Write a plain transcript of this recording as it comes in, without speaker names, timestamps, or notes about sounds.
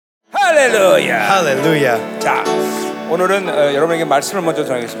할렐루야. Hallelujah. 자, 오늘은 여러분에게 말씀을 먼저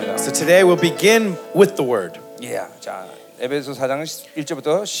전하겠습니다. So today we'll begin with the word. 예, 자, 에베소 4장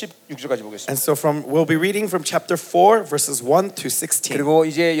 1절부터 16절까지 보겠습니다. And so we'll be reading from chapter 4 verses 1 to 16. 그리고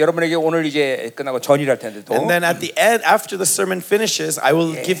이제 여러분에게 오늘 이제 끝나고 전이랄 텐데도. And then at the end, after the sermon finishes, I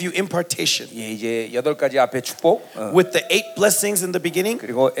will give you impartation. 예, 이제 8가지 앞에 축복. With the 8 blessings in the beginning.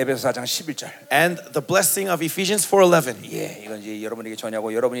 그리고 에베소 4장 11절. And the blessing of Ephesians 4:11. 예, 이건 이제 여러분에게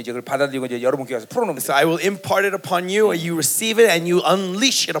전하고 여러분이 이제 그걸 받아들이고 이제 여러분 교회에서 풀어놓습니다. So I will impart it upon you, and you receive it, and you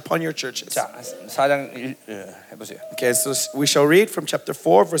unleash it upon your churches. 자, 4장 해보세요. Okay, so we shall read from chapter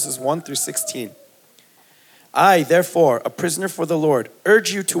 4, verses 1 through 16. I, therefore, a prisoner for the Lord,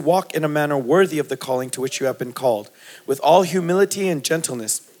 urge you to walk in a manner worthy of the calling to which you have been called, with all humility and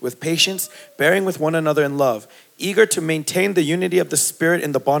gentleness, with patience, bearing with one another in love, eager to maintain the unity of the Spirit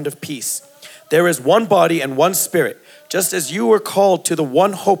in the bond of peace. There is one body and one Spirit, just as you were called to the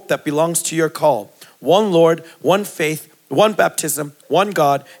one hope that belongs to your call, one Lord, one faith, one baptism, one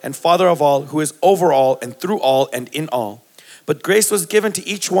God, and Father of all, who is over all and through all and in all. But grace was given to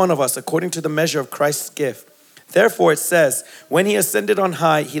each one of us according to the measure of Christ's gift. Therefore it says, when he ascended on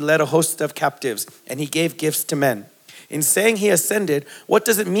high, he led a host of captives, and he gave gifts to men. In saying he ascended, what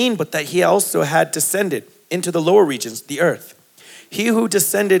does it mean but that he also had descended into the lower regions, the earth? He who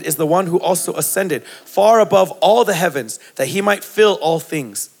descended is the one who also ascended far above all the heavens, that he might fill all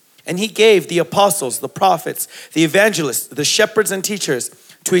things. And he gave the apostles, the prophets, the evangelists, the shepherds and teachers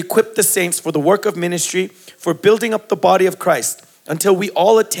to equip the saints for the work of ministry, for building up the body of Christ, until we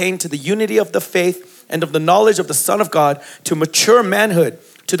all attain to the unity of the faith and of the knowledge of the Son of God, to mature manhood,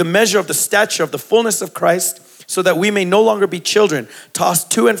 to the measure of the stature of the fullness of Christ, so that we may no longer be children,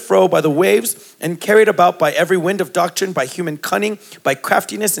 tossed to and fro by the waves and carried about by every wind of doctrine, by human cunning, by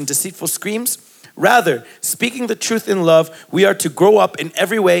craftiness and deceitful schemes. Rather, speaking the truth in love, we are to grow up in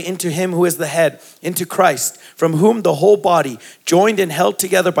every way into him who is the head, into Christ, from whom the whole body, joined and held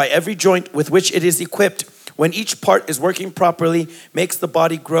together by every joint with which it is equipped, when each part is working properly, makes the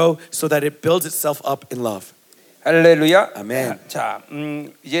body grow so that it builds itself up in love. 할렐루야. 아멘. 자,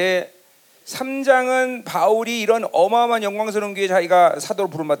 이제 3장은 바울이 이런 어마어마한 영광스러운 교회 자기가 사도로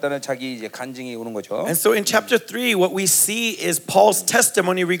부름받다는 자기 이제 간증이 오는 거죠. And so in chapter 3 what we see is Paul's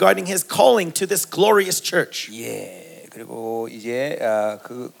testimony regarding his calling to this glorious church. 예. 그리고 이제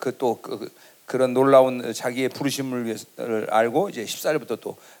그런 놀라운 자기의 부르심을 위해서를 알고 이제 14절부터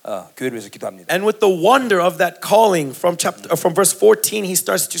또 교회를 위해서 기도합니다. And with the wonder of that calling from verse 14 he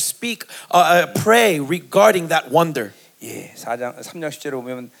starts to speak pray regarding that wonder. 예. 3장 10절에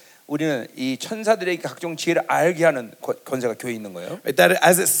보면 우리는 이 천사들에게 각종 지혜를 알게 하는 권세가 교회에 있는 거예요. That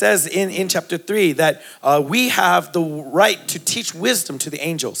as it says in chapter 3 that we have the right to teach wisdom to the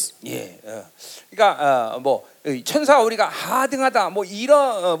angels. 예. 그러니까 천사가 우리가 하등하다 뭐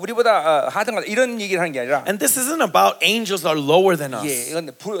이런 우리보다 하등하다 이런 얘기를 하는 게 아니라. And this isn't about angels are lower than us. 예,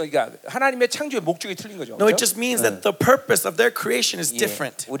 이건 그러니까 하나님의 창조의 목적이 틀린 거죠. No, it just means that the purpose of their creation is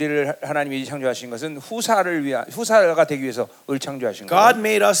different. 우리를 하나님이 창조하신 것은 후사가 되기 위해서 우리를 창조하신 거예요. God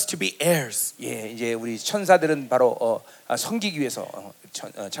made us to be heirs. 예, 이제 우리 천사들은 바로 섬기기 위해서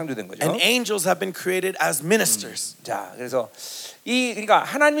창조된 거죠. And angels have been created as ministers. 자, 그래서 그러니까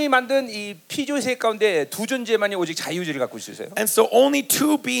하나님이 만든 이 피조의 세계 가운데 두 존재만이 오직 자유의지를 갖고 있어요. And so only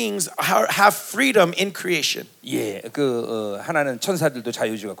two beings have freedom in creation. 예, 하나는 천사들도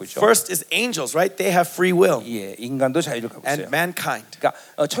자유의지를 갖고 있죠. First is angels, right? They have free will. 예, 인간도 자유를 갖고 있어요. And mankind. 그러니까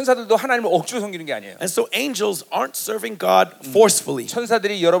천사들도 하나님을 억지로 섬기는 게 아니에요. And so angels aren't serving God forcefully.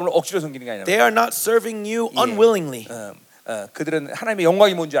 천사들이 여러분을 억지로 섬기는 게 아니라. They are not serving you unwillingly. 그들은 하나님의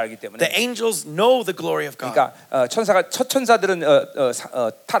영광이 뭔지 알기 때문에. The angels know the glory of God. 그러니까 첫 천사들은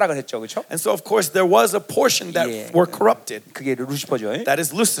타락을 했죠, 그렇죠? And so of course there was a portion that were corrupted. 그게 루시퍼죠. That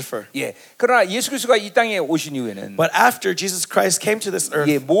is Lucifer. 예. 그러나 예수 그리스도가 이 땅에 오신 이후에는. But after Jesus Christ came to this earth.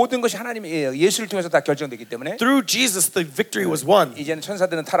 예, 모든 것이 하나님의 예수를 통해서 다 결정됐기 때문에. Through Jesus the victory was won. 이제는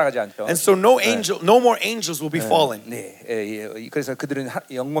천사들은 타락하지 않죠. And so no more angels will be fallen. 네, 그래서 그들은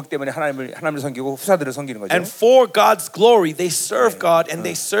영광 때문에 하나님을 섬기고 후사들을 섬기는 거죠. And for God's glory they serve God and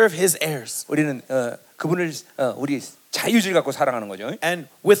they serve His heirs. 우리는 그분을 우리 자유의지를 갖고 사랑하는 거죠. And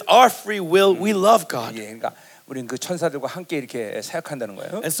with our free will we love God. 예, 그러니까 우리는 그 천사들과 함께 이렇게 사역한다는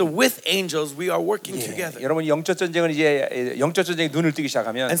거예요. And so with angels we are working together. 여러분 영적 전쟁은 이제 영적 전쟁에 눈을 뜨기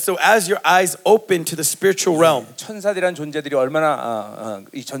시작하면. And so as your eyes open to the spiritual realm, 천사들이란 존재들이 얼마나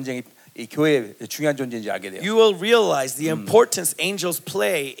이 전쟁이 이 교회의 중요한 존재인지 알게 돼요. You will realize the importance angels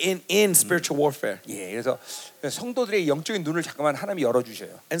play in spiritual warfare. 예, 그래서 성도들의 영적인 눈을 잠깐만 하나님이 열어 주셔요.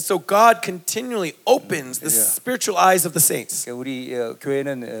 And so God continually opens the spiritual eyes of the saints. 우리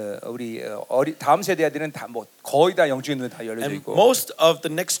교회는 우리 다음 세대 아들은 다 뭐 거의 다 영적인 눈이 다 열려져 And 있고. most of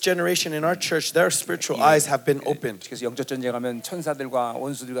the next generation in our church, their spiritual eyes have been opened. 그래서 영적 전쟁하면 천사들과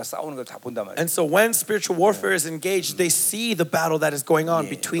원수들과 싸우는 걸 다 본단 말이에요. And so when spiritual warfare is engaged, they see the battle that is going on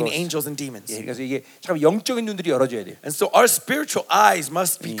between angels and demons. 그래서 이게 참 영적인 눈들이 열어져야 돼요. And so our spiritual eyes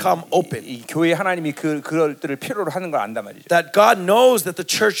must become open. 이 교회 하나님이 그럴 때를 필요로 하는 걸 안단 말이죠. That God knows that the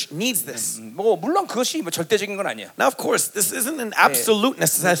church needs this. 뭐 물론 그것이 뭐 절대적인 건 아니야. Now, of course, this isn't an absolute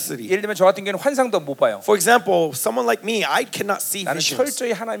necessity. 예를 들면 저 같은 경우는 환상도 못 봐요. For example, someone like me, I cannot see 나는 visions.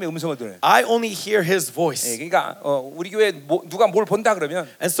 철저히 하나님의 음성을 들어요. I only hear His voice. 그러니까 우리 교회 누가 뭘 본다 그러면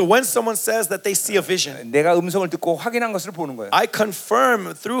And so when someone says that they see a vision, 내가 음성을 듣고 확인한 것을 보는 거예요. I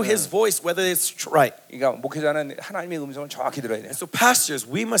confirm through His voice whether it's right. 그러니까 목회자는 하나님의 음성을 정확히 들어야 돼요. And so pastors,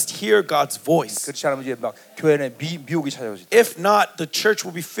 we must hear God's voice. 그렇지 않으면 이제 막 교회 안에 미혹이 찾아오지. If not, the church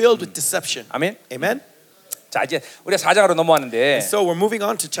will be filled with deception. 아멘. Amen. 자 이제 우리가 4장으로 넘어왔는데, So we're moving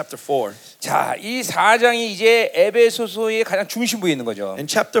on to chapter 4. 자 이 4장이 이제 에베소서의 가장 중심부에 있는 거죠. And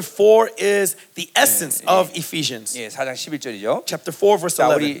chapter 4 is the essence of Ephesians. 예, 4장 11절이죠. Chapter 4 verse 자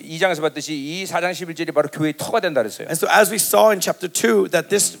 11. 우리 2장에서 봤듯이 이 4장 11절이 바로 교회의 터가 된다 그랬어요. And so as we saw in chapter 2 that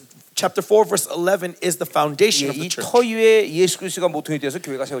this chapter 4 verse 11 is the foundation of the 이 church. 터 위에 예수 그리스도가 모퉁이 되어서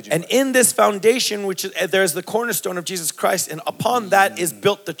교회가 세워지는 And 거예요. in this foundation, which is there is the cornerstone of Jesus Christ, and upon that is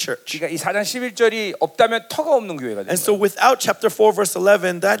built the church. 그러니까 이 4장 11절이 없다면 터가 없는 교회가 되는 And so 거예요. without chapter 4 verse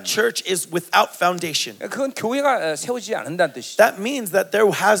 11, that church is without foundation. 그건 교회가 세워지지 않는다는 뜻이죠. That means that there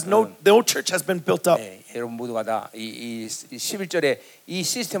has no church has been built up. 예, 여러분 모두가 다 이 11절에 이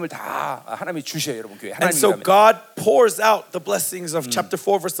시스템을 다 하나님이 주셔요, 여러분 교회. And so 하나님이 God pours out the blessings of chapter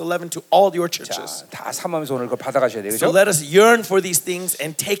 4 verse 11 to all your churches. 다 삼하면서 오늘 그걸 받아가셔야 돼요. So 그렇죠? let us yearn for these things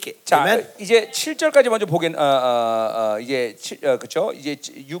and take it. 자, Amen. 이제 7절까지 먼저 이제 그렇죠? 이제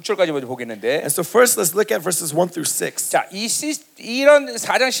 6절까지 먼저 보겠는데. And so first let's look at verses 1 through 6. 자, 이런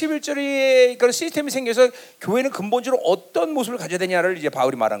 4장 11절의 그런 시스템이 생겨서 교회는 근본적으로 어떤 모습을 가져야 되냐를 이제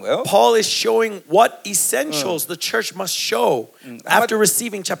바울이 말한 거예요. Paul is showing what essentials the church must show after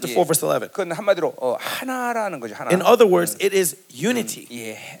receiving chapter 4 verse 11. 그건 한마디로 하나라는 거죠. 하나. In other words, it is unity.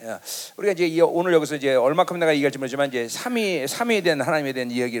 예, 우리가 이제 오늘 여기서 이제 얼마큼 내가 얘기할지 모르지만 이제 삼위에 대한 하나님에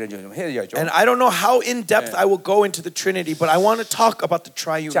대한 이야기를 좀 해야죠. And I don't know how in depth I will go into the Trinity, but I want to talk about the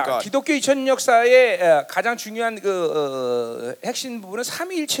triune 자, God. 기독교 2000년 역사의 가장 중요한 핵심 부분은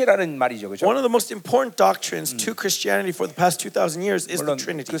삼위일체라는 말이죠, 그렇죠? One of the most important doctrines to Christianity for the past 2,000 years is the 물론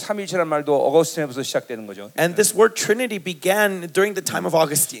Trinity. 그 삼위일체라는 말도 어거스틴에부터 시작되는 거죠. And this word Trinity began during the time of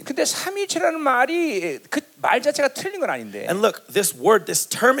Augustine. 근데 삼위일체라는 말이 그 말 자체가 틀린 건 아닌데. And look, this word, this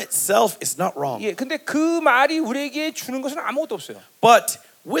term itself is not wrong. 예, 근데 그 말이 우리에게 주는 것은 아무것도 없어요. But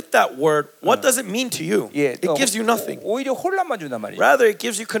with that word, what does it mean to you? 예, It gives you nothing. 오히려 혼란만 준단 말이죠. Rather, it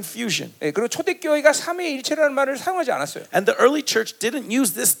gives you confusion. 예, 그리고 초대교회가 삼위일체라는 말을 사용하지 않았어요. And the early church didn't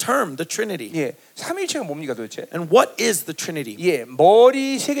use this term, the Trinity. 예, 삼위일체가 뭡니까 도대체? And what is the Trinity? 예,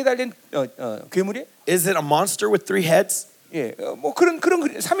 머리 세 개 달린 괴물이? Is it a monster with 3 heads? 예, 뭐 그런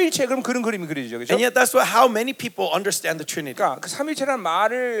삼위일체 그럼 그런 그림이 그려지죠, 그렇죠? And yet that's how many people understand the Trinity. 그러니까 그 삼위일체라는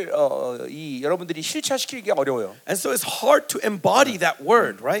말을 여러분들이 실체화시키기 어려워요. And so it's hard to embody that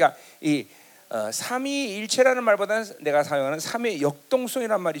word, right? 그러니까 이 삼위일체라는 말보다는 내가 사용하는 삼위의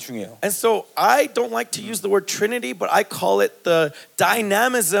역동성이라는 말이 중요해요. And so I don't like to use the word Trinity, but I call it the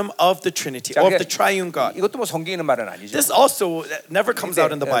dynamism of the Trinity, or of the triune God. 이것도 뭐 성경에 있는 말은 아니죠. This also never comes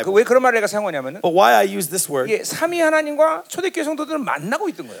out in the Bible. 왜 그런 말을 내가 사용하냐면은 But why I use this word? 이게 삼위 하나님과 초대교회 성도들은 만나고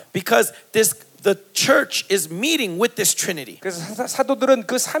있던 거예요. Because the church is meeting with this Trinity. 그래서 사도들은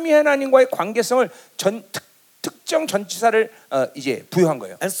그 삼위 하나님과의 관계성을 특정 전치사를 이제 부여한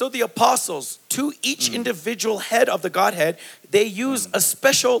거예요. And so the apostles, to each individual head of the Godhead, they use a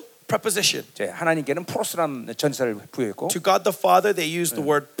special preposition. 하나님께는 프로스라는 전치사를 부여했고, To God the Father, they use the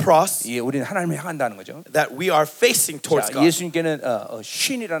word pros, 예, 우리는 하나님을 향한다는 거죠. that we are facing towards 자, God. 예수님께는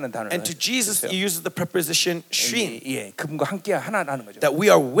쉰이라는 단어를 And to Jesus, he uses the preposition shin, 예, 그분과 함께 하나라는 거죠. that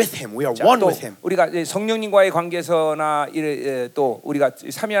we are with him, we are 자, one 또 with him. 우리가 성령님과의 관계에서나 또 우리가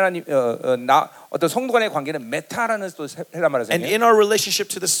삼위 하나님 어떤 성도 간의 관계는 메타라는 또 헬라 말을 And 사용해요. in our relationship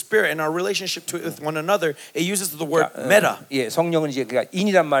to the Spirit, and our relationship with one another, it uses the word meta. 예, 성령은 이제 그러니까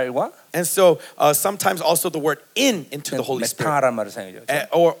인이란 말과 And so sometimes also the word into the Holy Spirit, 메타라는 말을 사용해요.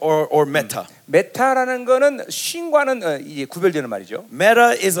 or meta. 메타라는 거는 쉰과는 이제 구별되는 말이죠.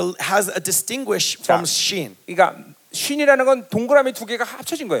 Meta has a distinguish from shin. 그러니까 쉰이라는 건 동그라미 두 개가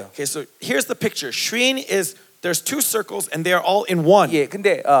합쳐진 거예요. Okay, so here's the picture. Shin is There's two circles and they are all in one. 예,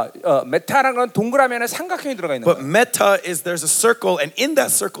 근데 메타라는 건 동그라미 안에 삼각형이 들어가 있는 But 거예요. meta is there's a circle and in that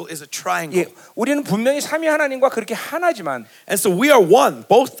circle is a triangle. 예, 우리는 분명히 삼위 하나님과 그렇게 하나지만 And so we are one.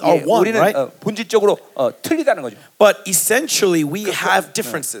 Both are 예, one, 우리는 right? 본질적으로 틀리다는 거죠. But essentially we have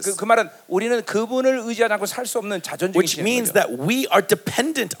differences. 그 말은 우리는 그분을 의지하지 않고 살 수 없는 자존적인 Which means 거죠. that we are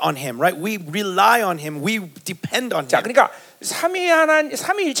dependent on him, right? We rely on him. We depend on 자, him. 그러니까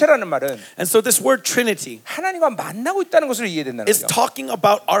삼위일체라는 말은 And so this word Trinity 하나님과 만나고 있다는 것을 이해된다는 is 거죠. talking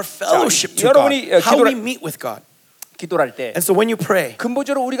about our fellowship to God, 여러분이 how we 기도를- meet with God. 기도를 할 때 And so when you pray,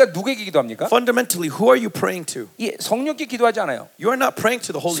 근본적으로 우리가 누구에게 기도합니까? fundamentally, who are you praying to? 예, 성령께 기도하지 않아요. You are not praying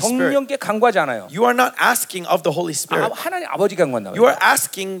to the Holy Spirit. 성령께 간구하지 않아요. You are not asking of the Holy Spirit. 하나님 아버지께 간구한다. You are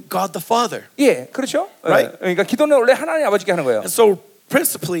asking God the Father. 예, 그렇죠. Right. 그러니까 기도는 원래 하나님 아버지께 하는 거예요. And so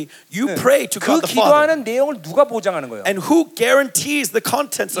principally, you pray to 그 God the Father. 기도하는 내용을 누가 보장하는 거예요? And who guarantees the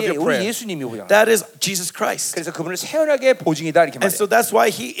contents of 예, your 우리 prayer? 예수님이 보장. That is Jesus Christ. 그래서 그분을 세연하게 보증이다 이렇게 And 말해요. so that's why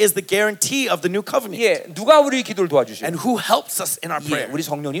he is the guarantee of the new covenant. 예, 누가 우리 기도를 도와주시요? And who helps us in our 예, prayer? 우리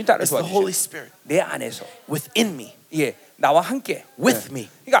성령님 따라 It's the Holy 도와주시요. Spirit 내 안에서. within me, 예, 나와 함께. with me.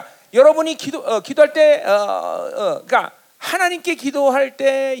 그러니까 여러분이 기도할 때, 그러니까 하나님께 기도할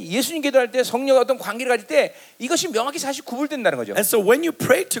때, 예수님 기도할 때, 성령과 어떤 관계를 가질 때 이것이 명확히 사실 구분된다는 거죠. And so when you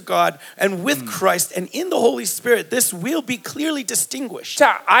pray to God and with Christ and in the Holy Spirit, this will be clearly distinguished.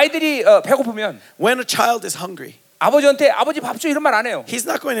 자, 아이들이 배고프면 When a child is hungry, 아버지한테 아버지 밥 줘 이런 말 안 해요. he's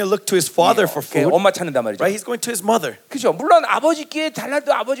not going to look to his father for food, 엄마 찾는단 말이죠. right? He's going to his mother. 그렇죠. 물론 아버지께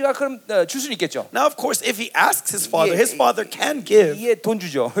달라도 아버지가 그럼 줄 수는 있겠죠. Now, of course, if he asks his 예, father can give, 예, 돈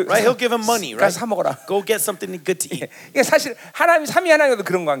주죠. right? He'll give him money, right? 가서 사 먹어라. Go get something good to eat. 이게 사실 하나님 삼위 하나님도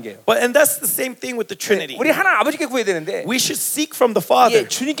그런 관계예요. But and that's the same thing with the Trinity. 우리 하나님 아버지께 구해야 되는데 We should seek from the Father. 예,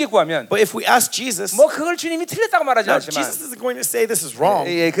 주님께 구하면 But if we ask Jesus, 뭐 그걸 주님이 틀렸다고 말하지 now 않지만 Jesus isn't going to say this is wrong,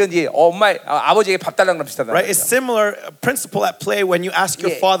 예, 그건 예, 엄마 아버지에게 밥 달라는 거랑 비슷하다. right? It's similar principle at play when you ask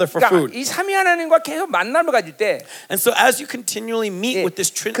your father for food. 이 삼위 하나님과 계속 만남을 가질 때 And so as you continually meet with this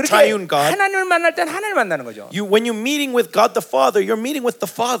그렇게 triune God, 하나님을 만날 땐 하나님을 만나는 거죠. when you're meeting with God the Father, you're meeting with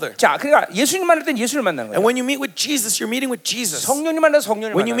the Father. 자, 그러니까 예수님 만날 땐 예수를 만나는 And 거예요. when you meet with Jesus, you're meeting with Jesus. 성령님 만나서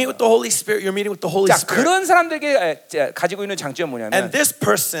성령을 When you meet 만나는 with the Holy Spirit, you're meeting with the Holy 자, Spirit. 그런 사람들에게 가지고 있는 장점은 뭐냐면 And this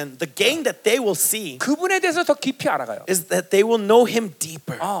person, the gain that they will see 그분에 대해서 더 깊이 알아가요. is that they will know him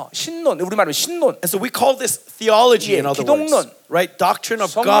deeper. 신론, 우리 말로 신론. And so we call this theology in other 기독론. words, right? Doctrine of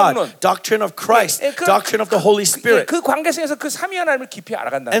성령론. God, doctrine of Christ, 그, doctrine of the Holy Spirit. 그 관계성에서 그 삼위 하나님을 깊이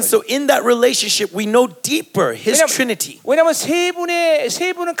알아간다는 And 거죠. so in that relationship, we know deeper His Trinity. 왜냐하면 세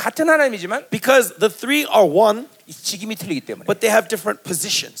분은 같은 하나님이지만 Because the three are one, 직임이 틀리기 때문에. but they have different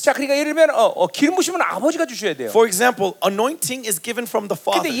positions. 자, 그러니까 예를 들면 기름 부심은 아버지가 주셔야 돼요. For example, anointing is given from the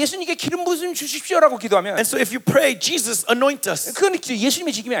Father. 근데 예수님께 기름 부심 주십시오라고 기도하면 And so if you pray, Jesus, anoint us, 그건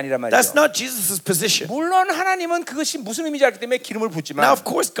예수님의 직임이 아니란 that's 말이죠. not Jesus' position. 물론 하나님은 그것이 무슨 의미인지 알기 때문에 기름을 붓지만 Now, of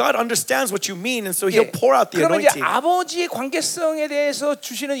course, God understands what you mean, and so He'll pour out the 그러면 이제 anointing. 아버지의 관계성에 대해서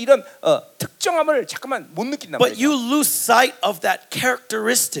주시는 이런 특정함을 잠깐만 못 느낀단 But 말이죠. you lose sight of that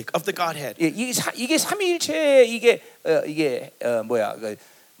characteristic of the Godhead. 예, 이게 삼위일체의 이게 뭐야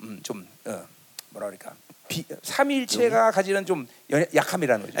좀 뭐라 그럴까 삼위일체가 가지는 좀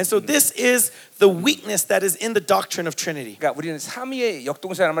약함이라는 거죠. And so this is the weakness that is in the doctrine of Trinity. 그러니까 우리는 삼위의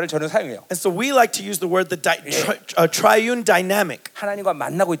역동성이라는 말을 저는 사용해요. And so we like to use the word triune dynamic. 하나님과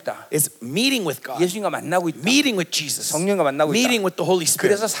만나고 있다. Is meeting with God, 예수님과 만나고 있다. meeting with Jesus, 성령과 만나고 있다. meeting with the Holy Spirit.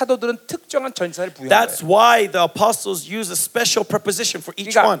 그래서 사도들은 특정한 전사를 부여한 That's 거예요. why the apostles use a special preposition for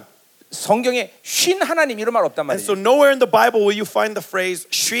each one. 성경에 쉰 하나님 이런 말 없단 And so 말이에요. nowhere in the Bible will you find the phrase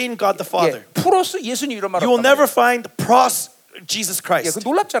 "Shrine God the Father." 프로스 예수님 이런 말 You will 없단 never 말이에요. find pros Jesus 그 Christ.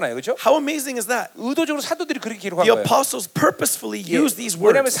 놀랍잖아요, 그렇죠? How amazing is that? 의도적으로 사도들이 그렇게 기록한 The 거예요. apostles purposefully use these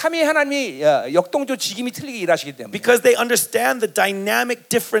왜냐하면 words 삼위 하나님이 역동적 직임이 틀리게 일하시기 때문에. because they understand the dynamic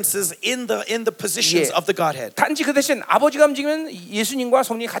differences in the positions of the Godhead. 단지 그 대신 아버지가 움직이면 예수님과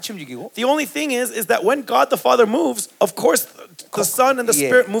성령이 같이 움직이고. The only thing is that when God the Father moves, of course the Son and the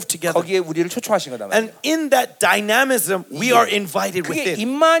Spirit move together. 거기에 우리를 초청하신 거다 말이에요. And in that dynamism, we are invited 그게 within.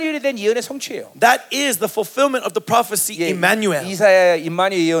 임마누엘에 대한 예언의 성취예요. That is the fulfillment of the prophecy Emmanuel. 이사야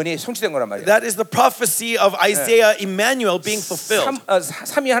임마누엘 예언이 성취된 거란 말이에요. That is the prophecy of Isaiah Emmanuel being fulfilled.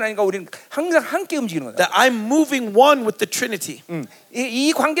 삼위 하나님과 우리는 항상 함께 움직이는 거다. That I'm moving one with the Trinity.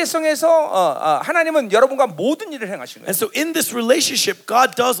 이 관계성에서 하나님은 여러분과 모든 일을 행하시는 거예요. And so in this relationship,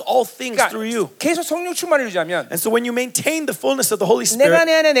 God does all things through you. 계속 성령 충만을 유지하면 And so when you maintain the fullness of the Holy 내가 Spirit,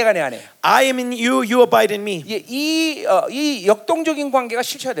 내 안에 내가 내 안에 I am in you, you abide in me. 이 역동적인 관계가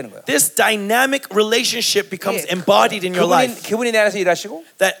실체화되는 거예요. This dynamic relationship becomes embodied in your life. 그분이 내 안에서 일하시고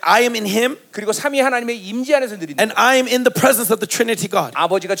That I am in Him, 그리고 삼위 하나님의 임재 안에서 누리는 and I am in the presence of the Trinity God.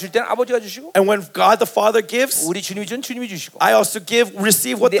 아버지가 줄 때는 아버지가 주시고 And when God the Father gives, 우리 주님이 준 주님이 주시고 I also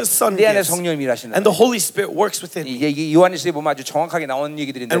receive what the Son 내 안에 gives. 성령이 일하시는 And the Holy Spirit works within me. 이게 요한일서에 보면 아주 정확하게 나온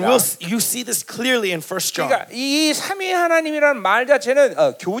얘기들인데 And you see this clearly in 1 John. 그러니까 이 삼위 하나님이라는 말 자체는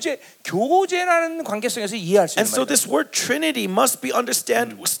교제라는 관계성에서 이해할 수 있는 And so 말이에요. this word Trinity must be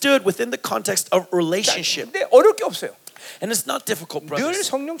understood within the context of relationship. 근데 어려울 게 없어요. And it's not difficult, 늘 brothers.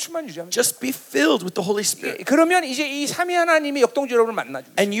 성령 충만 유지하면 Just be filled with the Holy Spirit. 그러면 이제 이 삼위 하나님의 역동적 여러분을 만나죠.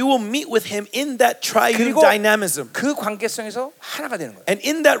 And you will meet with Him in that triune 그리고 dynamism. 그 관계성에서 하나가 되는 거예요. And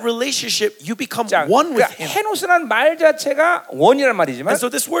in that relationship, you become 자, one with 그러니까 Him. 헤노스라는 말 자체가 원이란 말이지만 And so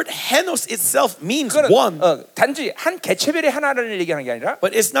this word henos itself means 그거는 one. 단지 한 개체별의 하나를 얘기하는 게 아니라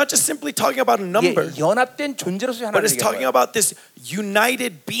But it's not just simply talking about a number. 연합된 존재로서의 But 하나를 it's 얘기하는 talking 거예요. about this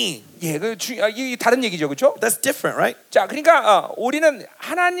united being. 이 다른 얘기죠, 그렇죠? That's different, right? 자, 그러니까 우리는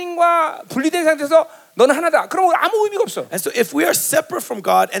하나님과 분리된 상태에서 너는 하나다. 그럼 아무 의미가 없어. And so if we are separate from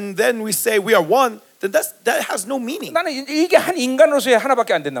God and then we say we are one, then that has no meaning. 나는 이게 한 인간으로서의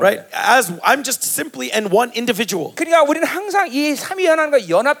하나밖에 안 된단 Right? 말이야. As I'm just simply and one individual. 그러니까 우리는 항상 이 삼위 하나님과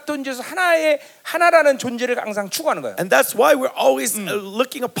연합존재에서 하나라는 존재를 항상 추구하는 거예요. And that's why we're always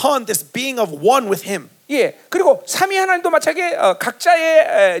looking upon this being of one with Him. 예, 그리고 삼위 하나님도 마찬가지에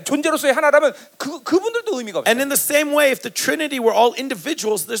각자의 존재로서의 하나라면 그분들도 의미가 없어요. And in the same way, if the Trinity were all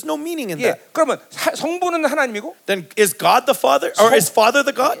individuals, there's no meaning in 예, that. 그러면 성부는 하나님이고, Then is God the Father, or is Father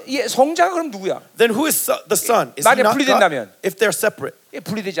the God? 예, 성자가 그럼 누구야? Then who is the Son? Is He 만약 not 분리된다면. God? If they're separate, 예,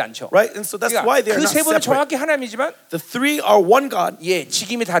 분리되지 않죠. right? And so that's why they're 그 not 세 분은 separate. 정확히 하나님이지만, The three are one God, 예,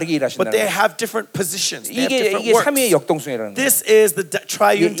 직임이 다르게 but they 일하신다는 거예요. have different positions. They have different 이게 삼위의 works. 역동성이라는 거예요. This is the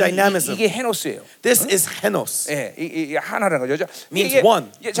triune dynamism. 이게 헤노스예요. This is henos. 예, 이게 하나라는 거죠. Means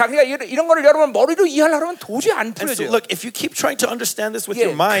one. 자, 그러니까 이런 거를 여러분 머리로 이해하려면 도저히 안 And so 풀려져요. look, if you keep trying to understand this with 예,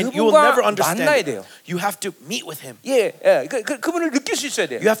 your mind, you will 그분과 never understand 만나야 it. 돼요. You have to meet with Him. 예, 그분을 느낄 수 있어야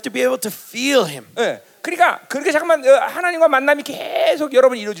돼요. You have to be able to feel Him. 예, 그러니까 그렇게 잠깐만 하나님과 만남이 계속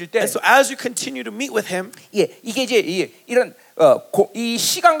여러분이 이루어질 때, And so as you continue to meet with Him, 예, 이게 이제 이런 이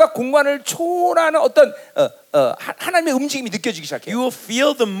시간과 공간을 초월하는 어떤 하나님의 움직임이 느껴지기 시작해요. you will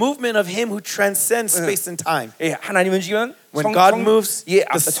feel the movement of Him who transcends space and time. 예, 하나님 움직이면 When God moves, 예,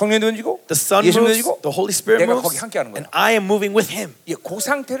 성령도 움직이고, the Son 예수님도 moves, 움직이고, the Holy Spirit 내가 moves, 거기 함께하는 거예요. and I am moving with Him. 예, 그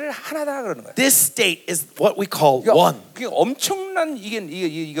상태를 하나다 그러는 거예요. This state is what we call one. 그게 엄청난 이게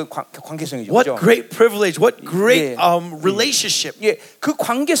관계성이죠. What 그죠? great privilege, what great 예. relationship. 예, 그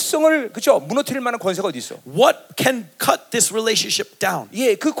관계성을 그죠 무너뜨릴 만한 권세가 어디 있어? What can cut this relationship down?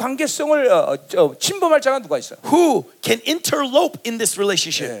 예, 그 관계성을 침범할 자가 누가 있어? Who can interlope in this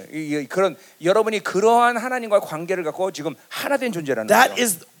relationship? 예, 그런 여러분이 그러한 하나님과의 관계를 갖고 지금 하나 된 존재라는 That 거죠.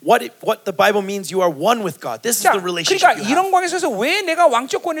 is what the Bible means. You are one with God. This is 자, the relationship 그러니까 you have. 이런 관계에서 왜 내가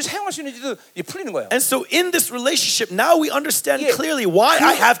왕적 권위를 사용할 수 있는지도 풀리는 거예요. And so in this relationship, now we understand 예, clearly why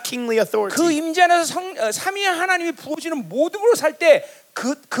I have kingly authority. 그 임재 안에서 삼위의 하나님이 부어지는 모든 걸 살 때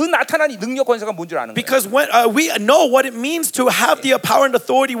그 나타난 능력 권세가 뭔 줄 아는 거예요. Because when we know what it means to have the power and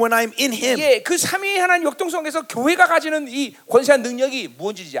authority when I'm in Him. 예, 그 삼위의 하나님 역동성에서 교회가 가지는 이 권세한 능력이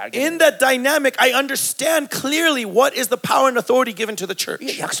무엇인지 알게 돼요. In that dynamic, I understand clearly what is the power and authority given to the church.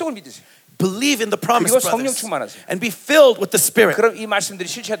 예, 약속을 믿으세요. Believe in the promise, 그리고 성령 brothers, 충만하세요. and be filled with the Spirit. 그럼 이 말씀들이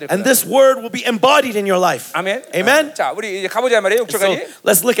실체될 And 거예요. this word will be embodied in your life. 아멘. Amen. 자, 우리 이제 가보자 말이에요. So 6절까지.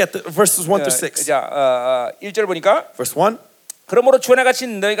 let's look at the verses 1 through 6. 자, 1절 보니까 Verse 1. 그러므로 주와 같이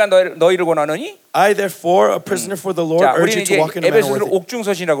너희가 너희를 권하노니. I therefore, a prisoner for the Lord, 자, urge 우리는 you to 이제 walk in a manner 에베소서를 worthy.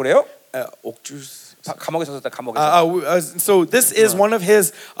 옥중서신이라고 그래요. 옥주스. 감옥에 섰다 감옥에서. So this is one of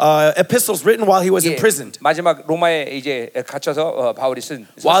his epistles written while he was imprisoned, 마지막 로마에 이제 갇혀서 바울이 쓴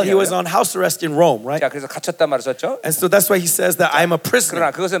while he was 서신이에요. on house arrest in Rome, right? 자, 그래서 갇혔단 말을 썼죠. And so that's why he says that I'm a prisoner.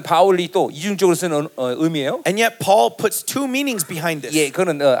 그러나 그것은 바울이 또 이중적으로 쓰는 의미예요. And yet Paul puts two meanings behind this. 예,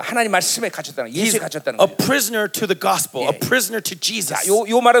 그거는 하나님 말씀에 갇혔다는, He's 예수에 갇혔다는 a 거예요. prisoner to the gospel, a prisoner to Jesus. 자,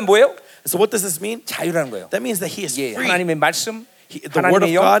 요 말은 뭐예요? So what does this mean? 자유라는 거예요. That means that he is 예, free. 하나님의 말씀, The word of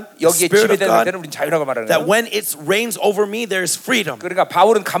하나님의 영, God, the 여기에 Spirit of 지배되는 God, 때는 우리는 자유라고 말하는 that 거예요. when it reigns over me, there is freedom. 그러니까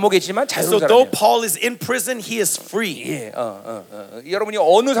바울은 감옥에 있지만 So 자유로운 though 사람이에요. Paul is in prison, he is free. 예, 여러분이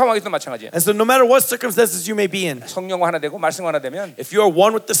어느 상황에서도 마찬가지예요. And so no matter what circumstances you may be in, 성령과 하나 되고 말씀과 하나 되면 if you are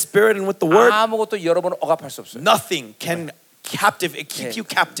one with the Spirit and with the Word, 아무것도 여러분을 억압할 수 없어요. nothing can captive. It keeps you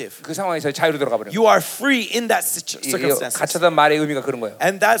captive. 그 상황에서 자유로 들어가 버려요. You are free in that circumstance. 갇혀던 말의 의미가 그런 거예요.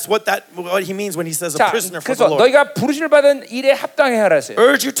 And that's what he means when he says a 자, prisoner for the 그래서 Lord. 너희가 부르심을 받은 일에 합당해 하라 했어요.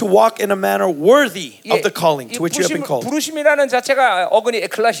 Urge you to walk in a manner worthy of the calling to which you have been called. 부르심이라는 자체가 어근이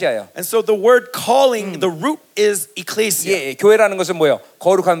에클레시아예요. And so the word calling, the root is ecclesia. 예, 교회라는 것은 뭐예요?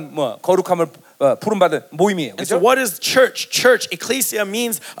 거룩함을 부름받은 모임이에요. And so 그렇죠? what is church? Church, ecclesia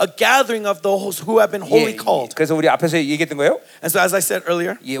means a gathering of those who have been holy called. 그래서 우리 앞에서 얘기했던 거예요. And so as I said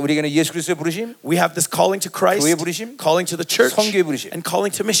earlier, 예, 우리에게는 예수 그리스도의 부르심, we have this calling to Christ, 교회 부르심, calling to the church, 선교의 부르심. and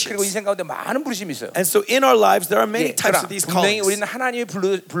calling to 그리고 missions. 인생 가운데 많은 부르심이 있어요. And so in our lives there are many 예, types 그러나 of these 분명히 callings. 우리는 하나님이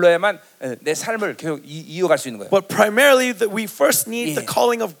불러야만 내 삶을 계속 이어갈 수 있는 거예요. But primarily that we first need the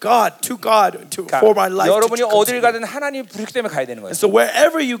calling of God for my life. 여러분이 to 어딜 continue. 가든 하나님 부르기 때문에 가야 되는 거예요. And so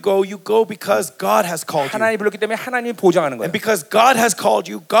wherever you go because God has called you. 하나님 불렀기 때문에 하나님이 보장하는 거예요. And because God has called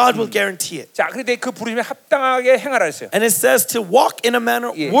you, God will guarantee it. 자, 그런데 그 부르심에 합당하게 행하라 했어요. And it says to walk in a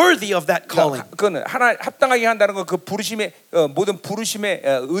manner worthy of that calling. 그거는 하나 합당하게 한다는 건 그 부르심의 모든 부르심의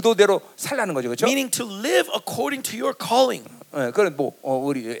의도대로 살라는 거죠, 그렇죠? Meaning to live according to your calling. 그건 뭐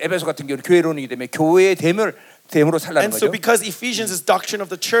우리 에베소 같은 경우는 교회론이기 때문에 교회의 됨으로 살라는 And so 거죠. because Ephesians' doctrine of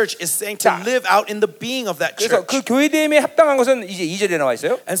the church is saying to live out in the being of that 그래서 church. 그 교회됨에 합당한 것은 이제 2절에 나와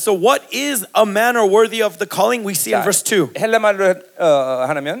있어요. And so what is a manner worthy of the calling? We see in verse 2. 헬라말로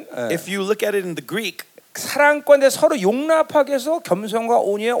하면 If you look at it in the Greek, 사랑 가운데 서로 용납하게 해서 겸손과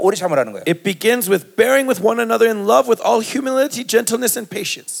온유에 오래 참으라는 거예요. it begins with bearing with one another in love with all humility, gentleness, and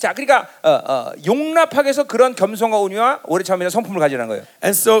patience. 자, 그러니까 용납하게 해서 그런 겸손과 온유와 오래 참으라는 성품을 가지라는 거예요.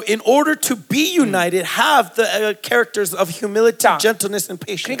 And so in order to be united, have the characters of humility, gentleness, and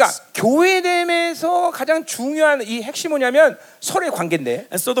patience. 그러니까 교회됨에서 가장 중요한 이 핵심이 뭐냐면 서로의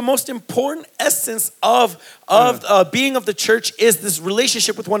관계인데. And so the most important essence of being of the church is this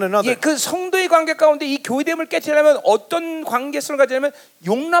relationship with one another. 예, 그 성도의 관계 가운데 이 교회됨을 깨뜨리려면 어떤 관계성을 가지냐면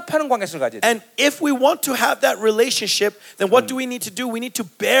용납하는 관계성을 가져야 돼. And if we want to have that relationship, then what do we need to do? We need to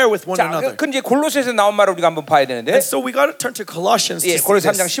bear with one another. 그 이제 골로새에서 나온 말을 우리가 한번 봐야 되는데. And so we got to turn to Colossians. 예, 골로새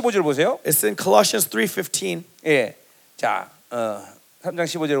 3장 15절 보세요. It's in Colossians 3:15. 예, 자, 3장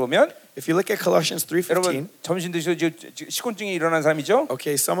 15절 보면. If you look at Colossians 3:15. 여러분 점심 드시고 식곤증이 일어난 사람이죠?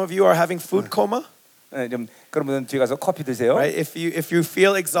 Okay, some of you are having food coma. 좀 그러면 뒤에 가서 커피 드세요. Right? If you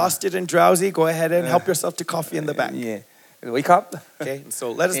feel exhausted and drowsy, go ahead and help yourself to coffee in the back. 예, wake up. Okay,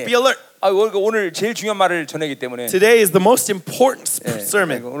 so let us be alert. 오늘 제일 중요한 말을 전하기 때문에. Today is the most important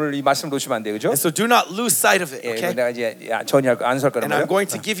sermon. 오늘 이 말씀 놓치면 안 돼요, 그렇죠? And so do not lose sight of it. 예, Okay. 내가 이제 전이할 거 안설 거란 And I'm 말이에요.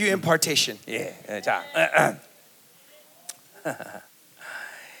 going to give you impartation. 예, 자,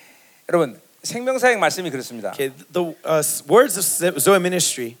 여러분. 생명사역 말씀이 그렇습니다. Okay, the words of Zoe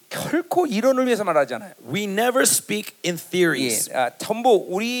Ministry. 결코 이론을 위해서 말하지 않아요. We never speak in theories. 예, 전부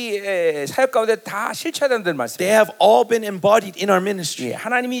우리 사역 가운데 다 실체화된 말씀이에요. They have all been embodied in our ministry. 예,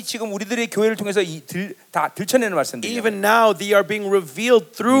 하나님이 지금 우리들의 교회를 통해서 다 들춰내는 말씀들이에요. Even now, they are being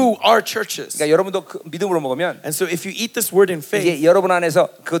revealed through our churches. 그러니까 여러분도 그 믿음으로 먹으면, And so, if you eat this word in faith, 이제 여러분 안에서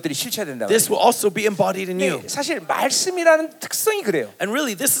그것들이 실체화된다. this will also be embodied in you. 사실 말씀이라는 특성이 그래요. And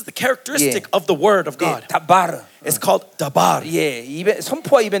really, this is the characteristic of the word of God. 다바르. It's called dabar. 예,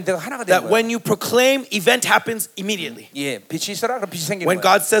 선포와 이벤트가 하나가 되는 That 거예요. when you proclaim, event happens immediately. 예, 빛이 있어라, 그럼 빛이 생기는 When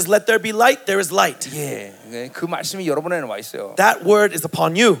거예요. God says, "Let there be light," there is light. 예, 그 말씀이 여러분에는 와 있어요. That word is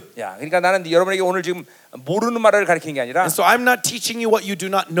upon you. 야, 그러니까 나는 여러분에게 오늘 지금 모르는 말을 가르치는 게 아니라, And so I'm not teaching you what you do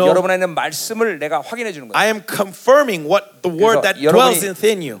not know. 여러분에는 말씀을 내가 확인해 주는 거예요. I am confirming what the word that dwells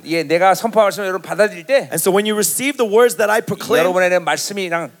within you. 예, 내가 선포한 말씀을 여러분 받아들일 때, And so when you receive the words that I proclaim, 여러분에는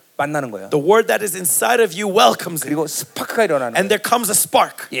말씀이랑 만나는 거예요. the word that is inside of you welcomes it. 그리고 스파크가 일어나는 And 거예요. there comes a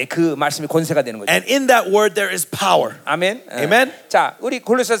spark. 예, 그 말씀이 권세가 되는 거죠. And in that word there is power. 아멘. Amen. 자, 우리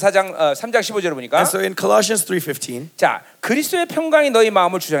골로새 4장 3장 15절을 보니까, And so in Colossians 3:15, 자, 그리스도의 평강이 너희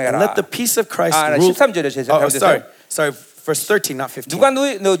마음을 주장해라. let the peace of Christ rule. 13절에 제 Oh, 잘못했어요. sorry, verse 13, not 15. 누가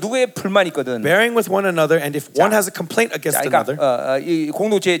누구의 불만 있거든. Bearing with one another, and if one has a complaint against another. 그러니까 이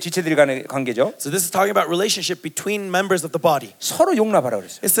공동체 지체들이 간의 관계죠. So this is talking about relationship between members of the body. 서로 용납하라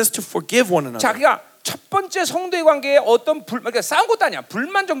그랬어요. It says to forgive one 자, another. 그러니까 첫 번째 성도의 관계에 어떤 그러니까 싸운 것도 아니야.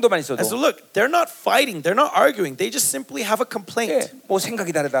 불만 정도만 있어도. And so look, they're not fighting, they're not arguing. They just simply have a complaint. 예, 뭐 생각이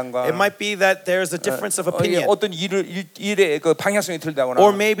다르다던가. It might be that there's a difference of opinion. 어떤 일의 그 방향성이 틀리다거나.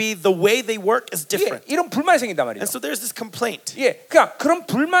 Or maybe the way they work is different. 예, 이런 불만이 생긴단 말이에요. And so there's this complaint. 예, 그러니까 그런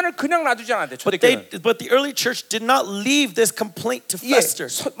불만을 그냥 놔두지 않았대. 초대교회는. But the early church did not leave this complaint to 예, fester.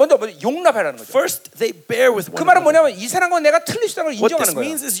 먼저 용납하라는 거죠. First, they bear with 그 one 말은 another. 뭐냐면 이 사람과 내가 틀리다는 걸 What 인정하는 this 거예요.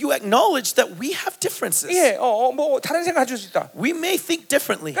 means is you acknowledge that we have different differences. 예, 뭐 다른 생각 가질 수 있다. We may think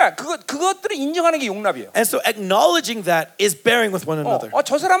differently. 그러니까 그것들을 인정하는 게 용납이에요. And so acknowledging that is bearing with one another.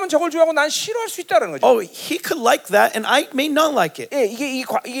 저 사람은 저걸 좋아하고 난 싫어할 수 있다는 거죠. Oh, he could like that and I may not like it. 예, 이게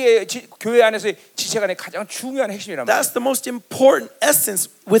교회 안에서의 지체 간의 가장 중요한 핵심이란 말이에요. That's the most important essence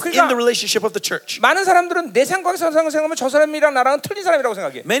within the relationship of the church. 많은 사람들은 내 생각에서 생각하면 저 사람이랑 나랑은 틀린 사람이라고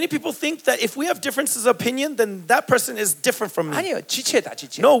생각해. Many people think that if we have differences of opinion, then that person is different from me. 아니요, 지체다,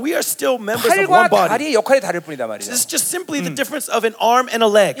 지체. No, we are still members of one 팔과 body. 다리의 역할이 다를 뿐이다 말이죠. It's just simply the difference of an arm and a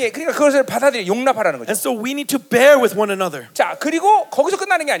leg. 예, 그러니까 그것을 받아들여 용납하라는 거죠. And so we need to bear with one another. 자, 그리고 거기서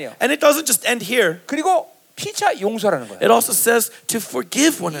끝나는 게 아니에요. And it doesn't just end here. 그리고 피차 용서라는 거예요. It also says to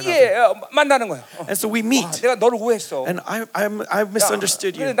forgive one another. 예, 만나는 거예요. And so we meet. 내가 너를 오해했어. And I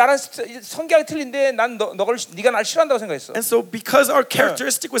misunderstood you. 나랑 성격이 틀린데 난 네가 날 싫어한다고 생각했어. And so because our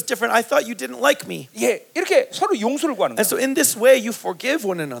characteristic was different, I thought you didn't like me. 예, 이렇게 서로 용서를 구하는 거예요. And so in this way, you forgive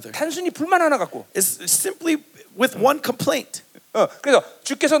one another. 단순히 불만 하나 갖고. It's simply with one complaint. 그래서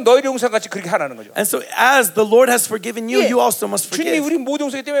주께서 너희를 용서한 같이 그렇게 하라는 거죠. And so as the Lord has forgiven you, you also must 주님이 forgive. 우리 모두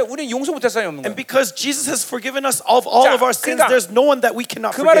용서했기 때문에 우리는 용서 못할 사람이 없는 And 거예요. because Jesus has forgiven us of all of our sins, there's no one that we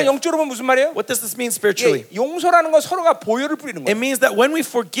cannot 그 말은 forgive. 영적으로 보면 무슨 말이에요? What does this mean spiritually? 예, 용서라는 건 서로가 보혈을 뿌리는 It 거예요. means that when we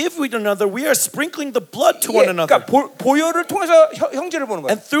forgive one another, we are sprinkling the blood to one another. 그러니까 보혈을 통해서 형제를 보는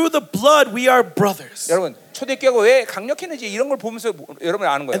거예요. And through the blood, we are brothers. 여러분 초대교회가 왜 강력했는지 이런 걸 보면서 여러분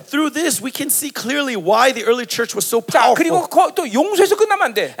아는 거예요. And through this, we can see clearly why the early church was so 자, 그리고 powerful. 또 용서해서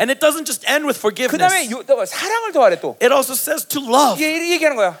끝나면 안 돼. And it doesn't just end with forgiveness. 그다음에 사랑을 더하래 또. It also says to love. 이게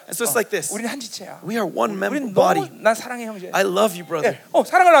얘기하는 거야. And so it's like this. 우리는 한 지체야. We are one member 우리는 body. 너무 난 사랑해 형제. I love you, brother.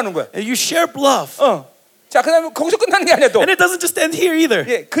 사랑을 나누는 거야. And you share love. 자, 그다음에 거기서 끝나는 게 아니야 또. And it doesn't just end here either.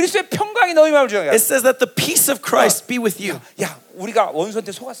 예, 그리스도의 평강이 너희 마음을 주는 거야. It says that the peace of Christ be with you. 야, 우리가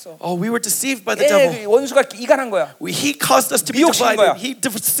원수한테 속았어. Oh, we were deceived by the devil. 원수가 이간한 거야. He caused us to be 미혹시킨 거야. divided. He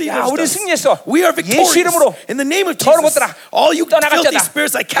deceived 야, 우리 us. 승리했어. We are 예수 victorious. 이름으로 In the name of 더러운 Jesus. 것들아, All you filthy 떠나갔다.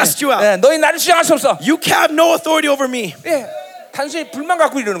 spirits, I cast you out. 너희 나를 주장할 수 없어. You have no authority over me. 예, 단순히 불만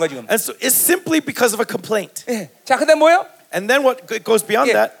갖고 이러는 거야 지금. And so it's simply because of a complaint. 예, 자, 그다음 뭐예요? And then what goes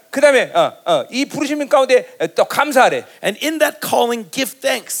beyond that? 그다음에 이 부르심 가운데 또 감사하래. And in that calling, give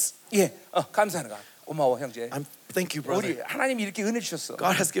thanks. 예, 감사하는 거야. 고마워 형제. Thank you, brother. 우리 하나님이 이렇게 은혜 주셨어.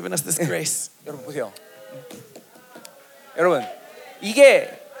 God has given us this grace. 여러분 보세요. 여러분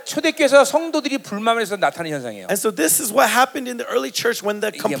이게 초대교회에서 성도들이 불만을 해서 나타나는 현상이에요. And so this is what happened in the early church when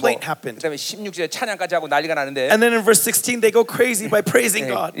the complaint happened. 그다음에 16절에 찬양까지 하고 난리가 나는데. And then in verse 16 they go crazy by praising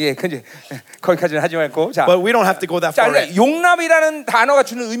God. 예, 근데 거기까지는 하지 말고. 자, But we don't have to go that far. 그러니까 용납이라는 단어가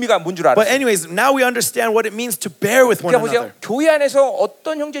주는 의미가 뭔 줄 알아요. But anyways, now we understand what it means to bear with one another. 교회 안에서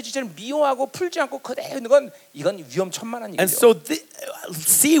어떤 형제 지체를 미워하고 풀지 않고 그대로 있는 건 이건 위험천만한 And 일이죠. so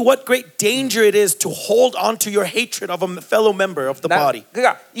see what great danger it is to hold on to your hatred of a fellow member of the body.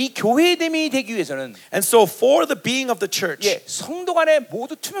 그러니까 이 교회됨이 되기 위해서는 And so for the being of the church, 예, 성도 간에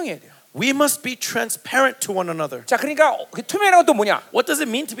모두 투명해야 돼요. we must be transparent to one another. 자, 그러니까 투명이라는 것도 뭐냐? What does it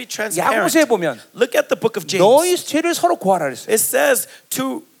mean to be transparent? 야고보서에 보면 Look at the book of James. 너희 죄를 서로 고하라 그랬어요. It says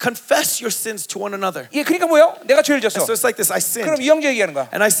to confess your sins to one another. 예, 그러니까 뭐요? 내가 죄를 졌어. And so it's like this, I 그럼 sinned. 이 형제 얘기하는 거야.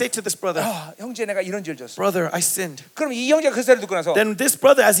 And I say to this brother, 형제 내가 이런 죄를 졌어. brother, I sinned. 그럼 이 형제가 그 소리를 듣고 나서 Then this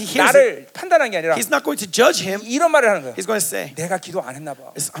brother, as he hears it, 나를 판단하는 게 아니라 he's not going to judge him. 이런 말을 하는 거야. He's going to say, 내가 기도 안 했나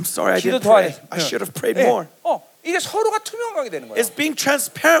봐. I'm sorry, I 기도 didn't 더 pray. 해. I should have prayed 예. more. 이게 서로가 투명하게 되는 거예요. It's being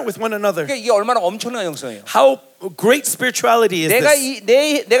transparent with one another. 그러니까 이게 얼마나 엄청난 영성이에요. How great spirituality is this.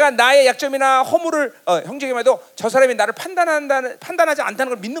 내가 나의 약점이나 허물을 형제에게 말해도 저 사람이 나를 판단하지 않다는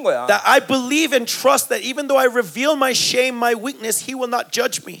걸 믿는 거야. That I believe and trust that even though I reveal my shame, my weakness, he will not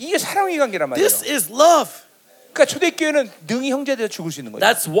judge me. 이게 사랑의 관계란 말이에요. This is love. 그러니까 초대교회는 능히 형제들에 죽을 수 있는 거예요.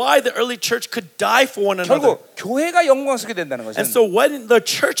 That's why the early church could die for one another. 결국 교회가 영광스럽게 된다는 것은 And so when the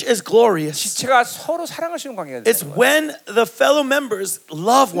church is glorious, 지체가 서로 사랑할 수 있는 관계가 it's 된다는 거예요. when the fellow members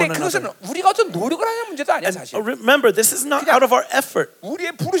love one 근데 그것은 another. 우리가 어떤 노력을 하는 문제도 아니야 사실. Remember, this is not out of our effort.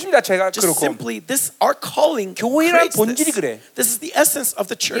 우리의 부르심 자체가 Just 그렇고 simply, this our calling 교회란 creates 본질이 this. 그래. This is the essence of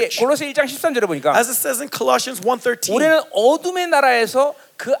the 예, church. 골로새 1장 13절에 보니까 As it says in Colossians 1:13, 우리는 어둠의 나라에서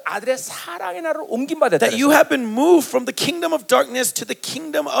그 아들의 사랑의 나라로 옮김받았다. that you have been moved from the kingdom of darkness to the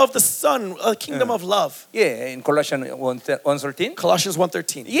kingdom of the Son, a kingdom of love. 예, Colossians 1:13. Colossians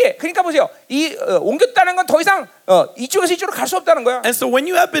 1:13. 예, 그러니까 보세요. 이 옮겼다는 건 더 이상 이쪽에서 이쪽으로 갈 수 없다는 거야. And so when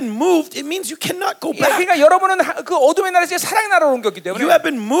you have been moved, it means you cannot go back. 그러니까 여러분은 그 어둠의 나라에서 사랑의 나라로 옮겼기 때문에 You have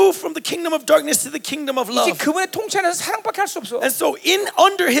been moved from the kingdom of darkness to the kingdom of 이제 love. 그분의 통치 안에서 사랑밖에 할 수 없어. And so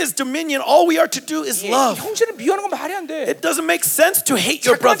under his dominion, all we are to do is love. 형제를 미워하는 건 말이 안 돼. It doesn't make sense to hate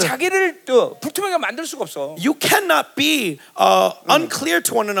your 잠깐만 brother. 자기를 불투명하게 만들 수가 없어. You cannot be unclear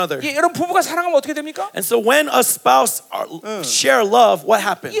to one another. 여러분 부부가 사랑하면 어떻게 됩니까? And so when a spouse share love, what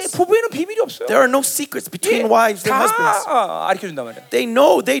happens? 부부에는 비밀이 없어요. There are no secrets between wives and husbands. 다 알려준단 말이야. They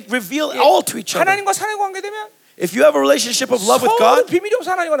know, they reveal all to each other. 하나님과 사랑의 관계 되면 If you have a relationship of love with 서로 God, 비밀이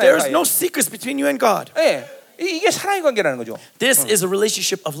없어 하나님과 there 나의 is 사이에. no secrets between you and God. 이게 사랑의 관계라는 거죠. This is a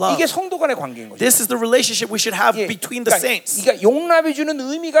relationship of love. 이게 성도 간의 관계인 거죠. This is the relationship we should have between the saints. 그러니까 용납해 주는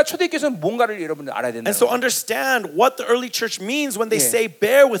의미가 초대교회에서는 뭔가를 여러분들 알아야 된다. And so understand what the early church means when they say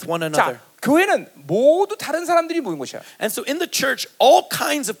bear with one another. 자, 교회는 모두 다른 사람들이 모인 곳이야. And so in the church, all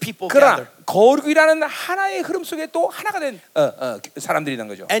kinds of people 그러나 gather. 거룩이라는 하나의 흐름 속에 또 하나가 된 사람들이란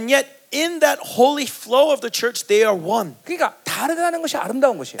거죠. And yet in that holy flow of the church, they are one. 그러니까 다르다는 것이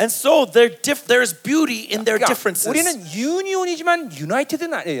아름다운 것이에요. And so there is beauty in their 그러니까 differences. 우리는 유니온이지만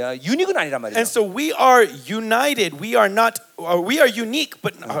유나이티드는 아니야. 유닉은 아니란 말이죠. And so we are united. We are not. We are unique,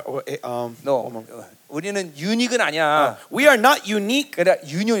 but 우리는 유닉은 아니야. we are not unique. 그러니까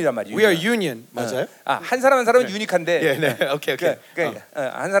유니온이란 말이에요. We are union. 맞아요? 한 사람 한 사람은 유니크한데. 네. Okay.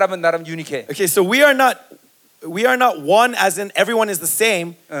 한 사람은 나름 유니크해. Okay, so we are not one as in everyone is the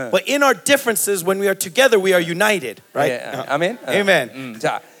same, but in our differences, when we are together, we are united, right? 아멘. Amen.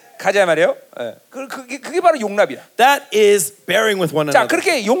 자, 가자 말이에요. 그게 바로 용납이야. That is bearing with one 자, another.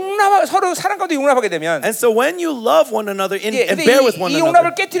 그렇게 서로 사랑 가운데 용납하게 되면, And so when you love one another and 근데 bear with one 이 another,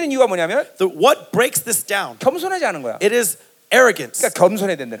 용납을 깨트리는 이유가 뭐냐면, what breaks this down? 겸손하지 않은 거야. It is arrogance. 그러니까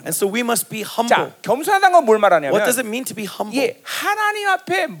겸손해야 된다는 거야. And so we must be humble. 자, 겸손하다는 건 뭘 말하냐면, What does it mean to be humble? 하나님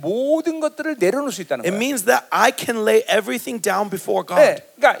앞에 모든 것들을 내려놓을 수 있다는 It 거야. means that I can lay everything down before God. 네,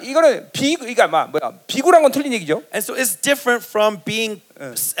 그러니까 이거는 비굴한 건 틀린 얘기죠. And so it's different from being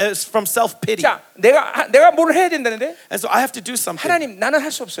from self-pity. 자, 내가 뭘 해야 된다는데? And so I have to do something. 하나님, 나는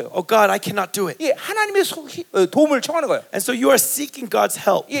할 수 없어요. Oh God, I cannot do it. 하나님의 도움을 청하는 거예요. And so you are seeking God's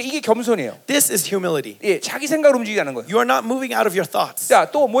help. 이게 겸손이에요. This is humility. 자기 생각을 움직이지 않는 거예요. You are not moving out of your thoughts. 자,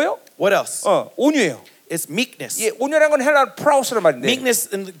 또 뭐예요? What else? 온유예요. It's meekness. 온유라는 건 헬라어 프라우스란 말인데. Meekness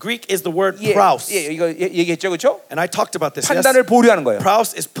in the Greek is the word praus. 이거 얘기했죠, 그렇죠? And I talked about this. 판단을 보류하는 거예요.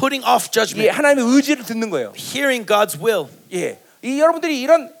 Praus is putting off judgment. 하나님의 의지를 듣는 거예요. Hearing God's will. 여러분들이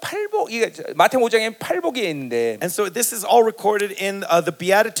이런 팔복, 이게 마태복음 5장에 팔복이 있는데. And so this is all recorded in the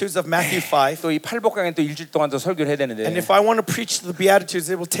Beatitudes of Matthew 5. 또 이 팔복 강에 또 일주일 동안 더 설교를 해야 되는데. And if I want to preach the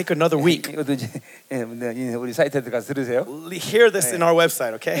Beatitudes, it will take another week. 이것도 이제 우리 사이트에 가서 들으세요. Hear this in our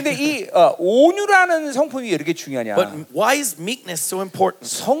website, okay? 근데 이 온유라는 성품이 왜 이렇게 중요하냐? But why is meekness so important?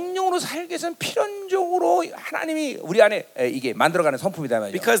 성령으로 살기 위해서는 필연적으로 하나님이 우리 안에 이게 만들어가는 성품이다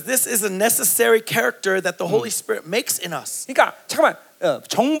말이죠. Because this is a necessary character that the Holy Spirit makes in us. 그러니까 잠깐만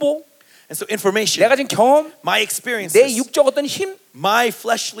정보, And so information, 내가 지금 경험, my experiences, 내 육적 어떤 힘, my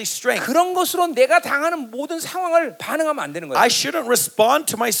fleshly strength. 그런 것으로 내가 당하는 모든 상황을 반응하면 안 되는 거예요. I shouldn't respond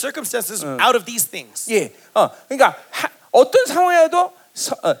to my circumstances out of these things. 그러니까 어떤 상황에도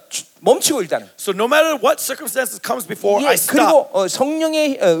멈추고 일단은. So no matter what circumstances comes before, I stop. 그리고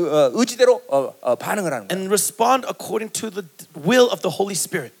성령의 의지대로 반응을 하는 거예요. And respond according to the will of the Holy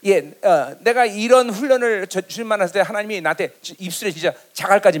Spirit. 내가 이런 훈련을 주님 만났을 때 하나님이 나한테 입술에 진짜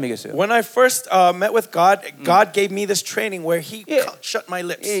자갈까지 먹였어요. When I first met with God, God gave me this training where He shut my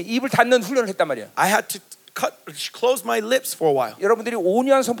lips. 입을 닫는 훈련을 했단 말이야. I had to close my lips for a while. 여러분들이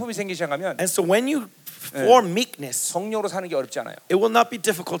온유한 성품이 생기기 시작하면, And so when you form meekness, 성령으로 사는 게 어렵지 않아요. it will not be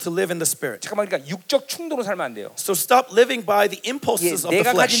difficult to live in the Spirit. 잠깐만, 그러니까 육적 충동으로 살면 안 돼요. So stop living by the impulses of the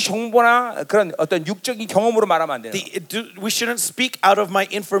내가 가진 flesh. 정보나 그런 어떤 육적인 경험으로 말하면 안 돼요. We shouldn't speak out of my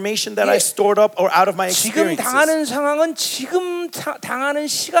information that I stored up or out of my 지금 experiences. 당하는 상황은 지금 당하는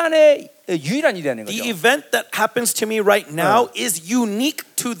시간의 유일한 일이라는 거죠. The event that happens to me right now is unique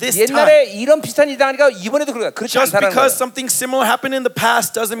to this 옛날에 time. 이런 비슷한 일이 당하니까 이번에도 그렇지 Just 않다는 거예요. because something similar happened in the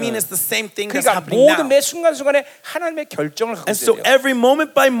past doesn't mean it's the same thing that's 그러니까 happening now. 모든 매 순간순간에 하나님의 결정을 갖고 And so 있어야 돼요. every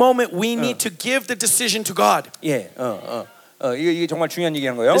moment by moment we need to give the decision to God. 이게 정말 중요한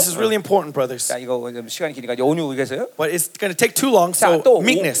얘기하는 거예요. This is really important, brothers. 자, 이거 시간이 기니까 이제 온유 얘기했어요. But it's going to take too long, 자, so 또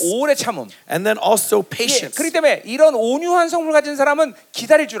meekness. 오래 참음. And then also patience. 그렇기 때문에 이런 온유한 성품을 가진 사람은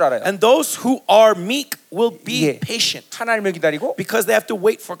기다릴 줄 알아요. And those who are meek will be 예. patient 하나님을 기다리고 because they have to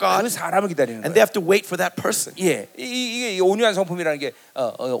wait for 그 God 사람을 기다리는 and they 거예요. have to wait for that person. 예, 이게 온유한 성품이라는 게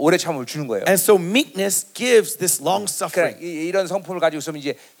오래 참음을 주는 거예요. And so meekness gives this long 그러니까 suffering. 이런 성품을 가지고 있으면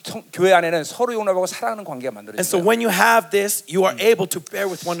이제 교회 안에는 서로 용납하고 사랑하는 관계가 And 만들어져요. so when you have this, you are able to bear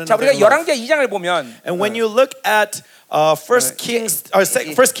with one 자, another. 우리가 열왕기하 2장을 보면 And when you look at First Kings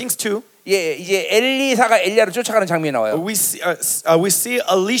 2, 예, 이제 엘리사가 엘리야를 쫓아가는 장면이 나와요. we see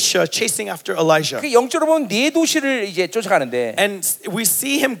Elisha chasing after Elijah. 그 영적으로 보면 네 도시를 이제 쫓아가는데, And we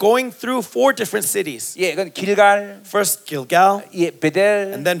see him going through 4 different cities. 예, 그건 길갈, First Gilgal, 예,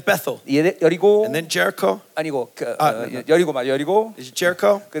 베델, and then Bethel, 여리고, and then Jericho. 아니고 여리고 맞아, 여리고,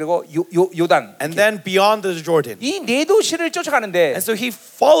 Jericho, 그리고 요단. and then beyond the Jordan. 이 네 도시를 쫓아가는데, And so he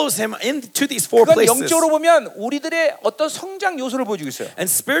follows him into these 4 그건 places. 영적으로 보면 우리들의 어떤 성장 요소를 보여주고 있어요. And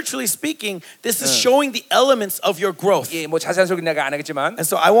spiritually speaking, this is showing the elements of your growth. 예, 뭐 자세한 소리 내가 안 하겠지만, And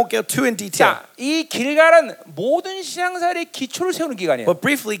so I won't get too in detail. 자, 이 길갈은 모든 신앙생활의 기초를 세우는 기관이에요. But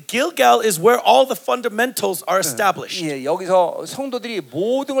briefly, Gilgal is where all the fundamentals are established. 예, 여기서 성도들이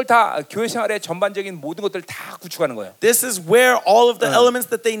모든 걸 다 교회 생활의 전반적인 모든 것들을 다 구축하는 거예요. This is where all of the elements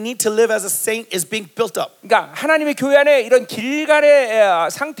that they need to live as a saint is being built up. 그러니까 하나님의 교회 안에 이런 길갈의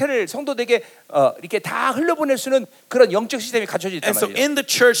상태를 성도들에게 이렇게 다 흘려보낼 수 있는 그런 영적 시스템이 갖춰져 있단 And so 말이에요. in the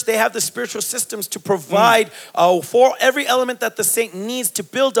church, they have the spiritual systems to provide for every element that the saint needs to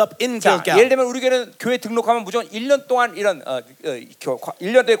build up in 자, Gilgal. 예를 들면 우리 교회는 교회 등록하면 무조건 1년 동안 이런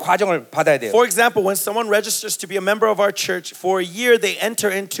 1년의 과정을 받아야 돼요. For example, when someone registers to be a member of our church, for a year they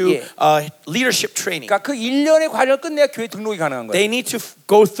enter into leadership training. 그러니까 그 1년의 과정을 끝내야 교회 등록이 가능한 거예요. They need to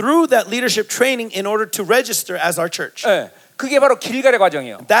go through that leadership training in order to register as our church. 예, 그게 바로 길갈의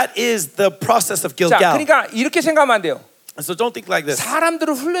과정이에요. That is the process of 자, Gilgal. 그러니까 이렇게 생각하면 안 돼요. So don't think like this.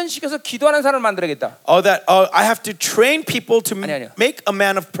 사람들을 훈련시켜서 기도하는 사람을 만들어야겠다. That I have to train people to 아니요. make a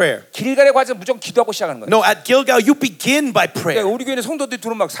man of prayer. 길갈의 과정 무조건 기도하고 시작하는 거예요. No, at Gilgal you begin by prayer. 그러니까 우리 교회는 성도들이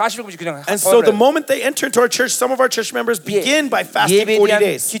들어오면 막 40일씩 그냥 And so the moment they enter into our church, some of our church members begin by fasting 40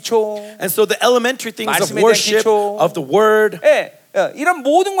 days. 기초, And so the elementary things of 말씀에 대한 worship, 기초. of the word. 예, 이런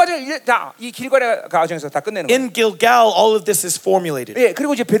모든 과정을 다 이 길갈의 과정에서 다 끝내는 거예요. In Gilgal, all of this is formulated. 예,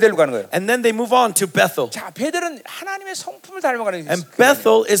 그리고 이제 베델로 가는 거예요. And then they move on to Bethel. 자, 베델은 하나님의 성품을 닮아가는. And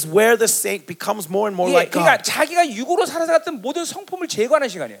Bethel is where the saint becomes more and more 예, like 그러니까 God. 자기가 육으로 살아갔던 모든 성품을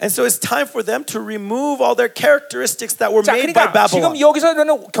제거하는 시간이에요. And so it's time for them to remove all their characteristics that were 자, made by 그러니까 지금 Babylon.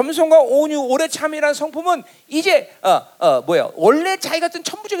 여기서는 겸손과 온유, 오래 참이라는 성품은 이제 뭐야? 원래 자기 같은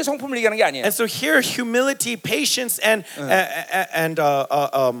천부적인 성품을 얘기하는 게 아니에요. And so here, humility, patience, and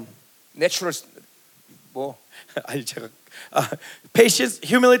내추럴 뭐 아니 제가 patience,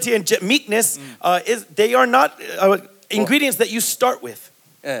 humility, and meekness they are not ingredients that you start with.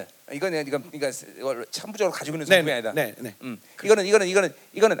 예, 이거는 천부적으로 가지고 있는 성품이 아니다. 네.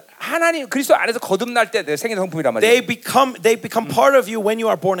 이거는 하나님 그리스도 안에서 거듭날 때 생긴 성품이란 말이에요. They become part of you when you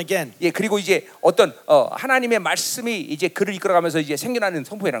are born again. 예, 그리고 이제 어떤 하나님의 말씀이 이제 그를 이끌어가면서 이제 생겨나는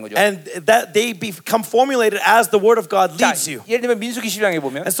성품이라는 거죠. And that they become formulated as the word of God 자, leads you. 예를 들면 민수기 12장에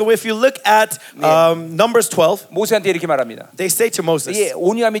보면 And so if you look at Numbers 12, 모세한테 이렇게 말합니다. they say to Moses 예,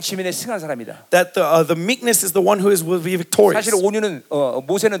 온유함이 지면에 승한 사람이다. that the meekness is the one who will be victorious. 사실 온유는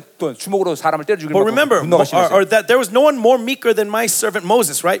모세는 또 주먹으로 사람을 때려 죽이는 But remember, 분노가 심했어요. or that there was no one more meeker than my servant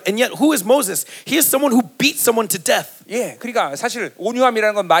Moses, right? And yet, who is Moses? He is someone who beat someone to death. 예, 그러니까 사실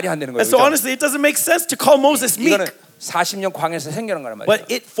온유함이라는 건 말이 안 되는 거예요. And so 그렇죠? honestly, it doesn't make sense to call Moses meek. 이거는 40년 광야에서 생겨난 거란 말이에요. But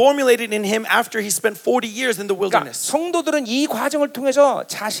it formulated in him after he spent 40 years in the 그러니까 wilderness. 성도들은 이 과정을 통해서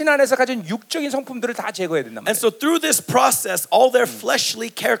자신 안에서 가진 육적인 성품들을 다 제거해야 된단 And 말이에요. so through this process, all their fleshly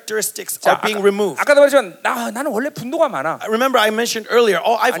characteristics are being removed. 아까도 말했지만 나는 원래 분노가 많아. Remember, I mentioned earlier,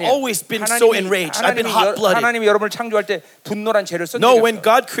 I've always been so enraged. I've been hot-blooded. 하나님이 여러분을 창조할 때 분노란 재료를 썼는데 No, when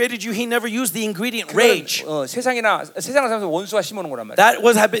God created you, He never used the ingredient rage. 세상을 살면서 원수가 심어놓은 거란 말이야. That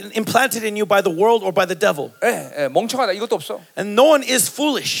was have been implanted in you by the world or by the devil. 멍청하다 이것도 없어. And no one is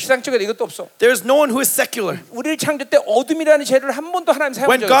foolish. 세상적이다 이것도 없어. There's no one who is secular. 우리를 창조 때 어둠이라는 재료를 한 번도 하나님 사용한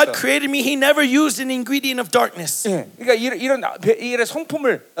When 적이 God 없어. created me, He never used an ingredient of darkness. 그러니까 이런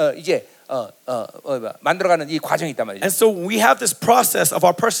성품을 이제 만들어가는 이 과정이 있단 말이죠. And so we have this process of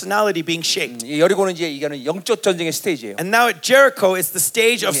our personality being shaped. 여리고는 이제 이거는 영적 전쟁의 스테이지예요. And now at Jericho, it's the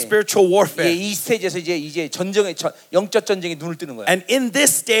stage of spiritual warfare. 이 스테이지에서 이제 전쟁의 영적 전쟁에 눈을 뜨는 거예요. And in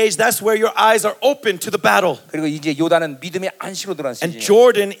this stage, that's where your eyes are open to the battle. 그리고 이제 요단은 믿음의 안식으로 들어가는 And 스테이지예요.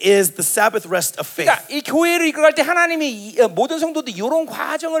 Jordan is the Sabbath rest of faith. 그러니까 이 교회를 이끌어갈 때 하나님이 모든 성도들이 이런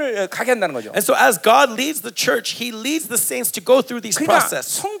과정을 가게 한다는 거죠. And so as God leads the church, He leads the saints to go through these 그러니까 processes.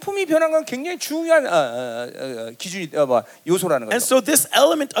 성품이 변한 건 건 굉장히 중요한 기준이 요소라는 거죠. And so this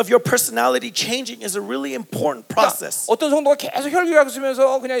element of your personality changing is a really important process. 어떤 성도가 계속 혈기가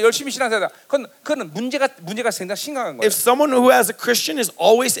쓰면서 그냥 열심히 신앙생활, 그건 문제가 상당히 심각한 거예요. If someone who has a Christian is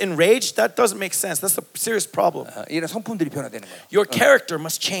always enraged, that doesn't make sense. That's a serious problem. 이런 성품들이 변화되는 거예요. Your character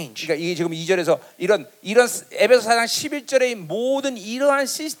must change. 그러니까 이게 지금 2절에서 이런 에베소 4장 11절의 모든 이러한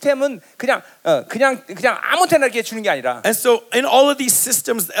시스템은 그냥 아무 때나 이렇게 주는 게 아니라. And so in all of these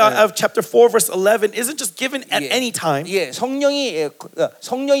systems of chapter 4 verse 11 isn't just given at any time. 예, 성령이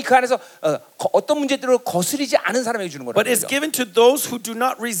그 안에서 어떤 문제들을 거스르지 않은 사람에게 주는 거라는 But it's 거죠. given to those who do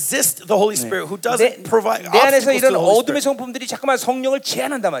not resist the Holy Spirit, who doesn't provide 내 안에서 obstacles to 이런 the Holy 어둠의 Spirit. 성품들이 자꾸만 성령을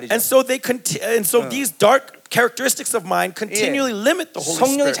제한한단 말이죠. And so these dark characteristics of mine continually limit the Holy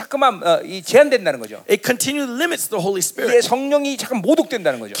성령이 Spirit. 자꾸만 제한된다는 거죠. It continually limits the Holy 예, Spirit. 성령이 잠깐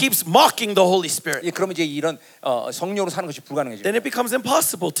모독된다는 거죠. Keeps mocking the Holy Spirit. 예, 그러면 이제 이런 성령으로 사는 것이 불가능해져요. Then it becomes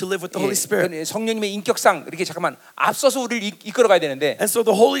impossible to live with the Holy Spirit. 성령님의 인격상 이렇게 잠깐만 앞서서 우리를 이끌어가야 되는데. And so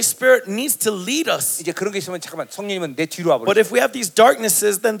the Holy Spirit needs to lead us. 이제 그런 게 있으면 잠깐만 성령님은 내 뒤로 와버려. But if we have these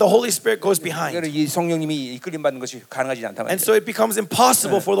darknesses, then the Holy Spirit goes behind. 이 성령님이 이끌림 받는 것이 가능하지 않단 말이죠. And so it becomes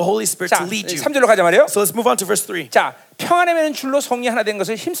impossible for the Holy Spirit to lead you. 3절로 가자 말이에요. So let's move on to verse 3. 자, 평안에 매는 줄로 성리 하나 된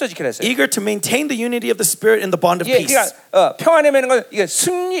것을 힘써 지키라 했어요. Eager to maintain the unity of the Spirit in the bond of 예, peace. 그러니까 평안에 매는 건 이게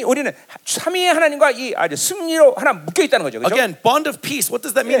승리, 우리는 삼위의 하나님과 이 승리로 하나 묶여 있다는 거죠. 그렇죠? Again, bond of peace. What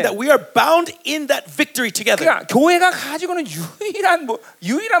does that mean? 예. That we are bound in that victory together. 그러니까 교회가 가지고는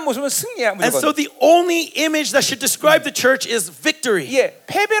유일한 모습은 승리야. And so the only image that should describe the church is victory. 예,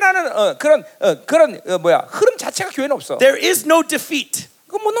 패배라는 그런 흐름 자체가 교회는 없어. There is no defeat.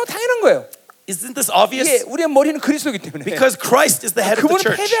 그건 너무 당연한 거예요. Isn't this obvious? 예, 우리의 머리는 그리스도이기 때문에. Because Christ is the head of the 그분은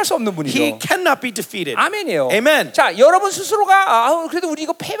church. 패배할 수 없는 분이죠. He cannot be defeated. 아멘이에요. Amen. 자, 여러분 스스로가 그래도 우리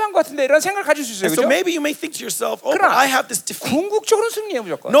이거 패배한 것 같은데 이런 생각을 가질 수 있어요. And so 그렇죠? maybe you may think to yourself, oh, but I have this defeat. 궁극적으로 승리해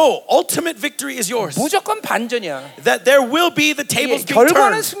무조건. No, ultimate victory is yours. 무조건 반전이야. That there will be the tables being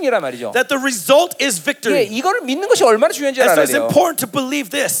결과는 turned. 승리란 말이죠. That the result is 예, victory. 이거를 믿는 것이 얼마나 중요한지 And so 알아야 it's 돼요. important to believe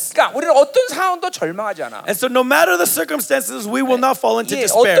this. 그러니까 우리는 어떤 상황도 절망하지 않아. And so no matter the circumstances, we will not fall into 예,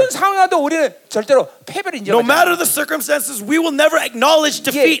 despair. 어떤 상황에도 우리는 절대로 패배를 No 인정하지 matter 않아. the circumstances, we will never acknowledge 예,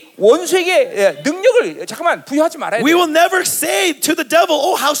 defeat. 원수에게 능력을 잠깐만 부여하지 말아야 돼. We will never say to the devil,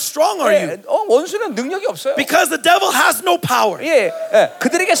 oh, how strong are you? 원수는 능력이 없어요. Because the devil has no power. 예,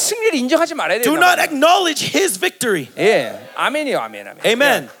 그들에게 승리를 인정하지 말아야 돼요. Do not acknowledge his victory. 예, 아멘이요, 아멘.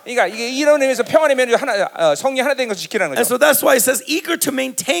 Amen. 예, 그러니까 이게 이런 의미에서 평안의 면이 성령 하나 된 것을 지키라는 And 거죠. so that's why it says eager to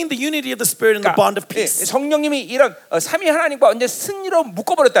maintain the unity of the Spirit in the bond of 예, peace. 성령님이 이런 삼위 하나님과 완전 승리로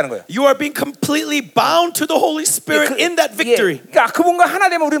묶어버렸다는 거예요. You are being completely bound to the Holy Spirit in that victory. 예, 그러니까 그분과 하나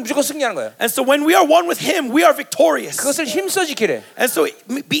되면 우리는 무조건 승리하는 거예요. And so when we are one with Him, we are victorious. 그것을 힘써 지키래. And so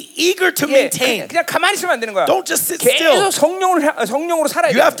be eager to 예, maintain. 그냥 가만히 있으면 안 되는 거야. Don't just sit still. 계속 성령으로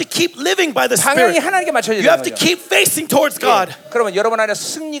살아야 돼. You have to keep living by the 방향이 Spirit. 하나님께 맞춰야 You 되는 have to 거죠. keep facing towards God. 예, 그러면 여러분 안에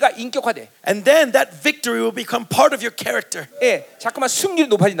승리가 인격화돼. And then that victory will become part of your character. 예, 자꾸만 승리도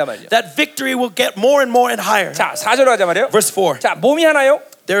높아진단 말이죠. That victory will get more and more and higher. 자, 4절로 가자 말이에요. Verse 4. 자, 몸이 하나요?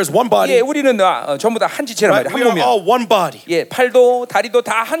 There is one 예, body. 우리는 전부 다 한 지체란 Right? 말이에요. We 한 are 몸이야. all one body. 예, 팔도 다리도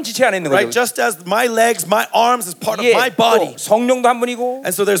다 한 지체 안에 있는 거죠. Right? Just as my legs, my arms is part of 예, my body. 또 성령도 한 분이고.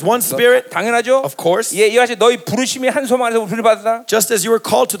 And so there's one Spirit, 당연하죠. of course. 예, 이같이 너희 부르심이 한 소망 안에서 우리를 받았다. Just as you were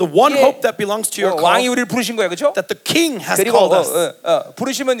called to the one 예, hope that belongs to your 왕이 call, 우리를 부르신 거예요, 그렇죠? that the King has 그리고 called us.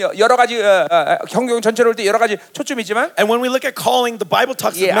 부르심은 여러 가지 경경 전체로 볼 때 여러 가지 초점이 있지만, And when we look at calling, the Bible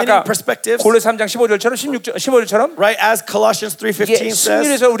talks 예, of many 아까 perspectives. 골로새 3장 15절처럼 15절처럼, Right? As Colossians 3:15 예,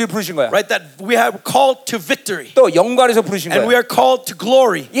 says, 승리에서 우리를 부르신 거야. right? That we have called to victory. 또 영광에서 부르신 And we 거야. are called to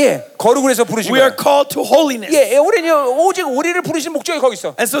glory. 예, 거룩에서 부르신 We are 거야. called to holiness. 예, 우리는 오직 우리를 부르신 목적이 거기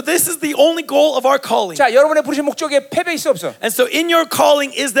있어. And so this is the only goal of our calling. 자, 여러분의 부르신 목적에 패배 있어 없어? And so in your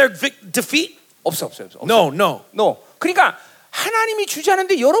calling, is there defeat? 없어. No. 그러니까 하나님이 주지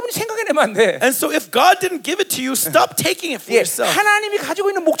않은데 여러분이 생각해내면 안 돼. And so if God didn't give it to you, stop taking it for 예, yourself. 하나님이 가지고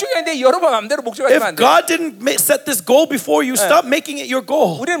있는 목적이 아닌데 여러분 마음대로 목적하면 If 안 돼. God didn't set this goal before you, stop making it your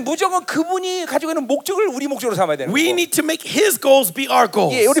goal. 우리는 무조건 그분이 가지고 있는 목적을 우리 목적으로 삼아야 되는 We 거고. need to make His goals be our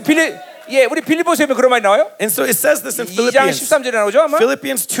goals. 예, 우리 빌립보서에 그런 말이 나와요. And so it says this in 2장 Philippians. 13절에 나오죠, 아마.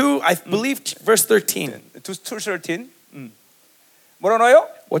 Philippians 2, I believe, verse 13. 2:13. 뭐라 나와요?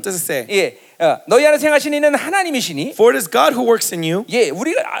 What does it say? 예, 너희 안에 행하시는 이는 하나님이시니. For it is God who works in you. 예,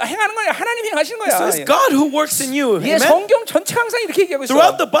 우리가 행하는 거야. 하나님이 행하시는 거야. So it's God who works in you. 예, Amen? 성경 전체 항상 이렇게 얘기하고 있어.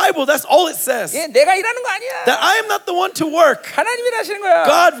 Throughout the Bible, that's all it says. 예, 내가 일하는 거 아니야. That I am not the one to work. 하나님이 하시는 거야.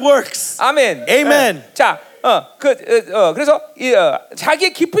 God works. 아멘. Amen. 자, 그래서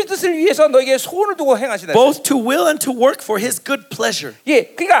자기의 깊은 뜻을 위해서 너에게 소원을 두고 행하시다. both to will and to work for His good pleasure. 예,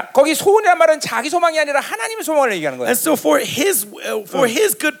 그러니까 거기 소원이란 말은 자기 소망이 아니라 하나님의 소망을 얘기하는 거예요. And so for His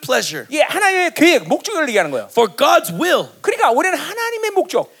good pleasure. 예, 하나님의 계획, 목적을 얘기하는 거예요. For God's will. 그러니까 우리는 하나님의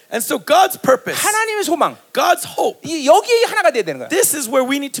목적. And so God's purpose, 하나님의 소망, God's hope, 여기에 하나가 돼야 되는 거야. this is where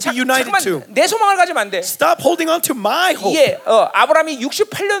we need to be united to. 내 소망을 가지면 안 돼. Stop holding on to my hope. 예, 아브라함이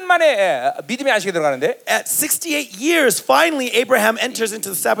 68년 만에 믿음의 안식에 들어가는데. At 68 years, finally Abraham enters into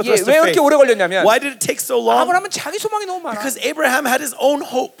the Sabbath 예, rest of 왜 faith. 이렇게 오래 걸렸냐면, Why did it take so long? 아브라함은 자기 소망이 너무 많아. Because Abraham had his own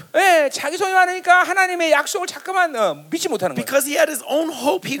hope. 예, 자기 소망이 많으니까 하나님의 약속을 자꾸만 믿지 못하는 거야. Because he had his own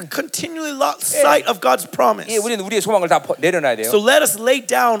hope, he continually lost sight of God's promise. 예, 우리는 우리의 소망을 다 내려놔야 돼요. So let us lay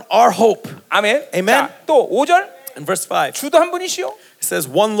down our hope. 아멘. Amen. 자, 또 5절. In verse 5, 주도 한 분이시요. it says,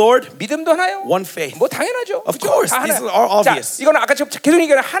 one Lord, 믿음도 하나요. one faith. 뭐 당연하죠. Of course, 다 these 하나. are obvious. 자, 이거는 아까 계속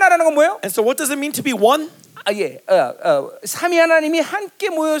얘기한 하나라는 건 뭐예요? And so what does it mean to be one? 삼위 하나님이 함께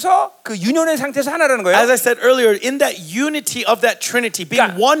모여서 그 유년의 상태에서 하나라는 거예요. As I said earlier, in that unity of that Trinity, being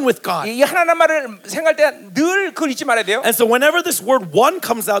그러니까 one with God. 이 하나라는 말을 생각할 때 늘 그걸 잊지 말아야 돼요. And so whenever this word one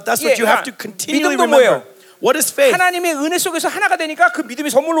comes out, that's what you have to continually 믿음도 remember. 뭐예요? What is faith? 하나님의 은혜 속에서 하나가 되니까 그 믿음이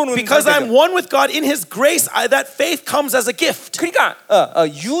선물로 오는 Because 거죠. I'm one with God in His grace, that faith comes as a gift. 그러니까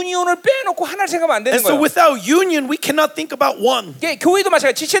유니온을 빼놓고 하나를 생각하면 안 되는 And so 거예요. without union, we cannot think about one. 예, 교회도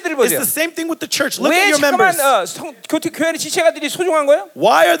마찬가지. 지체들을 It's 보세요. the same thing with the church. Look 왜 at your 잠깐만 members. 교회 안에 지체가들이 소중한 거예요?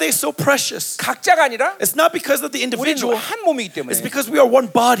 Why are they so precious? 각자가 아니라 It's not because of the 우리는 individual. 한 몸이기 때문에. It's because we are one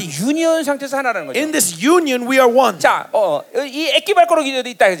body. 유니온 상태에서 하나라는 거죠. In this union, we are one. 자, 이 애기 발가락이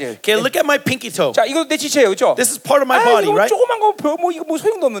있다 그죠? Okay, look at my pinky toe. 자, 이거 내 지체예요, 그렇죠? This is part of my body, 이거 right? 조그만 거 뭐 이거 뭐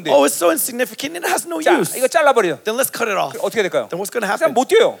소용도 없는데. Oh, it's so insignificant. It has no 자, use. 이거 잘라버려. Then let's cut it off. 어떻게 될까요? Then what's going to 그냥 happen? 못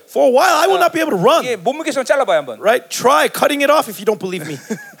뛰어요. For a while, I will not be able to run. 예, 몸무게선 잘라봐요 한번. Right? Try cutting it off if you don't believe me.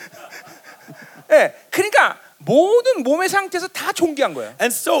 예, 그러니까 모든 몸의 상태에서 다 존귀한 거야.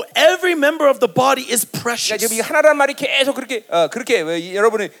 And so every member of the body is 그러니까 precious. 지금 이 하나라는 말이 계속 그렇게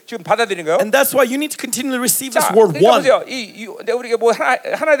여러분이 지금 받아들이는 거예요. And that's why you need to continually receive this 자, word 그러니까 one. 보세요. 우리가 뭐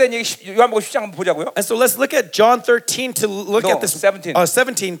하나에 대한 얘기 요한복음 10장 한번 보자고요. And so let's look at John 13 to look No, at this 17.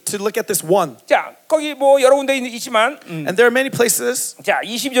 17 to look at this one. 자, 거기 뭐 여러 군데 있지만 And there are many places, 자,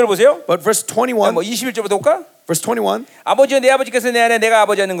 22절 보세요. but verse 21, 뭐 21절부터 볼까? verse 21, 아버지와 내 아버지께서 내 안에 내가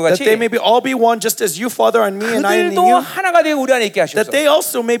아버지 하는 것 that 같이 they may be all be one, just as you, Father, are in me, and I in 그들도 you, 하나가 되어 우리 안에 있게 하소서. that they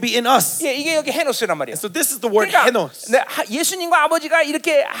also may be in us. 예, 이게 여기 헤노스란 말이에요. So this is the word 그러니까 henos. 예수님과 아버지가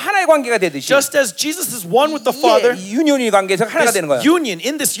이렇게 하나의 관계가 되듯이 Just as Jesus is one with the Father, 유니온의 관계에서 하나가 되는 거예요.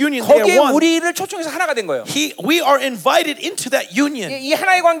 in this union, they 거기에 are one. 우리를 초청해서 하나가 된 거예요. We are invited into that union. 이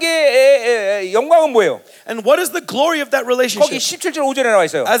하나의 관계의 영광은 뭐예요? And what is the glory of that 거기 relationship? 17절 5절에 나와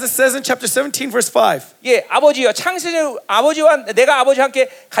있어요. As it says in chapter 17, verse 5. 예, 아버지여 창세전 아버지와 내가 아버지와 함께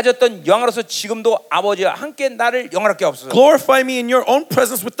가졌던 영화로서 지금도 아버지와 함께 나를 영화롭게 하옵소서. Glorify me in your own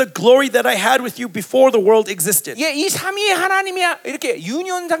presence with the glory that I had with you before the world existed. 예, 이 삼위의 하나님이 이렇게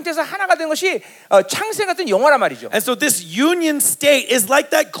유니온 상태에서 하나가 된 것이 창세 같은 영화란 말이죠. And so this union state is like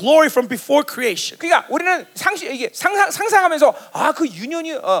that glory from before creation. 그러니까 우리는 이게 상상하면서 그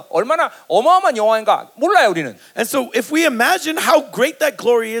유니온이 얼마나 어마어마한 영화인가 몰라요 우리는. And so if we imagine how great that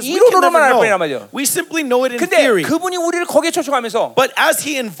glory is, we can 이론으로만 알 never 뿐이란 know. 말이죠. We simply know it in 근데 theory. 그분이 우리를 거기에 초청하면서 But as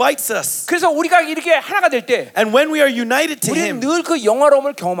He invites us, 그래서 우리가 이렇게 하나가 될 때 and when we are united to 우리는 Him, 늘 그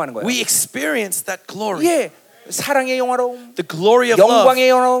영화로움을 경험하는 거예요. we experience that glory. 예, 사랑의 영화로움, The glory of love, 영광의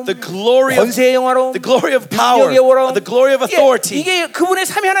영화로움, the glory of 권세의 영화로움, the glory of power, 능력의 영화로움. the glory of authority. 이게 그분의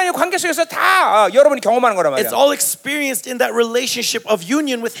삼위 하나님의 관계 속에서 다 여러분이 경험하는 거란 말이야. It's all experienced in that relationship of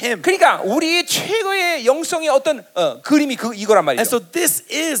union with Him. 그러니까 우리의 최고의 영성의 어떤 그림이 이거란 말이죠. And so this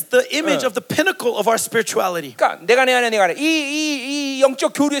is the image of the pinnacle of our spirituality. 그러니까 내가 내 안에 내가 안에 이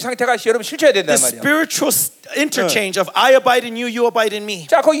영적 교류의 상태가 여러분 실체해야 된단 The 말이야. spiritual interchange of I abide in you, you abide in me.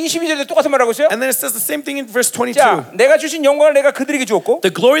 자, 거기 22절에 똑같은 말하고 있어요. And then it says the same thing in verse 22. 자, 내가 주신 영광을 내가 그들에게 주었고.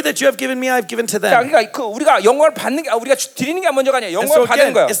 The glory that you have given me, I have given to 자, them. 그러니까 우리가 영광을 받는 게 우리가 드리는 게 먼저가 아니야. And so 영광을 받는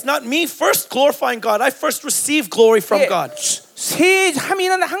again, 거야. it's not me first glorifying God. I first receive glory from God. 세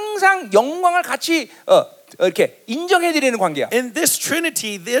삼위는 항상 영광을 같이 이렇게 인정해 드리는 관계야. In this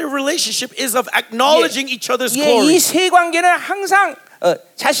Trinity, their relationship is of acknowledging each other's glory. 이 세 관계는 항상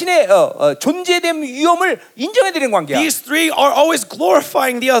자신의 존재됨 위험을 인정해 드리는 관계야. These three are always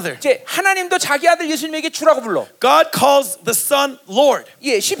glorifying the other. 이제 하나님도 자기 아들 예수님에게 주라고 불러. God calls the Son Lord.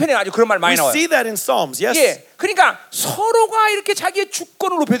 예, 시편에 아주 그런 말 많이 We 나와요. see that in Psalms, yes? 예, 그러니까 서로가 이렇게 자기의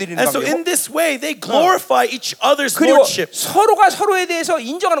주권을 높여드리는 And so 관계고. in this way, they glorify each other's 그리고 lordship. 서로가 서로에 대해서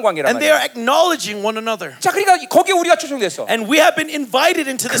인정하는 관계란 And they 말이야. are acknowledging one another. 자, 그러니까 거기에 우리가 초청됐어. And we have been invited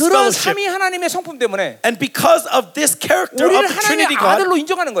into this 그런 fellowship. 삼위 하나님의 성품 때문에 And because of this character 우리를 of the 하나님의 Trinity God, 아들로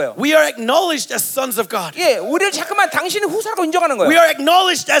인정하는 거예요. We are acknowledged as sons of God. 예, 우리를 잠깐만 당신의 후사라고 인정하는 거예요. We are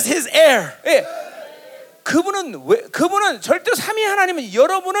acknowledged as His heir. 예, 그분은 절대로 삼위 하나님은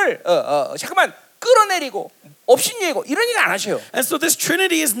여러분을 잠깐만 끌어내리고 업신여기고 이런 일 안 하셔요. And so this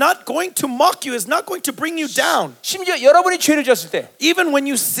Trinity is not going to mock you, is not going to bring you down. 심지어 여러분이 죄를 지었을 때, even when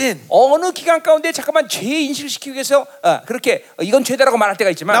you sin. 어느 기간 가운데 잠깐만 죄 인식을 시키기 위해서 그렇게 이건 죄다라고 말할 때가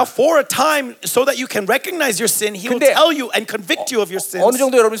있지만, Now for a time, so that you can recognize your sin, He will tell you and convict you of your sins. 어느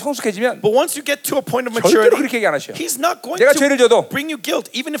정도 여러분이 성숙해지면, But once you get to a point of 절대로 그렇게 maturity, 얘기 안 하셔요. He's not going 내가 죄를 to 져도 bring you guilt,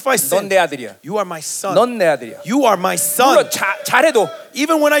 even if I 넌 sin. 내 아들이야. You are my son. 넌 내 아들이야. You are my son. 물론 잘해도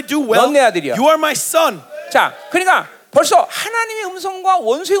Even when I do well, 넌 내 아들이야. you are my son. 자, 그러니까 벌써 하나님의 음성과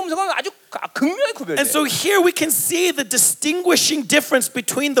원수의 음성은 아주 극명히 구별돼요. And so here we can see the distinguishing difference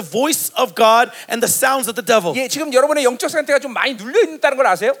between the voice of God and the sounds of the devil. 예, 지금 여러분의 영적 상태가 좀 많이 눌려 있다는 걸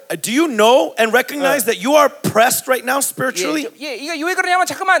아세요? Do you know and recognize that you are pressed right now spiritually? 예, 이거 왜 그러냐면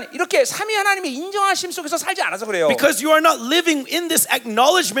잠깐만 이렇게 삼위 하나님의 인정하심 속에서 살지 않아서 그래요. Because you are not living in this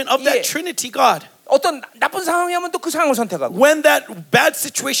acknowledgement of that Trinity God. 어떤 나쁜 상황이 하면 또 그 상황을 선택하고. When that bad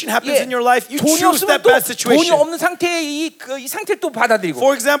situation happens in your life, you 돈이 choose 없으면 that 또 bad 돈이 situation. 없는 상태의 이 상태를 또 받아들이고.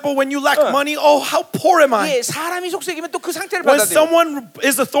 For example, when you lack money, oh, how poor am I? 예, 사람이 속삭이면 또 그 상태를 When 받아들이고. someone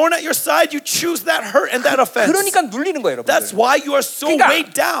is a thorn at your side, you choose that hurt and that offense. 그러니까 눌리는 거예요, 여러분. That's why you are so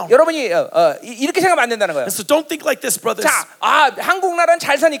weighed down. 여러분이 이렇게 생각하면 안 된다는 거예요. And so don't think like this, brothers. 자, 한국 나라는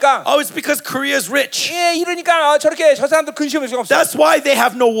잘 사니까. Oh, it's because Korea is rich. 예, 이러니까 저렇게 저 사람들 근심할 수가 없어. That's why they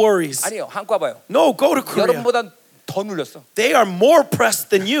have no worries. 아니요, 한국 와봐요. No, go to Korea. 여러분보다 더 눌렸어. They are more pressed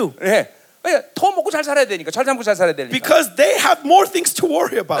than you. 예, 더 먹고 잘 살아야 되니까, 잘 살고 잘 살아야 되니까. Because they have more things to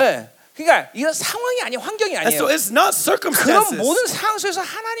worry about. 예. 그러니까 이런 상황이 아니에요, 환경이 And so 아니에요. it's not 그런 circumstances. 모든 상황 속에서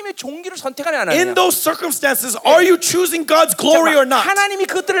하나님의 종기를 선택하냐 안 In 하느냐. those circumstances, are you choosing God's glory or not? 하나님이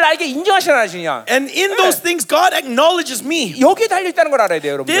그것들을 나에게 인정하시냐 안 하시냐. And in those things, God acknowledges me. 여기에 달려 있다는 걸 알아야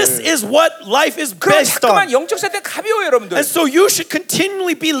돼요, 여러분들. This is what life is 그럼 based on. 잠깐만 영적 상태 가벼워요, 여러분들. And so you should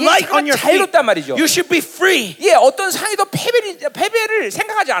continually be light on your feet. 자유롭단 말이죠. You should be free. 예, 어떤 상황에도 패배를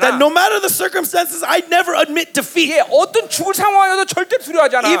생각하지 않아. That no matter the circumstances, I never admit defeat. 예, 어떤 죽을 상황에도 절대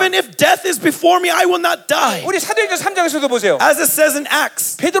두려워하지 않아. Even if death is before me, I will not die. 우리 사도행전 3장에서도 보세요. As it says in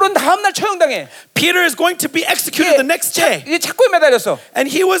Acts, 베드로는 다음 날 처형당해. Peter is going to be executed the next day. 이제 착고에 매달렸어. And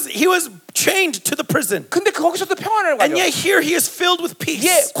he was chained to the prison. 근데 거기서도 평안을 가져. And yet here he is filled with peace.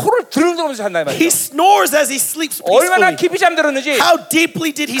 예, 코를 드릉드릉하면서 산다 말이야. He snores as he sleeps 얼마나 peacefully. 깊이 잠들었는지. How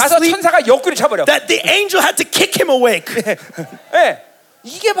deeply did he 가서 sleep 천사가 옆구리 차버려. that the angel had to kick him awake? 예,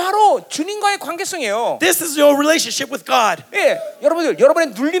 이게 바로 주님과의 관계성이에요. This is your relationship with God. 예,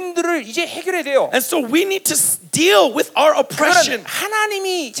 여러분의 눌림들을 이제 해결해야 돼요. And so we need to deal with our oppression.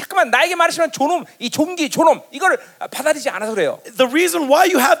 하나님이 잠깐만 나에게 말하시면 존엄, 이 존귀, 존엄 이걸 받아들이지 않아서 그래요. The reason why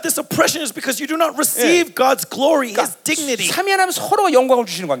you have this oppression is because you do not receive God's glory, His dignity. 삼위 하나님 서로 영광을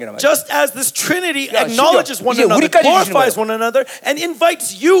주시는 관계란 말이에요. Just as this Trinity acknowledges one 이제 another, 우리까지 glorifies 주시는 one another, and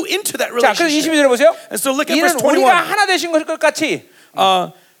invites you into that 자, 그래서 relationship. 22절 보세요. And so look at verse 이는 우리가 21. 하나 되신 것 같이.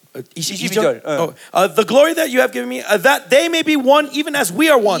 22절. The glory that you have given me, that they may be one, even as we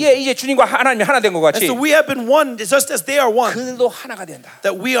are one. 예, 이제 주님과 하나님이 하나 된 것 같이. And so we have been one, just as they are one. 그들도 하나가 된다.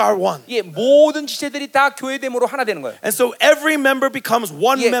 That we are one. 예, 모든 지체들이 다 교회됨으로 하나 되는 거예요. And so every member becomes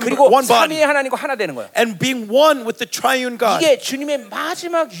one 예, member, 그리고 one body. 삼위의 하나님과 하나 되는 거예요. And being one with the triune God. 이게 주님의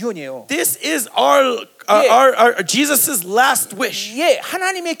마지막 유언이에요. This is our Jesus's last wish. 예,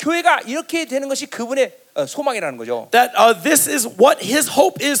 하나님의 교회가 이렇게 되는 것이 그분의 소망이라는 거죠. That this is what His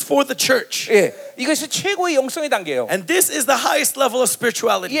hope is for the church. 예, 이것이 최고의 영성의 단계예요. And this is the highest level of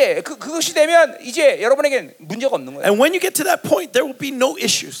spirituality. 예, 그것이 되면 이제 여러분에겐 문제가 없는 거예요. And when you get to that point, there will be no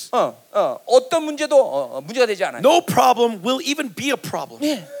issues. 어떤 문제도 문제가 되지 않아요. No problem will even be a problem.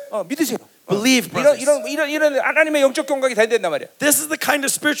 예, 믿으세요. Believe, brothers. 이런 하나님의 영적 경각이 돼야 된단 말이야. This is the kind of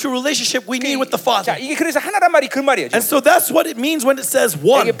spiritual relationship we need with the Father. 자, 이게 그래서 하나란 말이 그 말이에요. And so that's what it means when it says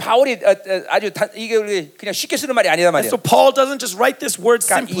one. 이게 바울이 아주 이게 우리 그냥 쉽게 쓰는 말이 아니란 말이에요. So Paul doesn't just write this word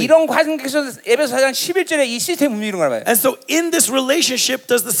그러니까 simply. 이런 관계에서 에베소 4장 11절에 이 시스템 움직이는 거란 말이에요. And so in this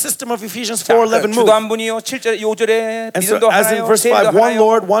relationship does the system of Ephesians 4:11 move. 주도 한 분이요. 7절 5절에 And so 믿음도 as in 하나요. verse 5, one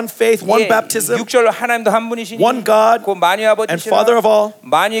Lord, one faith, one baptism, 6절 하나님도 한 분이시니 one God, 그 만유의 and 아버지시라 Father of all,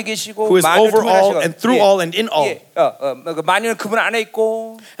 만유에 계시고 who is 만유를 over all 통하시고 and through all and in all. 만유는 그분 안에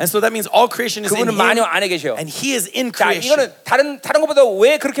있고 And so that means all creation is in 그분은 Him, 만유 안에 계셔. and He is in 자, creation. 이거는 다른 것보다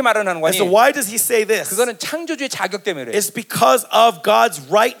왜 그렇게 말을 하는 And so 거니? why does He say this? 그거는 창조주의 자격 때문에 그래요. It's because of God's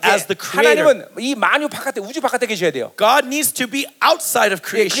right as the Creator. 하나님은 이 만유 바깥에 우주 바깥에 계셔야 돼요. God needs to be outside of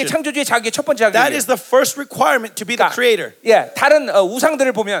그게 creation. 창조주의 자격의 첫 번째 That 자격이에요. is the first requirement to be the Creator. 예, 다른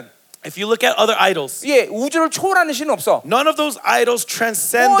우상들을 보면 If you look at other idols, 예, 우주를 초월하는 신은 없어. none of those idols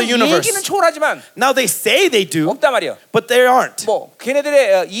transcend the 얘기는 universe. 초월하지만 Now they say they do, 없단 말이야. but they aren't. 뭐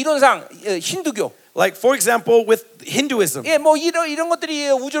걔네들의 이론상 힌두교, Like for example, with Hinduism, 예, 뭐 이런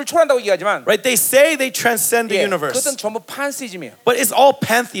것들이 우주를 초월한다고 얘기하지만, right? They say they transcend the 예, universe, 그것은 전부 판시즘이에요. but it's all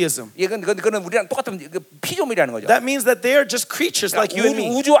pantheism. 예, 그건 우리랑 똑같은 피조물이라는 거죠. That means that they are just creatures like you and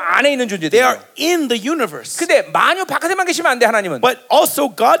me. 우주 안에 있는 They 존재들이에요. are in the universe. 근데 만유 바깥에만 계시면 안 돼, 하나님은. But also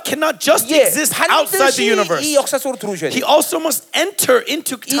God cannot just 예, exist outside 반드시 the universe. 이 역사 속으로 들어오셔야 He 돼요. also must enter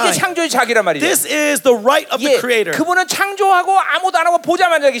into 이게 time. 창조의 자기란 말이죠. This is the right of the 예, creator. 그분은 창조하고 아무도 안 하고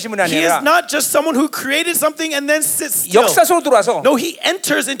보자만 계신 분이 He is 아니라 not just someone who created something and then sits still. 역사 속으로 들어와서 No, he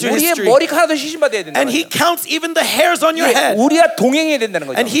enters into 우리의 history. 머리카락도 시신받아야 된다. And he counts even the hairs on your head. 우리가 동행해야 된다는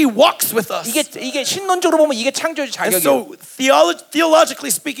거죠. And he walks with us. 이게 신론적으로 보면 이게 창조의 And 자격이에요. so theologically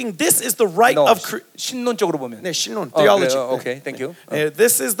speaking, this is the right No, of 신론적으로 보면. 네, 신론, theology. 오케이, thank you.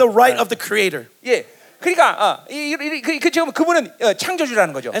 This is the right of the creator. 예, 그러니까 지금 그분은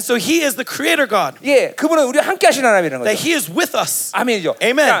창조주라는 거죠. And so he is the creator God. 예, 그분은 우리와 함께 하시는 하나님이라는 That 거죠. he is with us. 아멘이죠.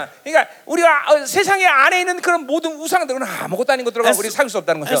 Amen. 그러니까 우리가 세상에 안에 있는 그런 모든 우상들은 아무것도 아닌 것들과 우리 사귈 수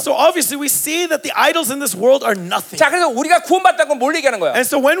없다는 And 거죠. so obviously we see that the idols in this world are nothing. 자, 그래서 우리가 구원받다는 건 뭘 얘기하는 거야? And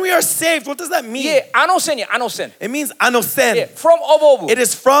so when we are saved, what does that mean? 예, 아노센이 아노센. It means anosen. 예, from above. It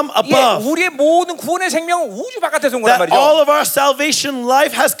is from 예, above. 우리의 모든 구원의 생명은 우주 바깥에서 온 거란 That 말이죠. all of our salvation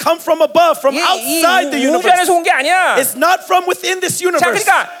life has come from above, from outside the 이 우주 universe. 안에서 온 게 아니야. It's not from within this 자, universe.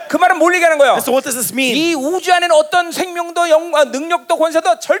 그러니까 그 말은 뭘 얘기하는 거예요? And so what does this mean? 이 우주 안에는 어떤 생명도 능력도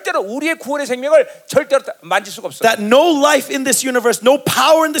권세도 절대로 우리의 구원의 생명을 절대로 만질 수가 없어. That no life in this universe, no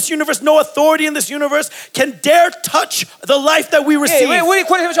power in this universe, no authority in this universe can dare touch the life that we receive. 왜 우리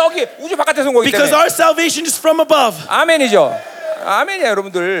구원의 생명 저기 우주 바깥에서 온 거기 Because 때문에. our salvation is from above. 아멘이죠. 아멘이야,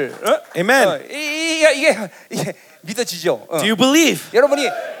 여러분들. Amen. 이게 믿어지죠. Do you believe? 여러분이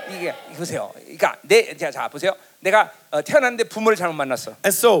이게 보세요. 그러니까 자 보세요. 내가 태어났는데 부모를 잘못 만났어. And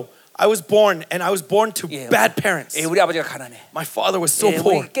so I was born to bad parents. 우리 아버지가 가난해. My father was so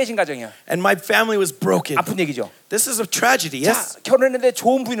poor. 우리 깨진 가정이야. And my family was broken. 아픈 얘기죠. This is a tragedy, yes? 자, 결혼했는데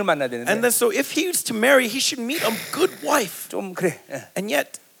좋은 부인을 만나야 되는데. And then so if he was to marry, he should meet a good wife. 좀 그래. And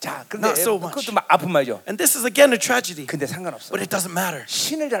yet, 자, 그런데 not so much. 그것도 아픈 말이죠. And this is again a tragedy. 근데 상관없어. But it doesn't matter.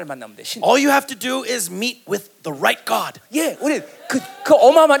 신을 잘 만나면 돼. 신. All you have to do is meet with the right God. 예, 우리 그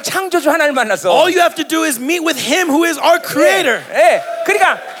어마어마한 창조주 하나님을 만났어. All you have to do is meet with Him who is our Creator. 예,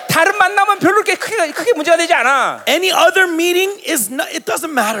 그러니까 다른 만나면 별로 그렇게 크게 문제가 되지 않아. Any other meeting is not. It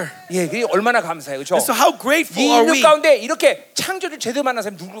doesn't matter. 예, 그게 얼마나 감사해요, 그렇죠? And so how grateful 이 are 인류 we? 가운데 이렇게 창조주 제대로 만난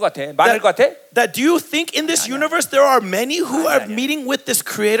사람이 누구 같아? 많을 것 같아? That do you think in this universe there are many who are meeting with this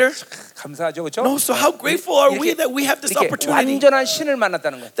Creator? 감사하죠, 그렇죠? No. So how grateful are we that we have this opportunity? 완전한 신을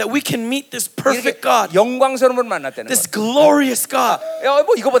만났다는 거야. That we can meet this perfect God, 영광스러운 분을 만났다는 this 거야. glorious God.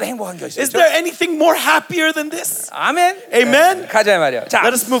 뭐 이거보다 행복한 게 있어요? Is there anything more happier than this? 아멘. Amen. 가자 말이야. 자,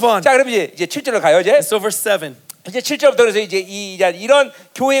 Let us move on. 자, 그럼 이제 7절로 가요, 이제. So verse 7. 이제 7절부터 그래서 이제 이런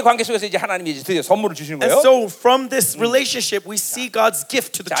교회의 관계 속에서 이제 하나님이 이제 드디어 선물을 주시는 And 거예요. so from this relationship we see God's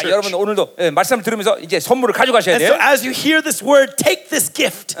gift to the 자, church. 여러분 오늘도 말씀을 들으면서 이제 선물을 가져가셔야 And 돼요. so as you hear this word, take this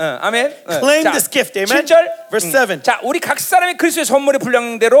gift. 아멘. Claim 자, this gift. Amen. 7절. Verse 7. 자, 우리 각 사람이 그리스도의 선물의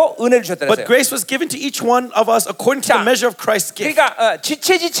분량대로 은혜를 주셨다 But 그랬어요. grace was given to each one of us according to the measure of Christ's gift. 그러니까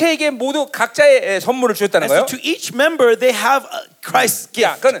지체에게 모두 각자의 선물을 주셨다는 And so 거예요. to each member they have Christ's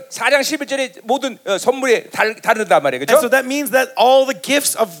자, gift. 그건 4장 11절의 모든 선물이 다르단 말이에요. And so 그렇죠? that means that all the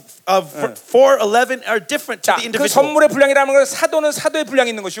gifts of 4:11 are different to 자, the 그 individual. 선물의 분량이라는 건 사도는 사도의 분량이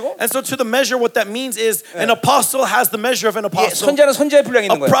있는 것이고, And so to the measure, what that means is an apostle has the measure of an apostle. 선자는 선자의 분량이 A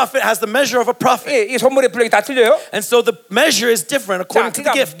있는 거예요. prophet has the measure of a prophet. 이 선물의 분량이 다 틀려요. And so the measure is different 자, according to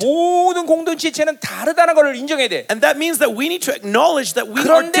the 그러니까 gift. 모든 공동체는 다르다는 걸 인정해야 돼. And that means that we need to acknowledge that we are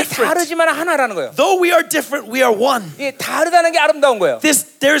그런데 different. 다르지만 하나라는 거예요. Though we are different, we are one. 예, 다르다는 게 아름다운 거예요.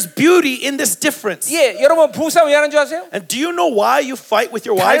 There's beauty in this difference. 예, 여러분 부부싸움 왜 하는 줄 아세요? And do you know why you fight with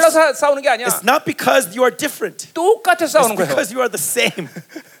your wives? 달라서 싸우는 게 아니야. It's not because you are different. 똑같아 It's 싸우는 거예요. because you are the same.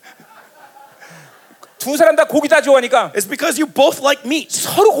 두 사람 다 고기 다 좋아하니까 It's because you both like meat.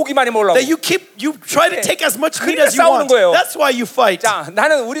 서로 고기 많이 먹으려고. That you try to take as much meat 그러니까 as you 싸우는 want. 거예요. That's why you fight. 자,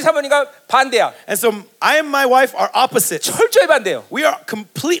 나는 우리 사모님과 반대야. And so I and my wife are opposites. 철저히 반대요. We are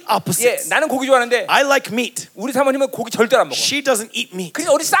complete 예, opposites. 나는 고기 좋아하는데 I like meat. 우리 사모님은 고기 절대로 안 먹어. She doesn't eat meat.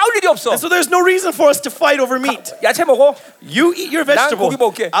 그러니까 우리 싸울 일이 없어. And so there's no reason for us to fight over meat. 야채 먹어. You eat your 난 vegetable. 고기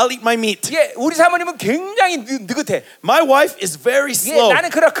먹을게. I'll eat my meat. 예, 우리 사모님은 굉장히 느긋해. My wife is very 예, slow.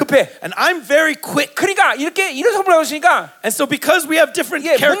 나는 그래 급해. And I'm very quick. 그러니까 이런 선물을 가졌으니까 And so because we have different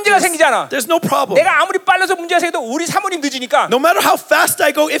예, 문제가 characters, 생기잖아. there's no problem. 내가 아무리 빨라서 문제가 생겨도 우리 사모님 늦으니까 No matter how fast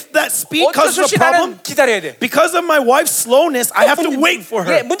I go, if that speed Because 어쩔 수 of 없이 a problem, 나는 기다려야 돼. because of my wife's slowness, I have to wait for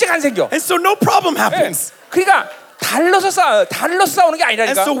her. 예, 문제가 안 생겨. And so no problem 예. happens. 그러니까 달러서 싸우는 게 And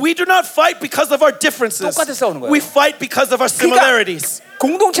아니라니까. so we do not fight because of our differences. 똑같이 싸우는 거예요. We fight because of our similarities.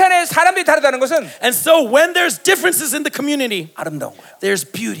 공동체 안에 사람들이 다르다는 것은 And so when there's differences in the community, 아름다운 거예요. there's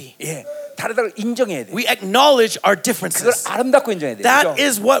beauty. 예, 다르다고 인정해야 돼. We acknowledge our 그걸 differences. 아름답고 인정해야 돼. That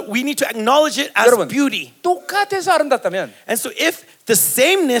is what we need to acknowledge it as 여러분, beauty. 똑같아서 아름답다면 And so if the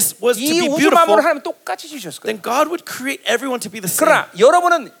sameness was to 이 be 우주 beautiful, 만물을 하나님 똑같이 지으셨을 거예요. then God would create everyone to be the same. 그러나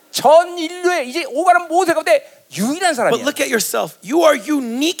여러분은 전 인류의 이제 오가는 모세 가운데 유일한 But 사람이에요. look at yourself. You are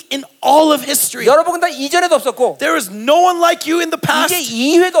unique in all of history. 여러분은 다 이전에도 없었고 There is no one like you in the past, 이제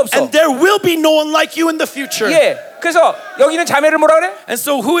이후에도 없어. and there will be no one like you in the future. 예, 그래서 여기는 자매를 뭐라 그래? And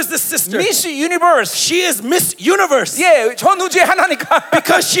so who is this sister? 미스 유니버스. She is Miss Universe. 예, 전 우주의 하나니까.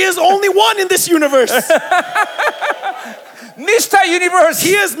 Because she is only one in this universe. 미스터 유니버스.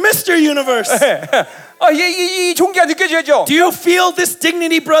 He is Mr. Universe. 이 종기가 느껴져야죠. Do you feel this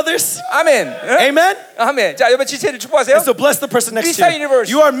dignity, brothers? 아멘. Amen? 아멘. 자, 여러분 지체를 축복하세요. And so bless the person next to Mr. you.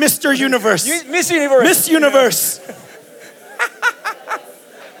 Universe. You are Mr. Universe. 미스 유니버스. Miss Universe.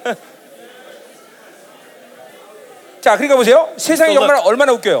 자, 그러니까 보세요. 세상이 So look. 정말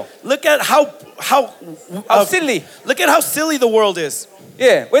얼마나 웃겨요. Look at how silly. Look at how silly the world is.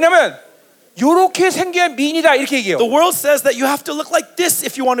 예, 왜냐면 요렇게 생겨야 미인이다 이렇게 얘기해요. The world says that you have to look like this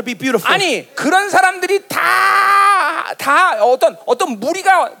if you want to be beautiful. 아니 그런 사람들이 다 어떤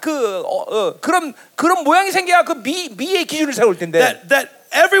무리가 그런 모양이 생겨야 그 미의 기준을 세울 텐데. That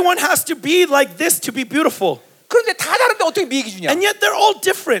everyone has to be like this to be beautiful. 그런데 다 다른데 어떻게 미의 기준이야? And yet they're all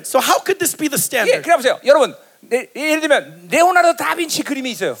different. So how could this be the 예, standard? 그래 보세요, 여러분. 예를 들면 레오나르도 다빈치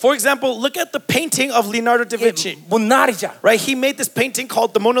그림이 있어요. For example, look at the painting of Leonardo da Vinci. 모나리자. Right? He made this painting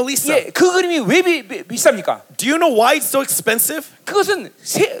called the Mona Lisa. 예, 그 그림이 왜 비쌉니까? Do you know why it's so expensive? 그것은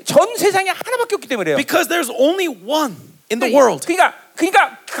전 세상에 하나밖에 없기 때문에요. Because there's only one in the world. 그러니까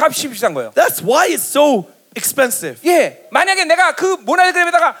값이 비싼 거예요. That's why it's so expensive. 예, 만약에 내가 그 모나리자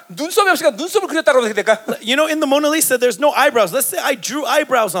그림에다가 눈썹이 없으니까 눈썹을 그렸다 그러면 어떻게 될까? You know, in the Mona Lisa, there's no eyebrows. Let's say I drew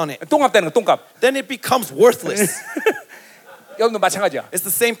eyebrows on it. 똥값 되는 거, 똥값. Then it becomes worthless. 여러분도 마찬가지야. It's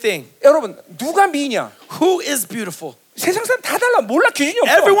the same thing. 여러분 누가 미인이야? Who is beautiful? 세상 사람 다 달라. 몰라 기준이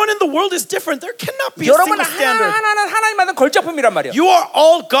없어. Everyone in the world is different. There cannot be a 여러분 single standard. 하나님 만든 걸작품이란 말이야. You are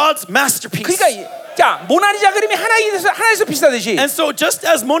all God's masterpiece. 그러니까 자 모나리자 그림이 하나에서 비슷하듯이. And so just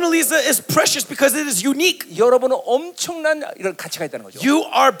as Mona Lisa is precious because it is unique, 여러분은 엄청난 이런 가치가 있다는 거죠. you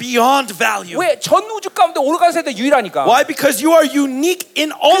are beyond value. 왜 전 우주 가운데 오르간 세대 유일하니까. Why? Because you are unique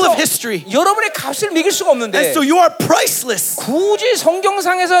in all of history. 여러분의 값을 매길 수가 없는데. And so you are priceless. 굳이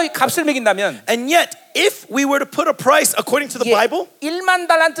성경상에서 값을 매긴다면. And yet, if we were to put a price according to the Bible, 1만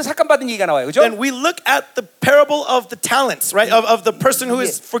달란트 삭감 받은 얘기가 나와요, 그렇죠? then we look at the parable of the talents, right? Of the person who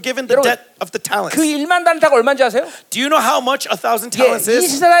is forgiven the debt of the talents. 그 1만 달란트가 얼마인지 아세요? Do you know how much 1,000 예, talents is?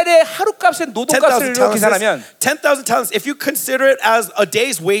 이스라엘의 하루값의 노동값을 10,000 talents. 계산하면 10,000 talents. If you consider it as a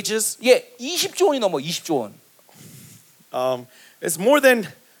day's wages, 예, 20조 원이 넘어 20조 원. it's more than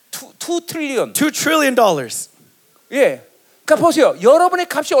 2 트릴리언. $2 trillion. 예. 그러니까 보세요. 여러분의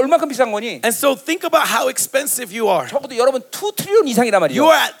값이 얼마큼 비싼 거니? And so think about how expensive you are. 적어도 여러분 2 트릴리언 이상이란 말이에요.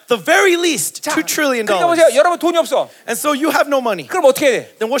 You are at the very least $2 trillion. 그러니까 보세요. 여러분 돈이 없어. And so you have no money. 그럼 어떻게 해야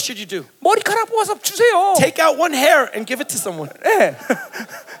돼? Then what should you do? 머리카락 뽑아서 주세요. Take out one hair and give it to someone. 예.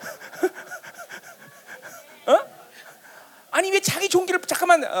 어? 아니 왜 자기 종기를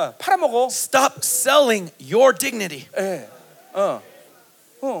잠깐만 팔아먹어? Stop selling your dignity. 예.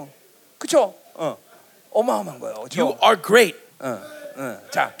 그렇죠? 어마어마한 거예요. You are great.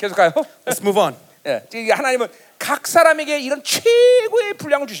 자, 계속 가요. Let's move on. 예, 하나님은 각 사람에게 이런 최고의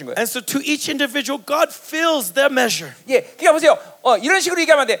분량을 주신 거예요. And so to each individual, God fills their measure. 예, 그러니까 보세요. 이런 식으로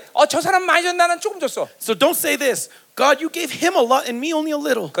얘기하면 안 돼. 저 사람 많이 줬 나는 조금 줬어. So don't say this. God, you gave him a lot and me only a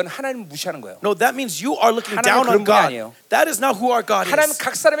little. 그건 하나님 무시하는 거예요. No, that means you are looking 하나님은 down 그런 on 분이 God. 아니에요. That is not who our God 하나님 is.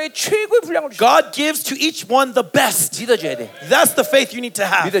 각 사람에게 최고의 분량을 주신. God gives to each one the best. 믿어줘야 돼. That's the faith you need to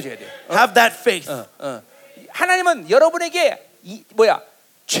have. 믿어줘야 돼. Have that faith. 하나님은 여러분에게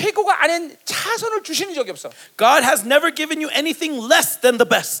최고가 아닌 차선을 주시는 적이 없어. God has never given you anything less than the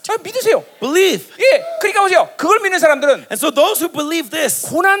best. 믿으세요. Believe. 예, 그러니까 보세요. 그걸 믿는 사람들은 And so those who believe this,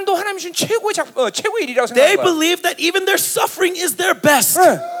 고난도 하나님 주신 최고의 일이라고 they 생각하는 거야. believe that even their suffering is their best.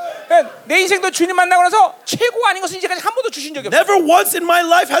 내 인생도 주님 만나고 나서 최고 아닌 것은 이제까지 한 번도 주신 적이 없어. Never once in my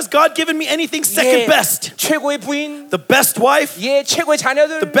life has God given me anything second best. 최고의 부인, The best wife, 예, 최고의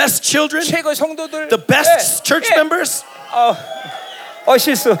자녀들, the best children, 최고의 성도들, the best church members.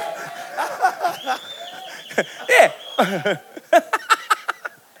 실수. 예.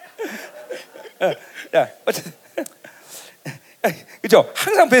 자, 어쨌든 그죠?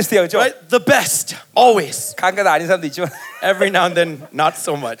 항상 베스트야, 그죠? Right? The best, always. 가끔 아닌 사람도 있지만. Every now and then, not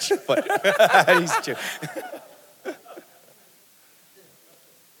so much, but he's true.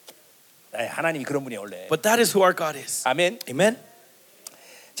 네, 하나님이 그런 분이 원래. But that is who our God is. 아멘. Amen.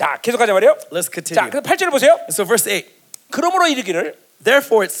 자, 계속하자 말이요. Let's 자, continue. 그 8절을 보세요. So verse 8. 그러므로 이르기를.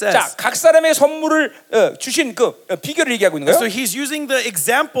 Therefore it 자, says. 각 사람의 선물을 주신 그 비결을 얘기하고 있는 거예요. So he's using the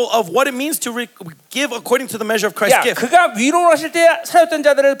example of what it means to give according to the measure of Christ's 야, gift. 그가 위로 하실 때 사였던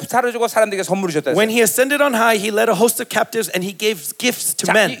자들을 사로주고 사람들에게 선물을 주셨다. When he ascended on high, he led a host of captives and he gave gifts to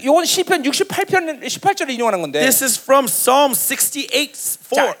자, men. 이건 시편 68편 18절을 인용하는 건데. This is from Psalm 8.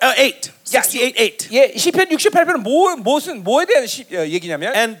 야, 예, 시편 68편은 뭐에 대한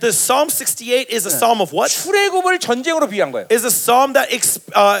얘기냐면 And the Psalm 68 is a psalm of what? 출애굽을 전쟁으로 비유한 거예요. Is a psalm that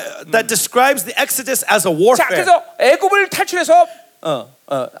that describes the Exodus as a 자, warfare. 그래서 애굽을 탈출해서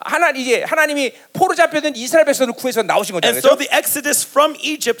하나님이 포로 잡혀든 이스라엘 백성을 구해서 나오신 거잖아요. And so the Exodus from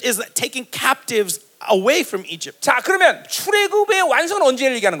Egypt is taking captives away from Egypt. 자, 그러면 출애굽의 완성은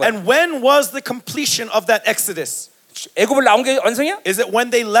언제 얘기하는 거예요? And when was the completion of that Exodus? 애굽을 나온 게 완성이야? Is it when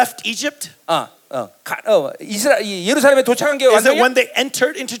they left Egypt? 예루살렘에 도착한 게 Is it 완성이야? when they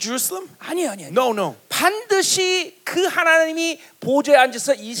entered into Jerusalem? 아니야. No. 반드시 그 하나님이 보좌에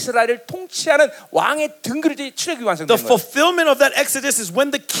앉아서 이스라엘을 통치하는 왕의 등급일 때 출애굽이 The 완성되는 거야. fulfillment of that Exodus is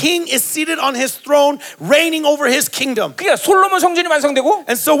when the king is seated on his throne, reigning over his kingdom. 그러니까 솔로몬 성전이 완성되고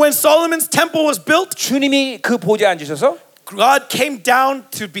And so when Solomon's temple was built, 주님이 그 보좌에 앉으셔서 God came down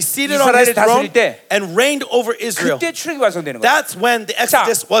to be seated on his 이스라엘을 throne 다스릴 때 and reigned over Israel. 그때 출애굽이 완성되는 거야. That's when the 자,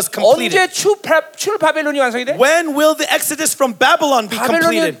 Exodus was completed. 언제 출 바벨론이 완성이 돼? When will the Exodus from Babylon be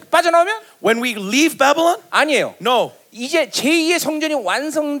completed? 바벨론이 빠져나오면? When we leave Babylon? 아니에요. No. 이제 제2의 성전이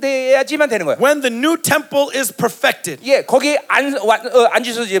완성돼야지만 되는 거야. When the new temple is perfected. 예, 거기에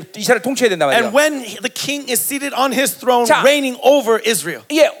앉으셔서 이제 이스라엘 통치해야 된단 말이에요. And when the king is seated on his throne, 자, reigning over Israel.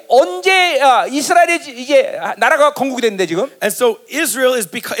 예, 언제 이스라엘이 이제 나라가 건국이 됐는데 지금? And so Israel is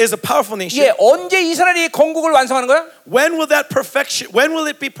a powerful nation. 예, 언제 이스라엘이 건국을 완성하는 거야? When will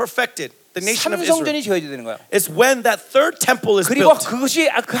it be perfected? The nation of Israel. 삼성전이 지어야 되는 거야. It's when that third temple is 그리고 built. 그것이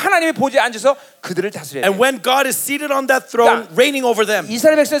그 하나님의 보좌에 앉아서 그들을 다스려야 돼. And when God is seated on that throne, reigning over them.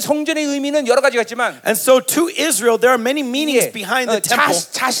 이스라엘 백성의 성전의 의미는 여러 가지가 있지만, And so to Israel, there are many meanings behind the temple.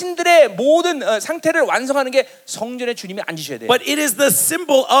 자신들의 모든 상태를 완성하는 게 성전에 주님이 앉으셔야 돼. But it is the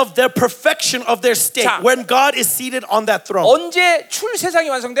symbol of their perfection of their state 자, when God is seated on that throne. 언제 출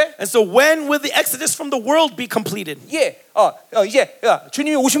세상이 완성돼? And so when will the Exodus from the world be completed? 예, 이제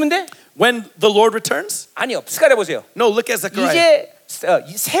주님이 오시면 돼? When the Lord returns? 아니요, 스가랴 보세요. No, look at Zechariah.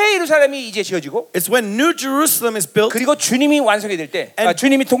 이제 새 예루살렘이 이제 지어지고, It's when New Jerusalem is built 그리고 주님이 완성이 될 때,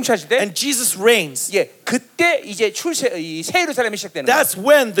 주님이 통치하실 때, and Jesus reigns. 예, 그때 이제 새 예루살렘이 시작되는 거예요. That's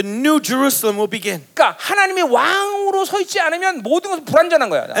when the New Jerusalem will begin. 그러니까 하나님이 왕으로 서 있지 않으면 모든 것은 불완전한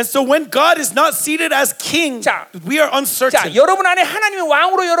거야. And so when God is not seated as king, 자, we are uncertain. 자, 여러분 안에 하나님이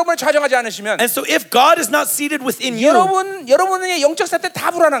왕으로 여러분을 좌정하지 않으시면, And so if God is not seated within you, 여러분의 영적 상태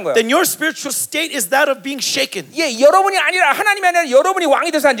다 불안한 거야. then your spiritual state is that of being shaken. 예, 여러분이 아니라 하나님이 아니라 여러분이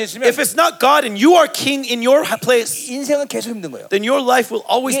왕이 돼서 앉아 있으면, If it's not God and you are king in your place, 인생은 계속 힘든 거예요. then your life will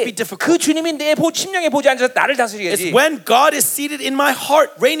always be difficult. 그 주님이 내 심령에 보좌에 앉아서 나를 다스리게 It's when God is seated in my heart,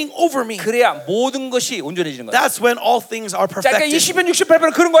 reigning over me. 그래야 모든 것이 온전해지는 거야. That's when all things are 자, 그러니까 이 perfected. 시편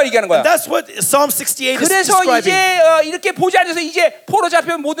 68편은 그런 거 얘기하는 거야. That's what Psalm 68 is 그래서 describing. 이제 이렇게 보좌에 앉아서 이제 포로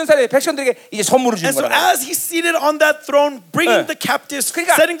잡혀온 모든 사람의 백성들에게 이제 선물을 주는 And so 거야. as he's seated on that throne, bringing the captives,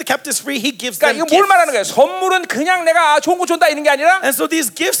 그러니까, setting the captives free, he gives 그러니까 them 이거 뭘 말하는 거야? gifts. 선물은 그냥 내가 좋은 거 준다 이런 게 아니라, And so these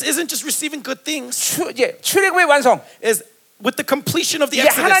gifts isn't just receiving good things. 출애굽의 완성. Is with the completion of the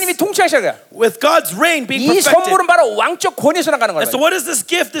이제 하나님이 Exodus, 통치하시는 거야. with God's reign being 이 perfected. 선물은 바로 왕적 권위에서 나가는 거야. And so what is this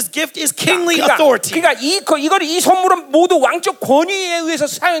gift? This gift is kingly 그러니까 authority. 이 선물은 모두 왕적 권위에 의해서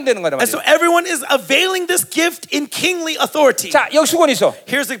사용되는 거다 And so 말이야. everyone is availing this gift in kingly authority. 자, 여기 수건이 있어.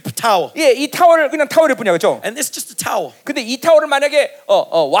 Here's a towel. 예, 이 타월을 그냥 타월일 뿐이야, 그렇죠? And it's just a towel. 근데 이 타월을 만약에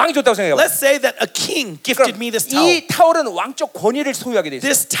왕이 줬다고 생각해 봐. Let's say that a king gifted me this towel. 이 타월은 왕적 권위를 소유하게 돼 있어.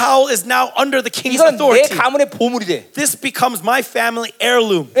 This towel is now under the king's 이건 내 authority. 가문의 보물이 돼. This becomes my family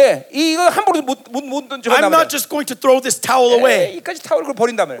heirloom. 예, 이거 함부로 못 던져간단 I'm 말이야. not just going to throw this towel away. 이까지 타월을 그걸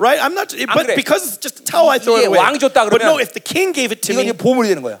버린다면. Right? I'm not, but 그래. because it's just a towel, I throw it 이게 away. 왕이 줬다 But 그러면 no, if the king gave it to 이건 me, 이제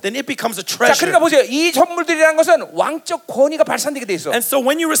보물이 되는 거야. then it becomes a 자, treasure. 그러니까 보세요. 이 선물들이라는 것은 왕적 권위가 발산되게 돼 있어. And so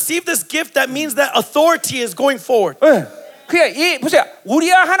when you receive this gift, that means that authority is going forward. 예. 그냥 이 보세요.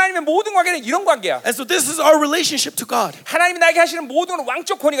 우리와 하나님의 모든 관계는 이런 관계야. And so this is our relationship to God. 하나님이 나에게 하시는 모든 건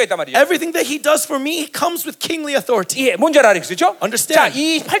왕적 권위가 있단 말이죠. Everything that He does for me, He comes with kingly authority. 예, 뭔지 알겠죠? Understand? 자,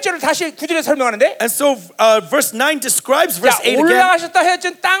 이 8절을 다시 9절에 설명하는데. And so verse 9 describes verse 자, 8 again. 올라가셨다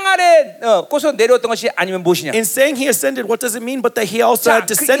하였던 땅 아래 꽂서 내려왔던 것이 아니면 무엇이냐? In saying He ascended, what does it mean? But that He also had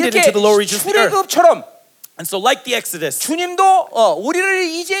descended into the lower regions of the earth. 출애굽처럼 And so, like the Exodus, 주님도 우리를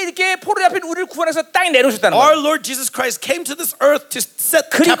이제 이렇게 포로 잡힌 우리를 구원해서 땅에 내려오셨다는 our 거예요. Lord Jesus Christ came to this earth to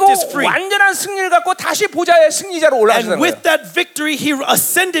set the 그리고 captives free. 완전한 승리를 갖고 다시 보좌의 승리자로 And 올라가셨다는 거예요. with that victory, He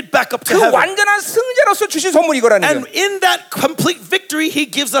ascended back up to 그 heaven. 완전한 승리자로서 주신 선물이 이거라는 And 거예요. in that complete victory, He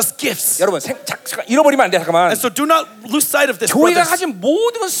gives us gifts. 여러분 잠깐 잃어버리면 안 돼. 잠깐만. And so, do not lose sight of this. 교회가 brothers. 가진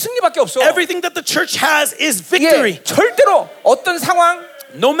모든 건 승리밖에 없어. Everything that the church has is victory. 예, 절대로 어떤 상황,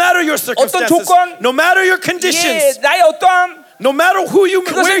 No matter your circumstances, 조건, no matter your 예, conditions, 나의 어떠함, no matter who you, where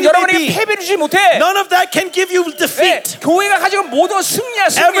그것을 you may 여러분에게 be, 패배를 주지 못해. none of that can give you 예, defeat. 교회가 가지고 모든 건 승리야,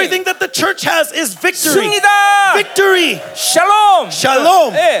 승리. Everything that the church has is victory. 승리다. Victory. 샬롬.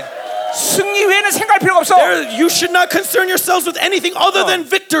 Shalom. 예, 승리 외에는 생각할 필요가 없어. You should not concern yourselves with anything other than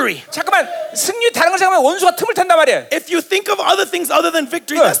victory. 잠깐만, 승리 다른 걸 생각하면 원수가 틈을 탄단 말이야. If you think of other things other than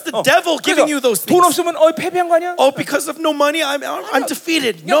victory, that's the devil giving you those 돈 things. 없으면 패배한 거 아니야? Oh, because of no money, I'm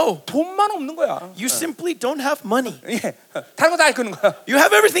defeated. No, 돈만 없는 거야. you simply don't have money. 예, 다른 거 다 끄는 거야. You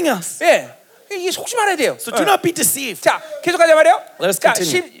have everything else. 예, 이게 속지 말아야 돼요. So do not be deceived. 자, 계속 가자 말이요. Let us 자,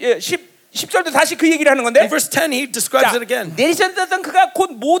 continue. 10절도 다시 그 얘기를 하는 건데. In verse 10, he describes 자, it again. 내리셨던 그가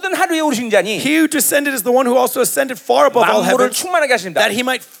곧 모든 하루에 오르신 자니 He who descended is the one who also ascended far above all 만물을 heavens, 충만하게 하십니다. that he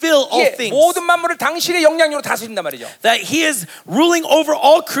might fill all 예, things. 모든 만물을 당신의 영향력으로 다스린단 말이죠. That he is ruling over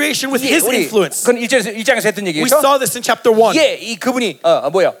all creation with his influence. 그건 1장에서 했던 We 얘기죠. saw this in chapter 1. 예, 이 그분이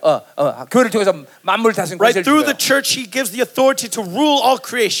교회를 통해서 만물을 다스리는 Right 권세를 through 주는 the church, he gives the authority to rule all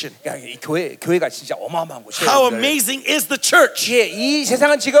creation. 이 교회가 진짜 어마어마한 곳이에요. How amazing is the church? 예, 이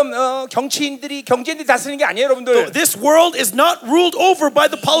세상은 지금 경제인들이 다스리는 게 아니에요, 여러분들. This world is not ruled over by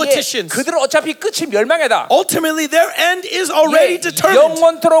the politicians. 예, 그들은 어차피 끝이 멸망이다. Ultimately, their end is already 예, determined.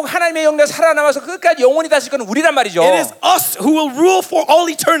 영원토록 하나님의 영광 살아남아서 끝까지 영원히 다스릴 건 우리란 말이죠. It is us who will rule for all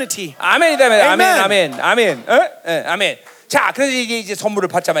eternity. 아멘이다, Amen. 아멘. 아멘. 자, 그래서 이제 선물을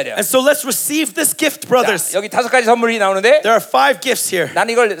받자 말이야. And so let's receive this gift, brothers. 자, 여기 5가지 선물이 나오는데 There are 5 gifts here.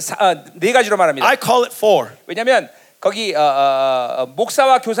 나는 이걸 4가지로 말합니다. I call it 4. 왜냐하면 거기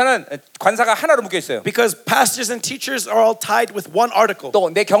목사와 교사는 관사가 하나로 묶여 있어요. Because pastors and teachers are all tied with one article. 또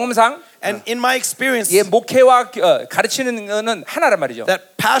내 경험상 And in my experience, 예, 목회와 가르치는 거는 하나란 말이죠.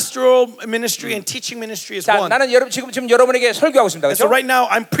 that pastoral ministry and teaching ministry is 자, one. 나는 지금 여러분에게 설교하고 있습니다. And so 그렇죠? right now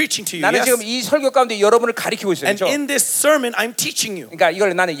I'm preaching to you. 나는 Yes? 지금 이 설교 가운데 여러분을 가리키고 있어요. And 그렇죠? in this sermon, I'm teaching you. 그러니까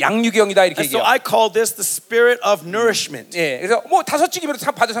이걸 나는 양육영이다 이렇게 And so 얘기해요. I call this the spirit of nourishment. 예, 그래서 뭐 5찌기면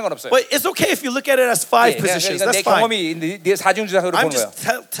봐도 상관없어요. But it's okay if you look at it as 5 예, positions. 그러니까 내 That's fine. 경험이 내 사중주사로 I'm 보는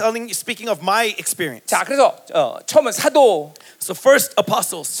거예요. just speaking of my experience. 자, 그래서 처음은 사도, So first,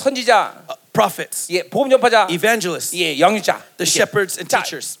 apostles, 선지자, prophets, 예, 복음 전파자, evangelists, 예, 영유자. the shepherds and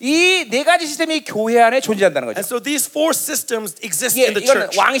teachers. 이 4가지 시스템이 교회 안에 존재한다는 거죠. And so these 4 systems exist 예, in the 이거는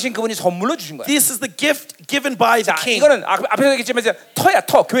church. 왕이신 그분이 선물로 주신 거야. This is the gift given by the 자, king. 이거는 앞에서 얘기했지만 터야,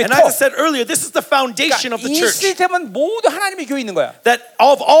 교회 And 터. as I said earlier, this is the foundation of the 이 church. 시스템은 모두 하나님의 교회 있는 거야. That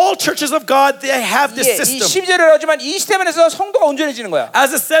of all churches of God, they have this 예, 이 system. 12절에 나오지만 이 시스템 안에서 성도가 온전해지는 거야.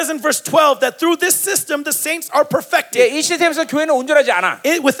 As it says in verse 12, that through this system, the saints are 예, perfected. 이 시스템에서 교회는 온전하지 않아.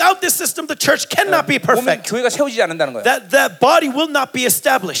 Without this system, the church cannot be 보면 perfect. 교회가 세워지지 않는다는 거야. That body will not be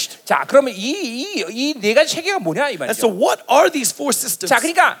established. 자, 그러면 이 4가지 체계가 뭐냐 이 And so 말이죠. what are these 4 systems? 자,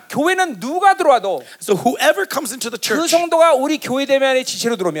 그러니까 교회는 누가 들어와도 So whoever comes into the 그 church, 성도가 우리 교회 대면의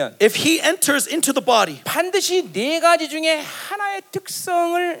지체로 들어오면 if he enters into the body, 반드시 4가지 중에 하나의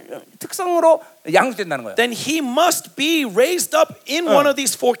특성으로 양육된다는 거예요. then he must be raised up in one of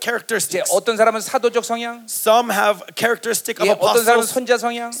these 4 이제 characteristics. 어떤 사람은 사도적 성향, Some have characteristic of 예, 어떤 사람은 apostles. 선자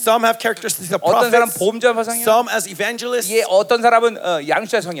성향, Some have characteristics of 어떤 사람은 prophets. 보험자 성향, Some as evangelists. 예, 어떤 사람은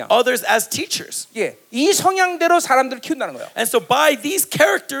양육자 성향. Others as teachers. 예, 이 성향대로 사람들을 키운다는 거예요. And so by these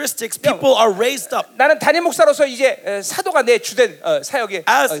characteristics, people are raised up. 나는 담임 목사로서 이제 사도가 내 주된 사역의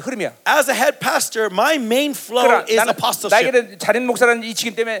흐름이야. As a head pastor, my main flow 그러나 is 나는 apostleship. 나에게는 담임 목사라는 이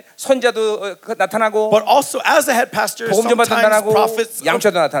직임 때문에 선자도 나타나고 But also as a head pastor, 복음 전파도 sometimes 나타나고 prophets,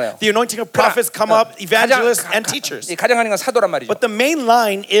 양육자도 나타나요. the anointing of prophets come up, evangelists and teachers. 가장 하는 건 사도란 말이죠. But the main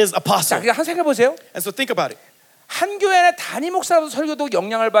line is 자, apostle. 그냥 한 생각해 보세요. And so think about it. 한 교회 안에 담임 목사라도 설교도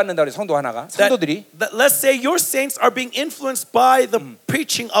영향을 받는다 그래 성도 하나가 성도들이. That let's say your saints are being influenced by the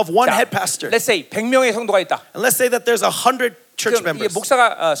preaching of one 자, head pastor. let's say 100명의 성도가 있다. And let's say that there's 100 church 그럼 이게 members.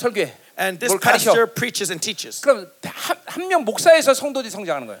 목사가 설교해. And this 뭘 가르쳐. pastor preaches and teaches. 그럼 한 명 목사에서 성도들이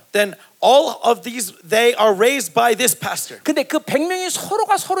성장하는 거예요. Then all of these they are raised by this pastor. 근데 그 100명이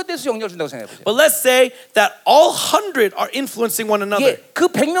서로가 서로 대해서 영향을 준다고 생각해 보세요. But let's say that all 100 are influencing one another. 예, 그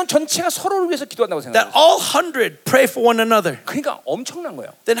 100명 전체가 서로를 위해서 기도한다고 생각해 That 보세요. all 100 pray for one another. 그러니까 엄청난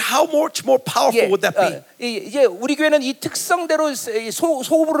거예요. Then how much more powerful would that be? 이제 우리 교회는 이 특성대로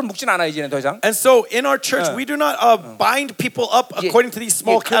소그룹을 묶진 않아요 이제는 더 이상. And so in our church we do not bind people up according to these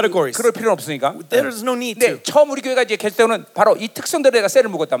small categories. 그럴 필요는 없으니까. There is no need to. 네, 처음 우리 교회가 이제 개설 때는 바로 이 특성대로 내가 셀을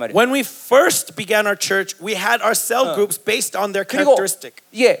묶었단 말이에요. When we first began our church, we had our cell groups based on their 그리고 characteristic.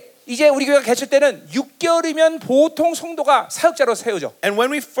 예. 이제 우리 교회가 개설 때는 6개월이면 보통 성도가 사역자로 세워져. And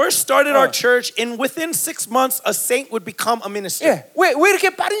when we first started our church, within 6 months, a saint would become a minister. 예, 왜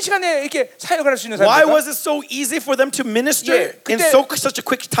이렇게 빠른 시간에 이렇게 사역을 할 수 있는 Why 사람들까? was it so easy for them to minister in such a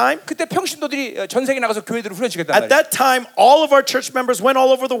quick time? 그때 평신도들이 전 세계 나가서 교회들을 훈련시켰단 At 말이에요. that time, all of our church members went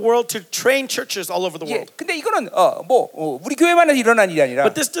all over the world to train churches all over the 예, world. 근데 이거는 우리 교회만에서 일어난 일이 아니라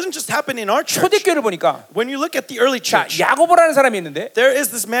But this doesn't just happen in our church. 초대교회를 보니까 When you look at the early 자, church, 야고보라는 사람이 있는데 there is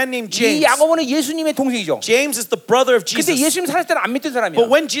this man named 이 James. 야고보는 예수님의 동생이죠. James is the brother of 근데 Jesus. 예수님 살았을 때는 안 믿던 사람이야. But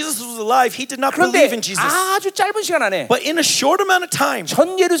when Jesus was alive, he did not 그런데 believe in Jesus. 아주 짧은 시간 안에 But in a short amount of time,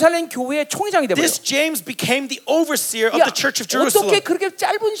 전 예루살렘 교회의 총회장이 돼버려. this James became the overseer of the church of 어떻게 Jerusalem. 그렇게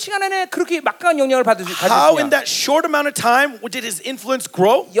짧은 시간 안에 그렇게 막강한 영향을 받을 수 How in 있냐? that short amount of time did his influence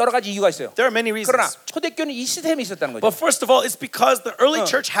grow? 여러 가지 이유가 있어요. There are many 그러나 reasons. 초대교회는 이 시스템이 있었다는 거죠. But first of all, it's because the early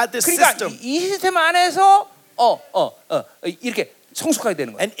church had this 그러니까 system. 이 시스템 안에서 이렇게 성숙하게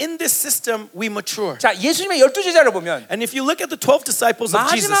되는 거예요. And in this system, we mature. 자, 예수님의 12제자를 보면 And if you look at the 12 disciples of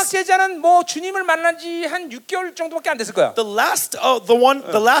마지막 Jesus, 제자는 뭐 주님을 만난 지 한 6개월 정도밖에 안 됐을 거야. the last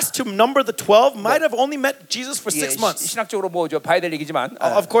to number the 12 might have only met Jesus for 6 months. 신학적으로 뭐 봐야 될 얘기지만.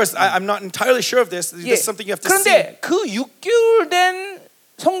 Of course, I'm not entirely sure of this. This is something you have to see. 그런데 그 6개월 된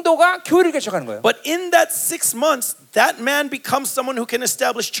성도가 교회를 개척하는 거예요. But in that 6 months, that man becomes someone who can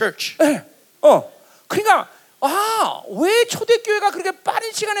establish church. 그러니까 왜 초대교회가 그렇게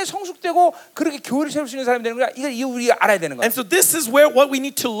빠른 시간에 성숙되고 그렇게 교회를 세울 수 있는 사람이 되는 거야? 이거 우리가 알아야 되는 거야. And so this is what we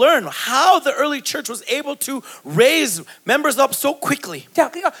need to learn, how the early church was able to raise members up so quickly.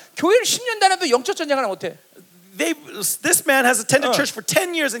 자, 그러니까 교회를 10년 다녀도 영적 전쟁 하나 못 해. This man has attended church for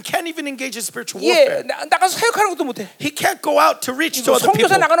 10 years and can't even engage in spiritual 예, warfare. 나가서 사역하는 것도 못 해. He can't go out to reach to other people.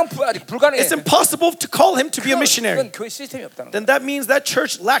 성교사 나가는 불가능해. It's impossible to call him to be a missionary. 그건 교회 시스템이 없다는 거야. Then that means that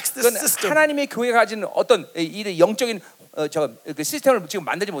church lacks this 그건 system. 하나님의 교회가 가진 어떤 이 영적인 그 시스템을 지금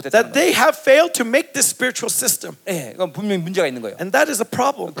만들지 못했다는 That 거야. they have failed to make this spiritual system. 예, 그건 분명히 문제가 있는 거예요. And that is a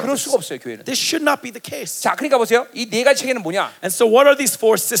problem. 그럴 수가 없어요, 교회는. This should not be the case. 자, 그러니까 보세요. 이 네 가지 체계는 뭐냐? And so what are these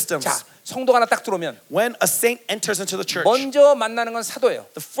 4 systems? 자, 성도가 하나 딱 들어오면 When a saint enters into the church, 먼저 만나는 건 사도예요.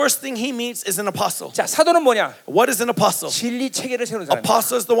 the first thing he meets is an apostle. 자, 사도는 뭐냐? What is an apostle? 진리 체계를 세우는 사람이에요.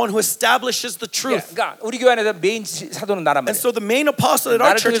 Apostle is the one who establishes the 예, truth. 그러니까 우리 교회 안에서 메인 사도는 나란 And 말이에요. so the main apostle in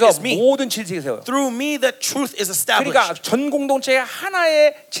our 나를 church 통해서 is me. 모든 진리 체계 세워요. Through me, that truth is 그러니까 established. 전 공동체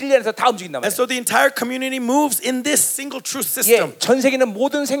하나의 진리 안에서 다 움직인단 And 말이에요. so the entire community moves in this single truth 예, system. 전 세계는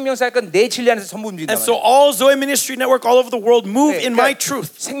모든 생명사역은 내 진리 안에서 전부 움직인단 And so 말이에요. all Zoe Ministry Network all over the world move 예, in my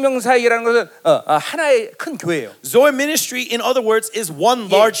truth. 생명사역이라는 것은 하나의 큰 교회예요. Zoe Ministry, in other words, is one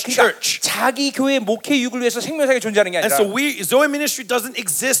예, large 그러니까 church. 자기 교회 목회 유익을 위해서 생명사역이 존재하는 게 And 아니라 so Zoe Ministry doesn't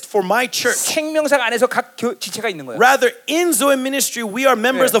exist for my church. 생명사역 안에서 각 지체가 있는 거예요. Rather, in Zoe Ministry, we are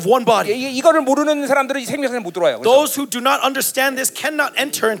members of one body. 이거를 모르는 사람들은 이 생명사역에 못 들어와요. Those who do not understand this cannot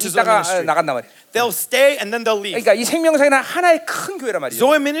enter into Zoe 이따가 Ministry. 나간단 말이에요. They'll stay and then they'll leave. 그러니까 이 생명사역은 하나의 큰 교회란 말이죠.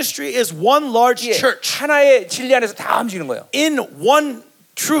 Zoe Ministry is one large 예, church. 하나의 진리 안에서 다 움직이는 거예요. In one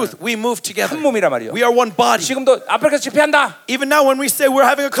truth, we move together. 한 몸이란 말이에요. We are one body. 지금도 아프리카에서 집회한다. Even now, when we say we're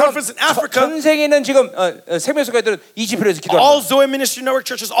having a conference in Africa, 전 세계는 지금 생명사역들은 이 집회에서 all 기도하는 Zoe Ministry Network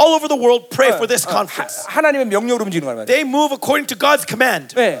churches all over the world pray for this conference. 하나님의 명령으로 움직이는 거란 말이에요. They move according to God's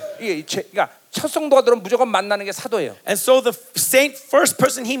command. 네, 그러니까 첫 성도가 들어오면 무조건 만나는 게 사도예요. And so the saint, first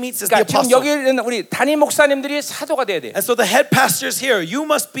person he meets is the 그러니까 지금 apostle. 여기 있는 우리 담임 목사님들이 사도가 돼야 돼. And so the head pastors here, you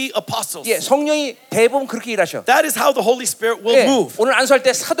must be apostles. 예, 성령이 대부분 그렇게 일하셔. That is how the Holy Spirit will 예, move. 오늘 안수할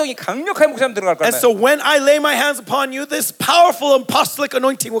때 사도이 강력하게 목사님 들어갈 거예요. And so when I lay my hands upon you, this powerful apostolic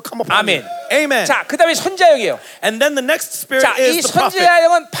anointing will come upon 아멘. you. Amen. 자, 그다음에 선자형이에요. And then the next spirit 자, 이 is the prophet.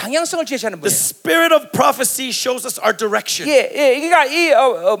 선자형은 방향성을 제시하는 The 분이에요. spirit of prophecy shows us our direction. 예, 그러니까 이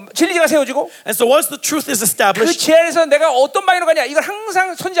진리가 세워지고 And so once the truth is 그 established, 제안에서 내가 어떤 방향으로 가냐 이걸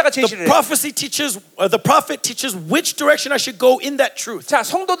항상 선자가 제시를 the 해요. prophet teaches which direction I should go in that truth. 자,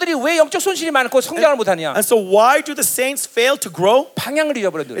 성도들이 왜 영적 손실이 많고 성장을 못하냐? And so why do the saints fail to grow? 방향을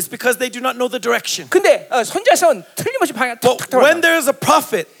잃어버려요. It's because they do not know the direction. 근데 선자에서는 틀림없이 방향 But 탁탁 when 들어간다. there is a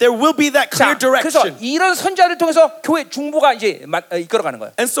prophet, there will be that 자, clear 그래서 direction. 이런 선자를 통해서 교회 중보가 이제 이끌어가는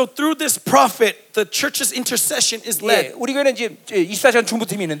거예요. And so through this prophet, the church's intercession is led. 예, 우리 교회는 이제 24시간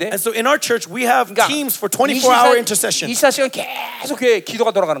중보팀이 있는데 And so in our church, we have 그러니까 teams for 24-hour intercession. 24시간 계속 교회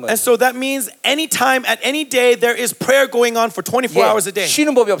기도가 돌아가는 거예요. And so that means anytime, at any day, there is prayer going on for 24 hours a day.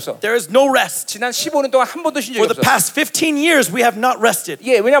 쉬는 법이 없어. There is no rest. 지난 15년 동안 한 번도 쉰 적이 For the 없어. past 15 years, we have not rested.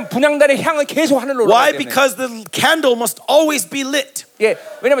 예, 왜냐하면 분향단의 향은 계속 하늘로 Why? 올라가기 때문에. Because the candle must always be lit. 예,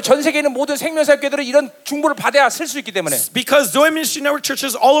 왜냐하면 전 세계에 있는 모든 생명사역교들은 이런 중보를 받아야 쓸 수 있기 때문에. Because Zoe Ministry Network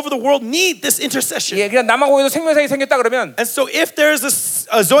churches all over the world need this intercession. 예, 그냥 남아공에도 생명사역이 생겼다 그러면. And so if there is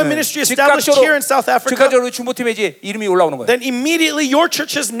a Zoe Ministry established here in South Africa, 즉각적으로 중보팀에 이제 이름이 올라오는 거예요. then immediately your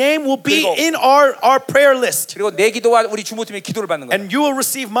church's name will be in our prayer list. 그리고 내 기도와 우리 중보팀의 기도를 받는 거예요. And you will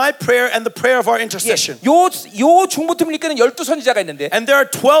receive my prayer and the prayer of our intercession. 요 중보팀을 이끄는 12선지자가 있는데. And there are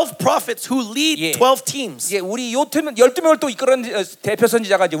 12 prophets who lead 12 teams. 예, 우리 요 팀은 12명을 또 이끄는 대표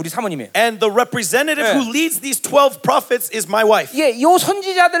선지자가 이제 우리 사모님이에요. And the representative who leads these 12 prophets is my wife. 예, 요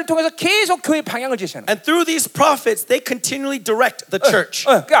선지자들을 통해서 계속 교회 방향을 제시하는 거예요. And through these prophets, they continually direct the church.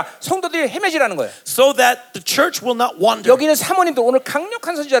 그러니까 성도들이 헤매지라는 거예요. So that the church will not wander. 여기는 사모님도 오늘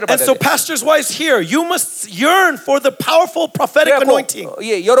강력한 선지자를 And 받아야 so 돼요. pastors' wives here, you must yearn for the powerful prophetic anointing.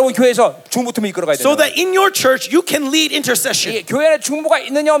 예, 여러분 교회에서 중보팀을 이끌어가야 돼요. So that in your church, you can lead intercession. 예, 교회 안에 중보가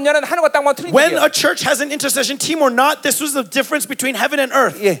있느냐 없느냐는 하늘과 땅만 틀린 When 얘기예요. a church has an intercession team or not, this was the difference between heaven and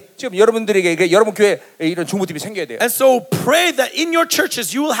earth. 예, 지금 여러분들에게 여러분 교회에 이런 중보팀이 생겨야 돼요. And so pray that in your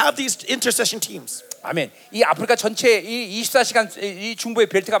churches you will have these intercession teams. 아멘. 이 아프리카 전체 이 24시간 이 중보의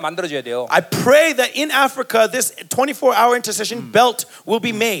벨트가 만들어져야 돼요. I pray that in Africa this 24-hour intercession belt will be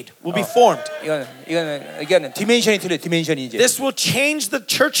made, will be formed. 이거는 디멘션이 틀려. 디멘션이 이제. This will change the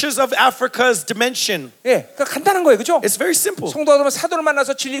churches of Africa's dimension. 예, 그러니까 간단한 거예요, 그렇죠? It's very simple. 성도가 사도를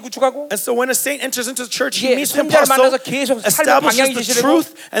만나서 진리 구축하고. And so when a saint enters into the church, he 예, meets the 선자를 apostle, 만나서 계속 삶의 establishes 방향이 the 제시되고.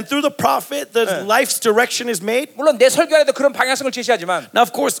 truth, and through the prophet, the life's direction is made. 물론 내 설교 안에도 그런 방향성을 제시하지만. Now, of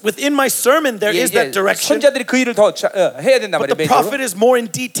course, within my sermon there is that direction. 선자들이 그 일을 더 해야 된단 But 말이에요. the prophet is more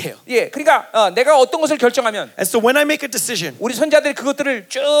in detail. 예, 그러니까 내가 어떤 것을 결정하면 And so when I make a decision, 우리 선자들이 그것들을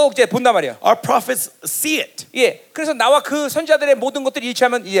쭉 이제 본단 말이에요. our prophets see it. 예, 그래서 나와 그 선자들의 모든 것들이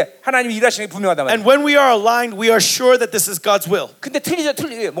일치하면 이제 하나님이 일하시는 게 분명하단 말이에요. And when we are aligned, we are sure that this is God's will. 근데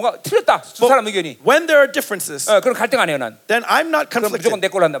뭔가 틀렸다. 두 사람 의견이. When there are differences, 그럼 갈등 안 해요, 난. then I'm not 그럼 conflicted. 무조건 내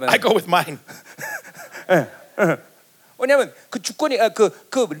걸로 한다면. I go with mine. 왜냐하면 그 주권이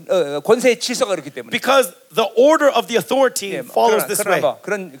권세의 질서가 그렇기 때문에. Because the order of the authority follows this way.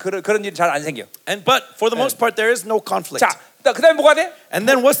 그런 일 잘 안 생겨. But for the most part, there is no conflict. 자, 그다음에 뭐가 돼? And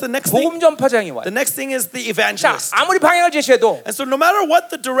then what's the next thing? 복음 전파장이 와요. The next thing is the 자, evangelist. 아무리 방향을 제시해도 And so no matter what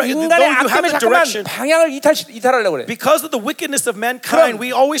the direction, though 인간의 you have 악됨에 the 잠깐만 direction, 방향을 이탈하려고 그래. because of the wickedness of mankind,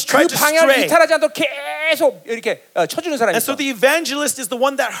 we always try 그 to 방향을 stray. 이탈하지 않도록 계속 이렇게 쳐주는 사람이 And 있어. so the evangelist is the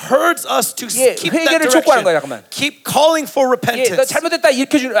one that herds us to 예, keep that 회개를 촉구하는 거야, direction. 잠깐만. Keep calling for 예, 너 repentance. 잘못됐다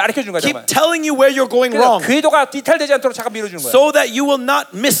가르쳐주는 거야, Keep 잠깐만. telling you where you're going 그래서 wrong, 궤도가 이탈되지 않도록 잠깐 밀어주는 거야. so that you will not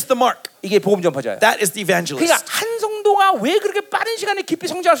miss the mark. 이게 복음 전파자야. That is the evangelist. 그러니까 한 성도가 왜 그렇게 빠른 시간에 깊이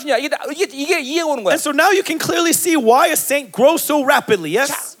성장할 수 있냐? 이게 이해가 오는 거야. And so now you can clearly see why a saint grows so rapidly. 자,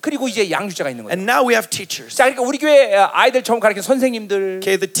 Yes. 그리고 이제 양육자가 있는 거야. And now we have teachers. 자, 그러니까 우리 교회 아이들 처음 가르치는 선생님들,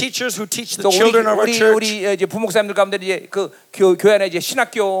 Okay, the teachers who teach the 또 children of our church, 우리 이제 부목사님들 가운데 이제 그 교회 안에 이제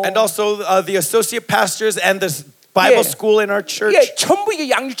신학교, and also the associate pastors and the Bible school in our church. 예, 전부 이게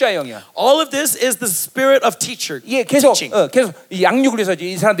양육자의 영이야. All of this is the spirit of teacher. 예, 계속 teaching. 계속 이 양육을 해서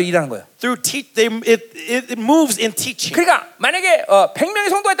이 사람들이 일하는 거야. Through it moves in teaching. 그러니까 만약에 100명의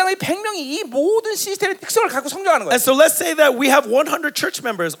성도가 있다면 이 100명이 이 모든 시스템의 특성을 갖고 성장하는 거야. And so let's say that we have 100 church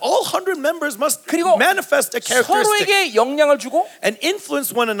members. All 100 members must 그리고 manifest a characteristic 서로에게 영향을 주고 and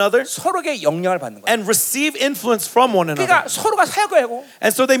influence one another 서로에게 영향을 받는 거야. and receive influence from one another. 그러니까 서로가 사역하고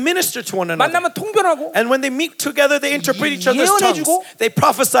And so they minister to one another. 만나면 통변하고 And when they meet together, they interpret each other's tongues. 예언해주고 They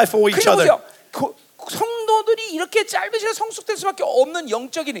prophesy for each 그리고 other. 보세요. 성도들이 이렇게 짧은 시간에 성숙될 수밖에 없는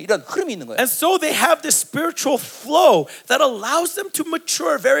영적인 이런 흐름이 있는 거예요. And so they have this spiritual flow that allows them to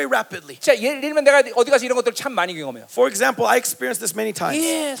mature very rapidly. 자, 예를 들면 내가 어디 가서 이런 것들 참 많이 경험해요. For example, I experienced this many times.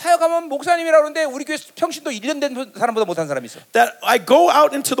 예, 사역하면 목사님이라 그러는데 우리 교회 평신도 1년 된 사람보다 못한 사람이 있어. That I go out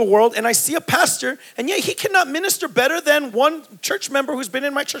into the world and I see a pastor, and yet he cannot minister better than one church member who's been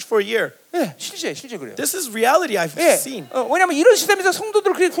in my church for a year. 예, 실제 그래요. This is reality I've 예, seen. 왜냐하면 이런 시스템에서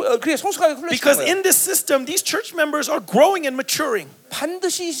성도들 그렇게 성숙하게 훈련시키는 Because 거예요. in this system, these church members are growing and maturing.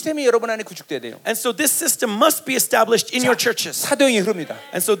 반드시 이 시스템이 여러분 안에 구축돼야 돼요. And so this system must be established in your churches. 사도행이 흐릅니다.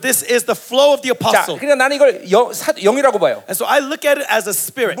 And so this is the flow of the 자, apostle. 그러니까 나는 이걸 영이라고 봐요. And so I look at it as a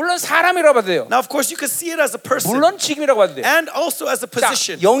spirit. 물론 사람이라고 봐도 돼요. Now, of course, you could see it as a person 물론 직임이라고 봐도 돼요. and also as a 자,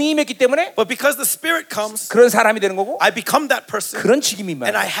 position. 영이 임했기 때문에 But because the spirit comes, 그런 사람이 되는 거고 I become that person 그런 직임이 and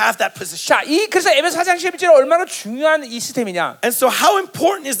I 있는. have that position. 자, 그래서 에베소 4장 11절은 얼마나 중요한 이 시스템이냐. And so how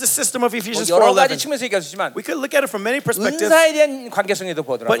important is the system of Ephesians 여러 가지 4:11? 측면에서 얘기하지만 We could look at it from many perspectives, 은사에 대한 관계성에도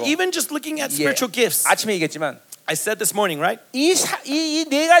보더라도 but even just looking at spiritual gifts, 아침에 얘기했지만 I said this morning, right? 이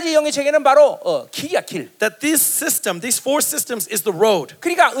네 가지 영의 체계는 바로 길이야 길. That this system, these four systems is the road.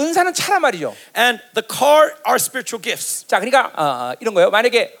 그러니까 은사는 차란 말이죠. And the car are spiritual gifts. 자, 그러니까 이런 거예요.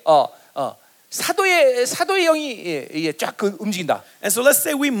 만약에 사도의 영이 쫙 움직인다. And so let's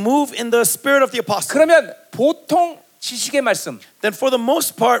say we move in the spirit of the apostle. 그러면 보통 지식의 말씀, Then for the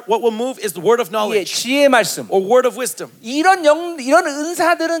most part, what will move is the word of knowledge 지혜의 말씀, or word of wisdom. 이런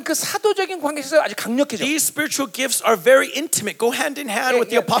은사들은 그 사도적인 관계에서 아주 강력해져. These spiritual gifts are very intimate, go hand in hand with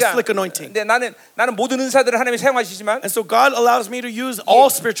the apostolic anointing. 근데 나는 모든 은사들을 하나님이 사용하시지만 And so God allows me to use all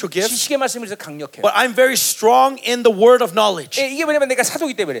spiritual gifts, 지식의 말씀을 위해서 강력해. but I'm very strong in the word of knowledge 이게 뭐냐면 내가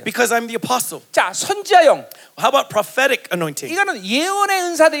사도기 때문에. because I'm the apostle. 자, 선지자 영. How about prophetic anointing? 이거는 예언의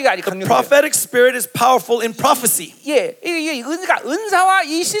은사들이 아주 강력해요. Prophetic spirit is powerful in prophecy. 이게 은사와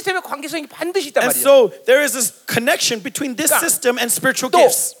이 시스템의 관계성이 반드시 있단 And 말이에요. so there is this connection between this system and spiritual 또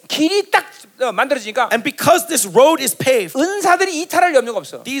gifts. 길이 딱 만들어지니까 And because this road is paved, 은사들이 이탈할 염려가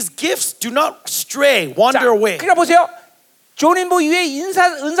없어. these gifts do not stray, wander away. 그러니까 보세요. 존 윈보 이후에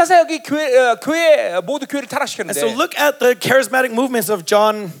은사 사역이 교회 모두 교회를 And 타락시켰는데 so look at the charismatic movements of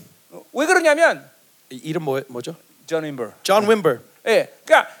John. 왜 그러냐면 이름 뭐죠? 존 윈버. John Wimber.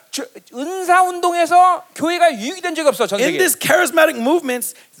 그러니까 은사 운동에서 교회가 유익이 된 적이 없어 전 In 세계. these charismatic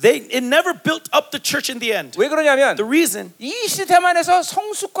movements, it never built up the church in the end. 왜 그러냐면 The reason 이 시스템 안에서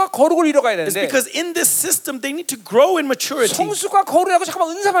성숙과 거룩을 이뤄가야 is 되는데 because in this system they need to grow in maturity. 성숙과 거룩하고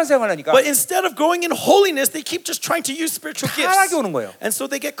잠깐만 은사만 사용하려니까 But instead of growing in holiness, they keep just trying to use spiritual 타락이 gifts. 오는 거예요. And so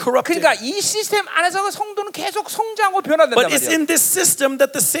they get corrupted. 그러니까 이 시스템 안에서 성도는 계속 성장하고 변화된단 But it's 말이에요. in this system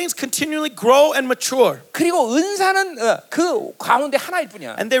that the saints continually grow and mature. 그리고 은사는 그 가운데 하나일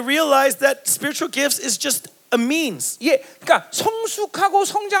뿐이야. And they realize that spiritual gifts is just a means. 그러니까 성숙하고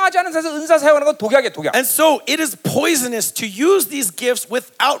성장하지 않은 사람에서 은사 사용하는 건 독약이야, 독약. And so it is poisonous to use these gifts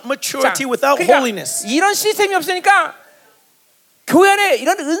without maturity, without 그러니까 holiness. 이런 시스템이 없으니까 교회 안에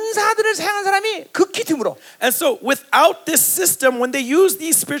이런 은사들을 사용하는 사람이 극히 드물어. And so without this system, when they use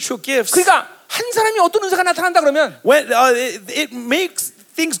these spiritual gifts, 그러니까 한 사람이 어떤 은사가 나타난다 그러면 when it makes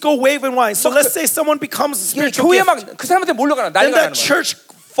things go wave and wine. So let's say someone becomes a spiritual 교회 gift, 막 그 사람한테 몰려가는 then 난리가 나는 that 거야. church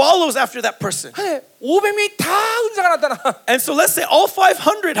follows after that person. 500명이 다 은사가 나타나. And so let's say all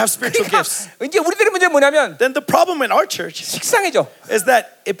 500 have spiritual 그러니까 gifts. 이제 우리들의 문제는 뭐냐면 Then the problem in our church 식상해져. is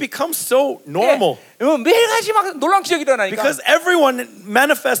that it becomes so normal. 매일같이 막 놀라운 기적이 일어나니까 Because everyone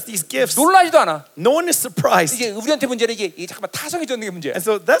manifests these gifts. 놀라지도 않아. No one is surprised. 이게 우리한테 문제는 이게 잠깐만 타성이 졌는 게 문제야. And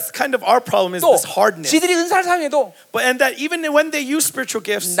so that's kind of our problem is 또 this hardness. 지들이 은사를 사용해도 And that even when they use spiritual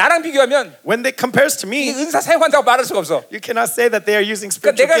gifts, 나랑 비교하면 when they compares to 이 me, 은사 사용한다고 말할 수가 없어. you cannot say that they are using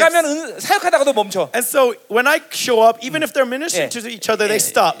그러니까 spiritual 내가 gifts. 가면 사역하다가도 멈춰. And so when I show up, even if they're ministering to each other, they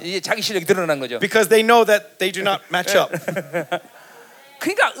stop 이제 자기 실력이 드러난 거죠. because they know that they do not match up.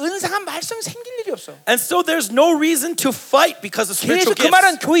 그러니까 은사가 말씀 생길 일이 없어. And so there's no reason to fight because of spiritual 계속 그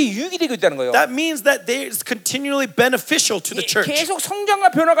말은 gifts. 교회 유익이 되고 있다는 거예요. That means that they is continually beneficial to the church. 계속 성장과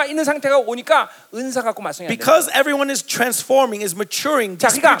변화가 있는 상태가 오니까 은사 갖고 말씀이 안 돼. Because everyone is transforming, is maturing,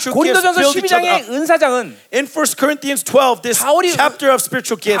 자, the 그러니까 spiritual gifts 고린도전서 build each other 12장의 up. 은사장은 In 1 Corinthians 12, this 바울이- chapter of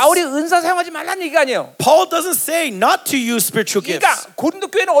spiritual gifts, 바울이 은사 사용하지 말라는 얘기가 아니에요. Paul doesn't say not to use spiritual gifts. 그러니까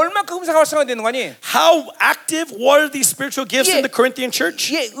고린도 교회는 얼마큼 은사가 활성화되는 거니? How active were these spiritual gifts in the Corinthian church?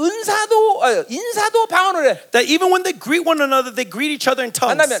 인사도 방언을 해. That even when they greet one another, they greet each other in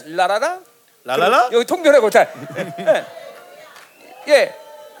tongues. 만나면 라라라. 라라라? 여기 통변하고 잘.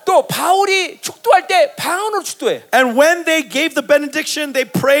 또 바울이 축도할 때 방언으로 축도해. And when they gave the benediction, they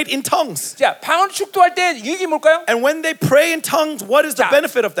prayed in tongues. 자, 방언 축도할 때 유익이 뭘까요? And when they pray in tongues, what is the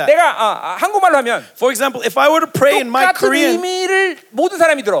benefit of that? 내가 한국말로 하면 For example, if I were to pray in my 똑같은 Korean, 의미를 모든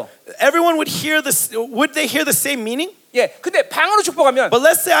사람이 들어. everyone would hear this. Would they hear the same meaning? 근데 방언으로 축복하면 But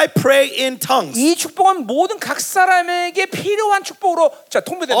let's say I pray in tongues. 이 축복은 모든 각 사람에게 필요한 축복으로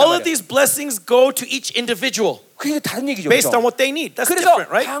통보된단 All of 말이야. these blessings go to each individual. 그게 다른 얘기죠. based 그렇죠? on what they need. That's 그래서 different,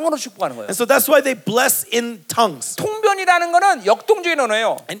 right? 방언으로 축복하는 거예요. And so that's why they bless in tongues. 통변이라는 거는 역동적인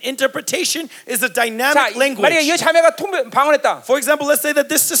언어예요. And interpretation is a 자, dynamic 만약에 이 language. 자매가 방언했다. For example, let's say that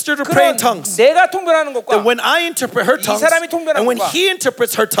this sister to pray in 그럼 tongues. 내가 통변하는 것과 Then when I interpret her 이 tongues, 사람이 통변하는 and when 것과 he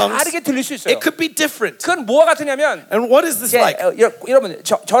interprets her tongues, 다르게 들릴 수 있어요. it could be different. 그건 뭐가 같으냐면 And what is this like? 여러분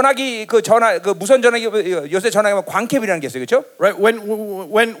전화기 그 무선 전화기 요새 전화기면 광캡이라는 게 있어요, 그렇죠? Right,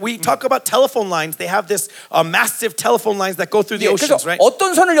 when we talk about telephone lines, they have this massive telephone lines that go through the 그래서 oceans, right?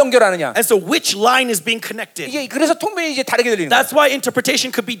 어떤 선을 연결하느냐. And so which line is being connected? 이게 그래서 통변이 이제 다르게 들리는 거야. That's why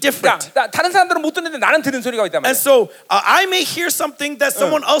interpretation could be different. 다른 사람들은 못 듣는데 나는 들은 소리가 있단 And 말이야. so I may hear something that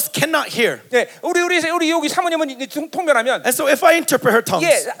someone else cannot hear. 네, 우리 여기 사모님은 통변하면 And so if I interpret her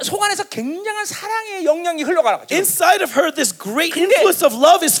tongues, 속 안에서 굉장한 사랑의 영향이 흘러가요. inside of her this great influence of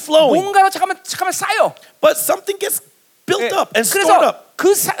love is flowing. 뭔가로 잠깐만 쌓여. But something gets built up and stored 그래서 up.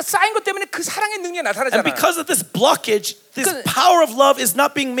 그 쌓인 것 때문에 그 사랑의 능력이 나타나잖아. And because of this blockage, this power of love is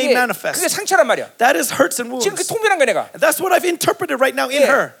not being made 그게 manifest. 상처란 말이야. That is hurts and wounds. 지금 그 통변한 거야 내가. And that's what I've interpreted right now in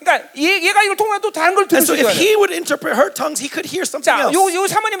her. 그러니까 얘가 이걸 통변하면 또 다른 걸 들을 And so 수 if 있어요. he would interpret her tongues, he could hear something 자, else. 요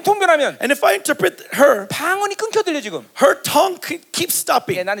사모님 통변하면 And if I interpret her, 방언이 끊겨 들려 지금. her tongue keeps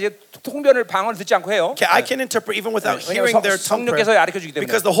stopping. 나는 이제 통변을 방언을 듣지 않고 해요. Okay, I can interpret even without hearing their tongue prayer 성령께서 가르쳐 주기 때문에.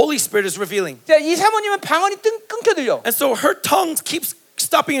 because the Holy Spirit is revealing. 자, 이 사모님은 방언이 끊겨 들려. And so her tongue keeps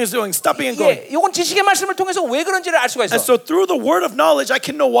stopping and going. 이건 지식의 말씀을 통해서 왜 그런지를 알 수가 있어. And so through the word of knowledge, I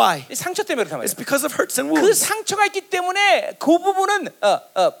can know why. 이 상처 때문에 그렇단 It's 말이야. because of hurts and 그 wounds. 상처가 있기 때문에 그 부분은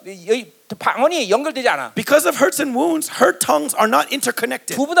방언이 연결되지 않아. Because of hurts and wounds, her tongues are not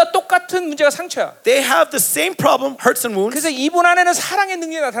interconnected. 두 분 다 똑같은 문제가 상처야. They have the same problem, hurts and wounds. 그래서 이분 안에는 사랑의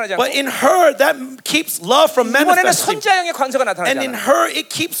능력이 나타나지 않고 But in her, that keeps love from 이분 안에는 manifesting. 선자형의 관서가 나타나지 And in 않아. her,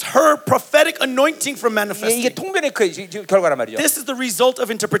 it keeps her prophetic anointing from 이게 manifesting. 통변의 그 결과란 말이죠. This is the result of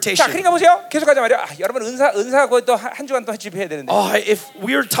자, interpretation. 그러니까 보세요. 계속하자 말이야. 여러분 은사하고 또 한 주간 또 집회해야 되는데. Oh, if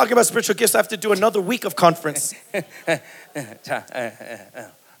we were talking about spiritual gifts, I have to do another week of conference. 자,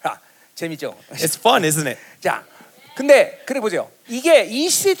 재밌죠? It's fun, isn't it? 자, 근데 그래 보세요. 이게 이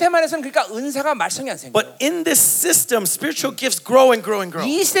시스템 안에서는 그러니까 은사가 말썽이 안 생겨요. But in this system, spiritual gifts grow and grow and grow.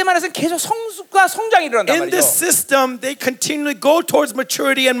 이 시스템 안에서는 계속 성숙과 성장이 일어난단 In this 말이죠. system, they continually go towards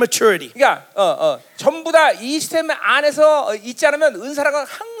maturity and maturity. 그러니까 전부 다 이 시스템 안에서 있지 않으면 은사라가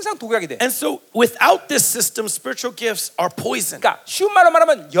항상 독약이 돼. And so, without this system, spiritual gifts are poison. 그러니까 쉬운 말로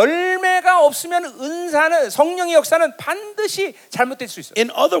말하면 열매가 없으면 은사는 성령의 역사는 반드시 잘못될 수 있어요.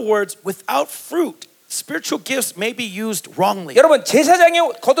 In other words, without fruit, spiritual gifts may be used wrongly. 여러분 제사장의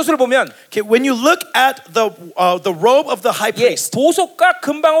겉옷을 보면 Okay, when you look at the robe of the high priest, 보석과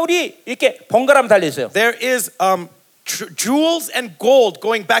금방울이 이렇게 번갈아가며 달려 있어요. there is jewels and gold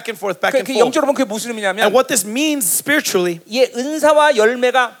going back and forth, back and 그 forth. 영적으로 보면 그게 무슨 의미냐면 And what this means spiritually, 이 은사와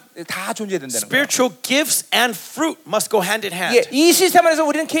열매가 다 존재된다는 거예요. spiritual gifts and fruit must go hand in hand. 이 시스템 안에서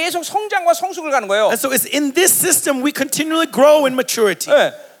우리는 계속 성장과 성숙을 가는 거예요. And so it's in this system we continually grow in maturity.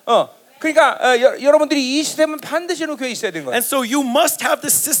 그러니까 여러분들이 이 시스템은 반드시 우리 교회에 있어야 되는 거예요. And so you must have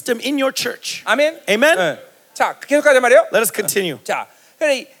this system in your church. 아멘. Amen. 자, 계속 가자 말이에요. Let us continue. 자,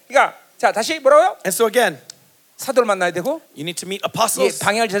 그러니까 자 다시 뭐라고요? And so again, 사도를 만나야 되고, you need to meet apostles,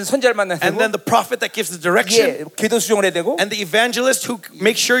 방향을 제시하는 선지자를 만나야 되고, and then the prophet that gives the direction, 기도 수종을 해야 되고, and the evangelist who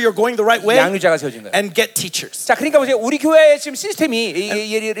make sure you're going the right way, 양육자가 세워진 거예요. and get teachers. 자, 그러니까 보세요. 우리 교회의 지금 시스템이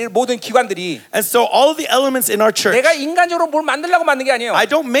이 모든 기관들이 And so all of the elements in our church, 내가 인간적으로 뭘 만들려고 만든 게 아니에요. I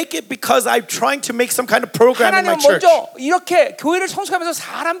don't make it because I'm trying to make some kind of program in 하나님은 my church. 먼저 이렇게 교회를 성숙하면서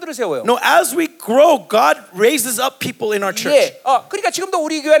사람들을 세워요. No, as we grow, God raises up people in our church. 그러니까 지금도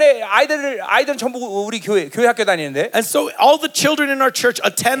우리 교회 안에 아이들은 전부 우리 교회 학교 다니는데. And so all the children in our church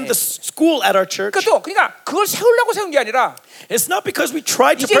attend the school at our church. 그러니까 그걸 세우려고 세운 게 아니라 It's not because we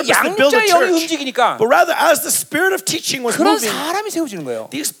tried to 이제 purposely build a 양육자의 영이 church, 움직이니까 but rather as the spirit of teaching was 그런 moving, 사람이 세워지는 거예요.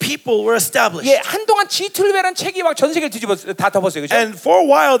 these people were established. 한동안 G2라는 책이 막 전 세계를 다 덮었어요. 그죠? And for a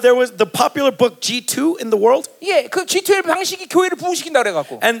while there was the popular book G2 in the world. 그 G2의 방식이 교회를 부흥시킨다 그래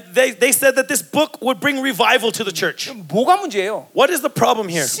갖고. And they said that this book would bring revival to the church. 뭐가 문제예요? What is the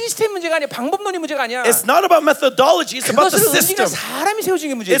problem here? 시스템 문제가 아니야. 방법론이 문제가 아니야. It's not about methodology, it's about the 그것을 system. 사람이 세워진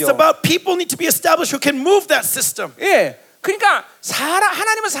게 문제죠. It's about people need to be established who can move that system. 그러니까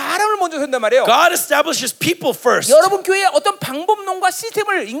하나님은 사람을 먼저 세운단 말이에요. God establishes people first. 여러분 교회에 어떤 방법론과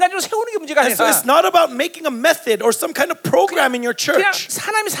시스템을 인간적으로 세우는 게 문제가 And so 아니라 it's not about making a method or some kind of program in your 그냥 church.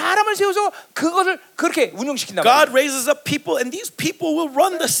 하나님이 사람을 세워서 그것을 그렇게 운영시킨단 God 말이에요. raises up people and these people will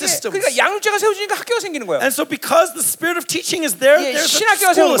run the systems. 그러니까 양육자가 세워지니까 학교가 생기는 거예요. And so because the spirit of teaching is there, there's a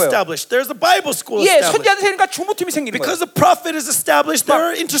신학교가 school 세우는 거예요. established. There's a Bible school established. 선지자들 세우니까 중보팀이 생기는 거예요. Because the prophet is established, there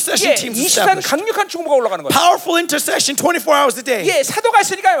are intercession teams 24시간 established. 강력한 중보가 올라가는 거예요. Powerful intercession 24 hours a day day. 예, 사도가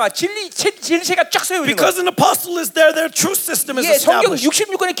있으니까 막 진리체가 쫙 세워지는 거예요. Because an apostle is there, their truth system is 예, 성경 established.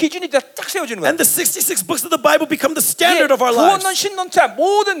 66권의 기준이 딱 세워지는 거예요. And the 66 books of the Bible become the standard 예, of our lives. 구원론, 신론자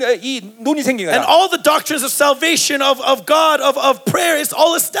모든 이 논이 생긴 And 거야. all the doctrines of salvation, of God, of prayer is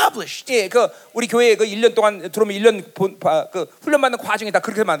all established. 예, 그 우리 교회에 그 1년 동안 들어오면 1년 그 훈련 받는 과정이 다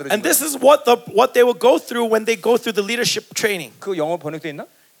그렇게 만들어진 And 거예요. this is what they will go through when they go through the leadership training. 그 영어 번역돼 있나?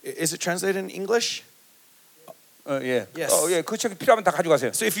 Is it translated in English? 예. Yes. 예, 그 책 필요하면 다 가져가세요.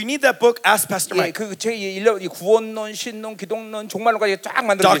 So if you need that book, ask Pastor 예, Mike. 그 책이 이 구원론, 신론, 기독론, 종말론까지 쫙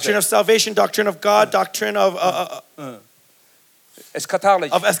만들어져 Doctrine 있어요. of salvation, doctrine of God, doctrine of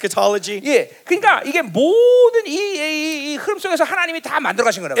에스카톨로지. eschatology. 예, 그러니까 이게 모든 이 흐름 속에서 하나님이 다 만들어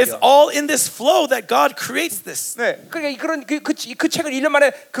가신 거라고요. It's all in this flow that God creates this. 네, 그러니까 그런 그 책을 1년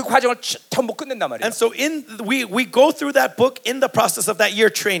만에 그 과정을 전부 끝낸단 말이에요. And so we go through that book in the process of that year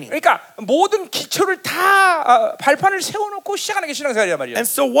training. 그러니까 모든 기초를 다 발판을 세워놓고 시작하는 게 신앙생활이란 말이에요. And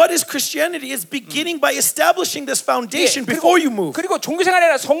so what is Christianity is beginning by establishing this foundation before you move. 그리고 종교생활이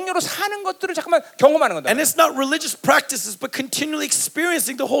아니라 성령으로 사는 것들을 잠깐만 경험하는 거다. And it's not religious practices, but continually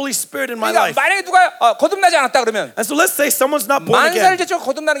experiencing the Holy Spirit in my 그러니까 life. 만약에 누가 거듭나지 않았다 그러면 And so let's say someone's not born 만사를 again. 제쳐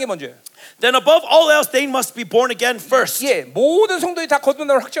거듭나는 게 먼저예요. Then above all else, they must be born again first. 예, 모든 성도들이 다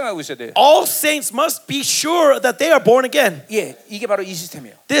거듭남을 확정하고 있어야 돼요. All saints must be sure that they are born again. 예, 이게 바로 이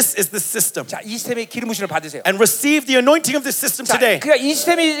시스템이에요. This is the system. 자, 이 시스템의 기름 부심을 받으세요. And receive the anointing of this system 자, today. 그러니까 이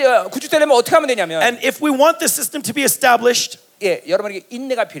시스템이 구축되려면 어떻게 하면 되냐면, And if we want this system to be established, 예, 여러분에게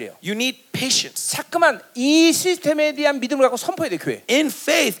인내가 필요해요. you need patience. 자꾸만 이 시스템에 대한 믿음을 갖고 선포해야 돼 교회. In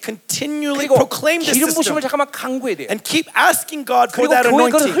faith, continually 그리고 proclaim this 기름 system. 부심을 잠깐만 강구해야 돼요. And keep asking God for 그리고 that 교회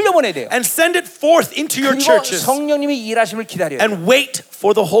그걸 anointing. 흘려보내야 돼요. And send it forth into your 그리고 churches. 성령님이 일하심을 기다려요. And wait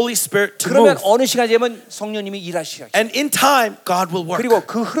for the Holy Spirit to 그러면 move. 어느 시간이 되면 성령님이 일하시죠. And in time, God will work. 그리고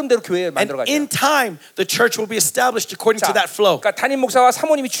그 흐름대로 교회를 And 만들어 가죠. in time, the church will be established according to that flow. 그러니까 담임 목사와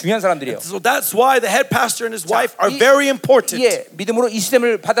사모님이 중요한 사람들이에요. So that's why the head pastor and his wife are 이- very important. 예, 믿음으로 이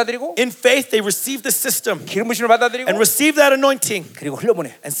시스템을 받아들이고 In faith, they receive the system 기름 부심을 받아들이고 and receive that anointing 그리고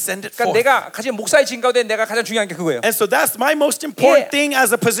흘려보내. and send it 그러니까 forth. 내가 가진 목사의 진 가운데 내가 가장 중요한 게 그거예요. And so that's my most important 예. thing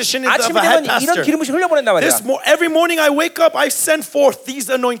as a position of 아침에 a head 되면 이런 pastor. 기름 부심 흘려보낸단 말이야. Every morning I wake up, I send forth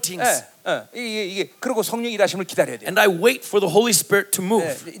these anointings. 이게 그리고 성령 일하심을 기다려야 돼. And I wait for the Holy Spirit to move.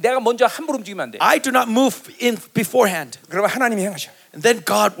 내가 먼저 함부로 움직이면 안 돼. I do not move in beforehand. 그러면 하나님이 행하셔. And then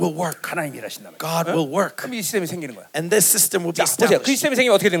God will work. 하나님이 일하신다. God will work. 그럼 이 시스템이 생기는 거야. And this system will be 자, 보세요. 그 established. 시스템이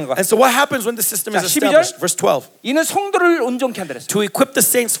생기면 어떻게 되는 거야? And so what happens when the system is 자, 12절. established? Verse 12. 이는 성도를 온전케 한다 그랬어요. To equip the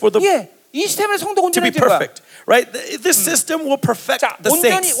saints for the 예, 이 시스템을 성도 to be 온전해지는 거야. perfect. Right? This system will perfect 자, the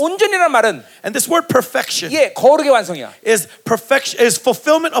saints. 온전이라는 말은 And this word perfection 예, 거룩의 완성이야. is perfection, is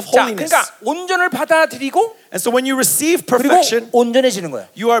fulfillment of 자, holiness. 그러니까 온전을 받아들이고 And so when you receive 그리고 perfection, 온전해지는 거야.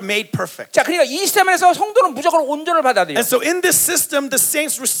 you are made perfect. 자, 그러니까 이 시스템에서 성도는 무조건 온전을 받아들여. And so in this system, the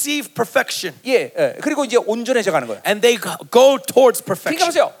saints receive perfection. 예, 그리고 이제 온전해져 가는 거야. And they go towards 그러니까 perfection.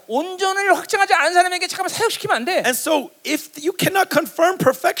 보세요. 온전을 확증하지 않은 사람에게 잠깐만 사역시키면 안 돼. And so if you cannot confirm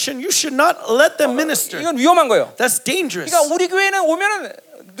perfection, you should not let them minister. 이건 위험한 거예요. That's dangerous. 그러니까 우리 교회는 오면은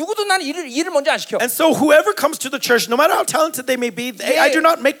누구도 난 일을 먼저 안 시켜. And so whoever comes to the church, no matter how talented they may be, I do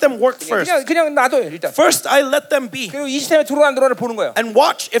not make them work first. 그냥 놔둬요 일단. First, I let them be 그리고 이 시스템에 들어오는 안 들어오는 보는 거예요. and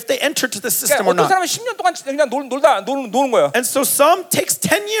watch if they enter to the system 그러니까 or 어떤 not. 사람은 10년 동안 그냥 노는 거예요. And so some takes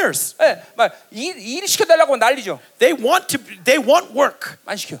 10 years. 예, 막 일 시켜달라고 난리죠. They want work,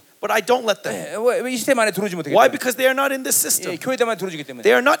 안 시켜. but I don't let them. 왜 이 시스템 안에 들어오지 못하게? Why? Because they are not in this 예, system. 교회에만 들어오기 때문에.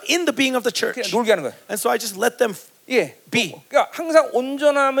 They are not in the being of the church. 그냥 놀게 하는 거예요. And so I just let them 예, be. 그러니까 항상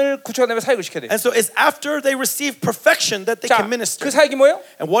온전함을 구축하다면 사역을 시켜야 돼. And so it's after they receive perfection that they 자, can minister. 그 사역이 뭐예요?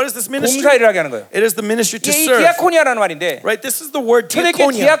 And what is this ministry? 봉사일을 하게 하는 거예요. It is the ministry to 이 serve. 디아코니아라는 말인데, Right? This is the word 초대교회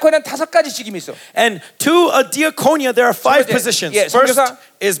diaconia. 디아코니아는 5가지 직임이 있어. And to a diaconia, there are 5 이제, positions. 예, First 선교사.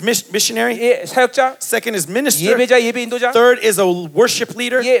 is missionary. 예, 사역자, Second is minister. 예배자, 예배 인도자, Third is a worship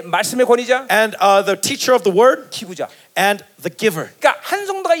leader. 예, 말씀의 권위자, And the teacher of the word. 기부자. And the giver. 그러니까 한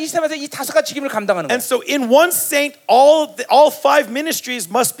성도가 이 시스템에서 이 5가지 직임을 감당하는 거야. And so in one saint, all 5 ministries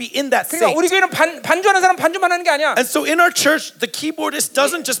must be in that 그러니까 saint. 우리 교회는 반주하는 사람 반주만 하는 게 아니야. And so in our church, the keyboardist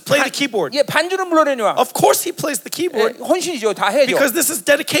doesn't just play the keyboard. 예, 반주는 물론이냐. Of course he plays the 예, keyboard 헌신이죠. 다 해야죠. because this is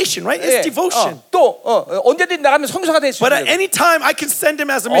dedication, right? 예, It's devotion. 또 언제든지 나가면 성교사가 될 수 But at 있어요. any time I can send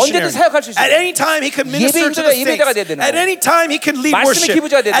him as a 언제든 missionary. 사역할 수 있어요. At any time he can minister to the saints. 예배자가 돼야 되는 At any time he can lead 말씀의 worship.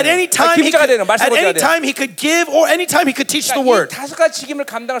 기부자가 돼야 At 되는 any time he 기부자가 could, 되는 말씀 at any 권위자가 time he could give or any time he could teach the 그러니까 word. 이 5가지 직임을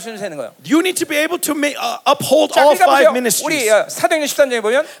감당할 수 있는 세는 거예요. You need to be able to uphold 자, all 그러니까 5 보세요. 우리 ministries. 사도행전 13장에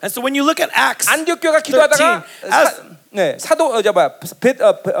보면 And so when you look at Acts 안디옥 교회가 13, 기도하다가 네, 사도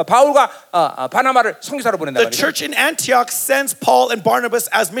바울과 바나바를 선교사로 보낸다 The 말이죠. church in Antioch sends Paul and Barnabas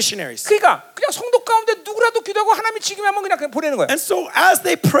as missionaries. 그러니까 그냥 성도 가운데 누구라도 기도하고 하나님이 지기하면 그냥 보내는 거예요. And so as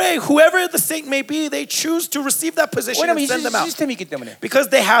they pray, whoever the saint may be, they choose to receive that position 왜냐면 and 이 send them out. 시스템이 있기 때문에. Because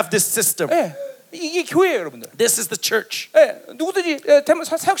they have this system. 네, 이게 교회예요, 여러분들. This is the church. 네, 누구든지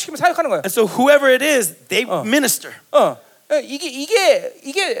사역시키면 사역하는 거예요. And so whoever it is, they minister.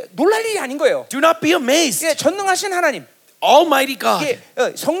 이게 놀랄 일이 아닌 거예요. Do not be amazed. 예, 전능하신 하나님, Almighty God,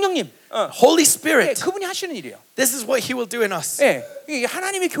 예, 성령님, Holy 예, Spirit, 그분이 하시는 일이에요. this is what He will do in us. 예, 이게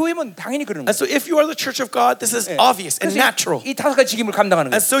하나님의 교회면 당연히 그러는 And 거예요. so if you are the church of God, this is obvious and natural. 이 다섯 가지 직임을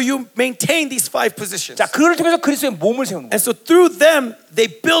감당하는 And 거예요. so you maintain these 5 positions. 자, 그걸 통해서 그리스도의 몸을 세우는 거예요. And so through them, they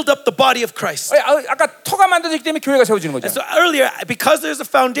build up the body of Christ. 아까 터가 만들어졌기 때문에 교회가 세워지는 거죠. And so earlier, because there's a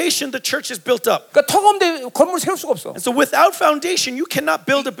foundation, the church is built up. 그러니까 터가 없는데 건물을 세울 수가 없어. And so without foundation, you cannot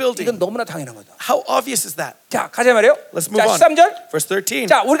build a building. 이건 너무나 당연한 거다. How obvious is that? 자, 가자 말이에요. Let's move 자, on. 13절. Verse 13.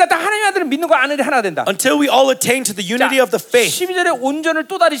 자, 우리가 다 하나님의 아들을 믿는 거 아는 게 하나 된다. Until we all attain to the unity of the faith. 12절에 온전을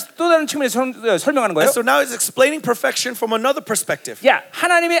또 다른 측면에서 설명하는 거예요. And so now it's explaining perfection from another perspective. 야,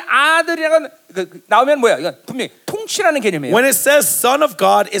 하나님의 아들이라는 나오면 뭐야? 이건 분명히 통치라는 개념이에요. When it says Son of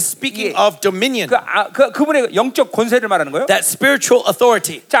God, is speaking of dominion. 그분의 영적 권세를 말하는 거예요. That spiritual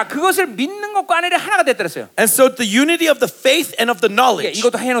authority. 자, 그것을 믿는 것과 아는 게 하나가 됐다 그랬어요. And so the unity of the faith and of the knowledge.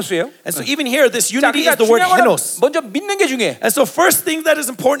 이것도 헤노스예요. And so even here, this 자, unity 그러니까 is the word 중요한 거는 henos. 먼저 믿는 게 중요해. And so first thing that is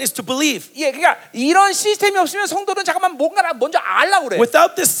important is to believe. 예, 그러니까 이런 시스템이 없으면 성도는 잠깐만 뭔가 먼저 알라고 그래.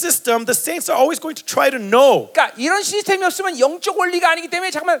 Without this system, the saints are always going to try to know. 그러니까 이런 시스템이 없으면 영적 원리가 아니기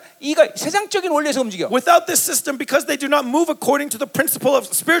때문에 잠깐만 이거 세상적인 원리에서 움직여. Without this system, because they do not move according to the principle of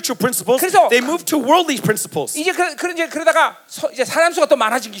spiritual principles, 그래서 they move to worldly principles. 이제 그러다가 이제 사람 수가 또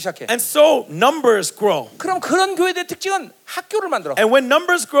많아지기 시작해. And so numbers grow. 그럼 그런 교회들의 특징은 학교를 만들어. And when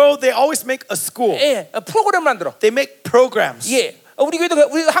numbers grow, they always make a school. 예, 프로그램을 만들어. They make programs. 예. 우리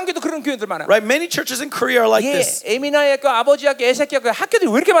한교도 그런 교회들 많아. Right? Many churches in Korea are like 예, this. 에미나의 학교, 아버지 학교, 에세키 학교 학교들이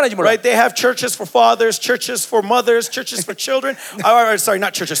왜 이렇게 많은지 몰라. Right? They have churches for fathers, churches for mothers, churches for children. Sorry,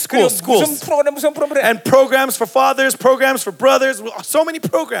 not churches, schools. 무슨 프로그램. And programs for fathers, programs for brothers. So many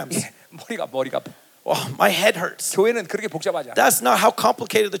programs. 예, 머리가. Oh, my head hurts. 교회는 그렇게 복잡하지 않아. That's not how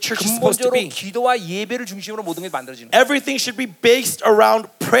complicated the church is supposed to 근본적으로 be. 기도와 예배를 중심으로 모든 게 만들어지는 거야. Everything should be based around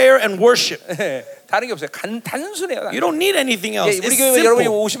prayer and worship. 다른 게 없어요. 단순해요. You don't need anything else. 예, 우리 It's 교회 여러분이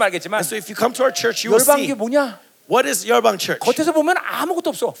simple. 오시면 알겠지만 And so if you come to our church, you will 열방교 see. 뭐냐? What is Yerbang Church? 겉에서 보면 아무것도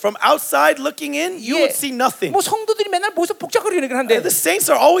없어. From outside looking in, you 예, would see nothing. 뭐 성도들이 맨날 모여서 복잡거리긴 한데 The saints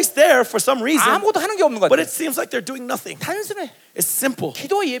are always there for some reason, 아무것도 하는 게 없는 것 but 같아. it seems like they're doing nothing. 단순해. It's simple.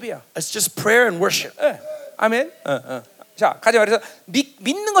 기도와 예배야. It's just prayer and worship. 예. 아멘. 자, 가자 말해서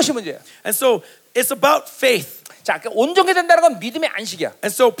믿는 것이 문제야. And so it's about faith. 자, 온전히 된다는 건 믿음의 안식이야. And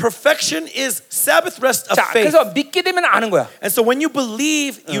so perfection is Sabbath rest of 자, faith. 그래서 믿게 되면 아는 거야. And so when you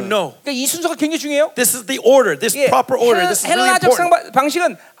believe, you know. 그러니까 이 순서가 굉장히 중요해요. This is the order, this 예, proper order. This is really 헬라적 important.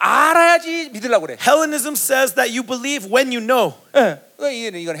 방식은 알아야지 믿으려고 그래. Hellenism says that you believe when you know. 예.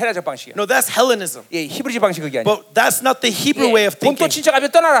 이건 헬라적 방식이야. No, that's Hellenism. 예, 히브리적 방식 그게 아니야. But that's not the Hebrew way of 본토 thinking. 친척 앞에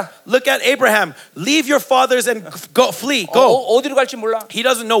떠나라. Look at Abraham. Leave your fathers and flee. Go. 어디로 갈지 몰라. He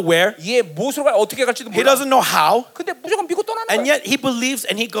doesn't know where. 예, 무엇으로 가 어떻게 갈지도 He 몰라. doesn't know how. 근데 무조건 믿고 떠나는 And 거야. yet he believes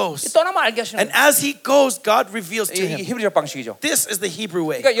and he goes. 떠나면 알게 하시는 And 거야. as he goes, God reveals to 이게 him. 히브리적 방식이죠. This is the Hebrew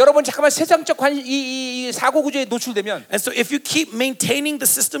way. 그러니까 여러분 잠깐만 세상적 이 사고 구조에 노출되면 And so if you keep maintaining the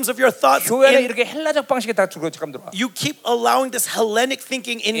systems of your thoughts, 교회 안에 이렇게 헬라적 방식에 다 잠깐 들어와. you keep allowing this Hellenic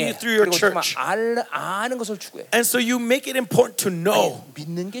thinking in you through your church. 아는 것을 추구해. And so you make it important to know.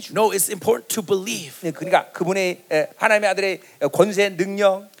 믿는 게 중요해. No, it's important to believe. 그러니까 그분의 하나님의 아들의 권세,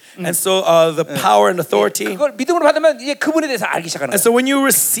 능력, And so the power and authority. 그걸 믿음으로 받으면 이제 그분에 대해서 알기 시작하는 And 거야. so when you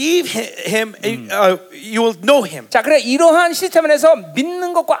receive him, you will know him. 자, 그래 이러한 시스템 안에서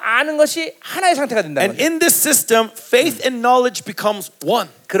믿는 것과 아는 것이 하나의 상태가 된다는 And 거죠. in this system, faith and knowledge becomes one.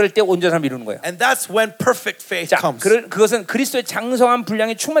 그럴 때 온전함을 이루는 거야. And that's when perfect faith 자, comes. 그것은 그리스도의 장성한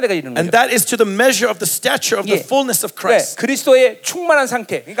분량이 충만되게 이루는 And 거죠. that is to the measure of the stature of the fullness of Christ. 그리스도의 충만한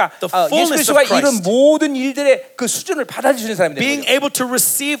상태. 그러니까 The 예수 fullness 그리스도가 of Christ. 이룬 모든 일들의 그 수준을 받아들이는 사람이 되는 Being 거죠. able to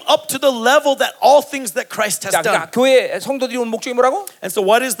receive up to the level that all things that Christ has 자, done. 그러니까 교회 성도들이 온 목적이 뭐라고? And so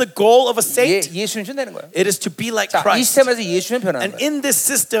what is the goal of a saint? 예수님 되는 거예요. It is to be like 자, 이 Christ. 시스템에서 예수님 변하는 And 거예요. in this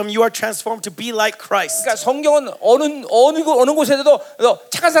system, you are transformed to be like Christ. 그러니까 성경은 어느 곳에서도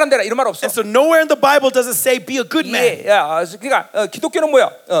착한 사람 되라 이런 말 없어. And so nowhere in the Bible does it say be a good man. 그러니까 기독교는 뭐야?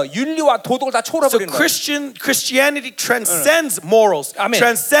 윤리와 도덕을 다 So 초월해버리는 거야. Christianity transcends morals, 아멘.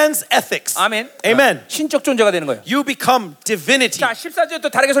 transcends ethics. 아멘. Amen. 신적 존재가 되는 거예요. You become divinity. 자, 14절에 또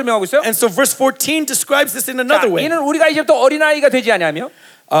다르게 설명하고 있어요. And so verse 14 describes this in another 자, way. 이는 우리가 이제부터 어린아이가 되지 아니하며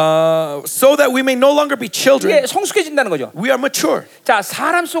so that we may no longer be children. 이게 성숙해진다는 거죠. We are mature. 자,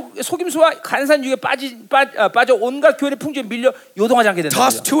 사람 속임수와 간산 중에 빠져 온갖 교훈의 풍조에 밀려 요동하지 않게 된다.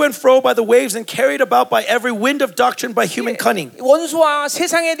 Tossed to and fro by the waves and carried about by every wind of doctrine by human cunning. 원수와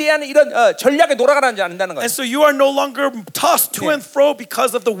세상에 대한 이런 전략에 돌아가지 않는다는 거예요. And so you are no longer tossed to and fro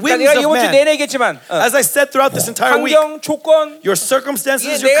because of the winds 내가 of 이번 주 man. 내내 얘기했지만 As I said throughout this entire week, 환경, 조건, your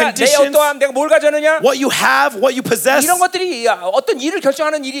circumstances, 내 your conditions, 어떠함, 내가 뭘 가졌느냐, what you have, what you possess. 이런 것들이 어떤 일을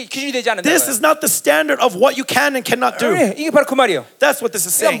결정하는 일이 기준이 되지 않는다. This is not the standard of what you can and cannot do. 이게 바로 그 말이에요. That's what this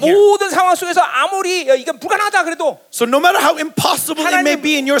is saying here. 모든 상황 속에서 아무리 이게 불가능하다 그래도 So no matter how impossible it may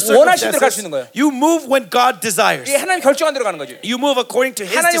be in your 원하시는 대로 갈 수 있는 거예요. circumstances, you move when God desires. 하나님 결정한 대로 가는 거죠. You move according to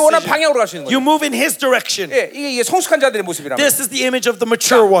His 하나님 원하는 decision. 방향으로 갈 수 있는 거죠. You move in His direction. 이게 성숙한 자들의 모습이란 This is the image of the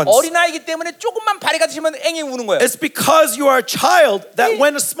mature ones. 어린아이기 때문에 조금만 발이 같으시면 앵앵 우는 거예요. It's because you are a child that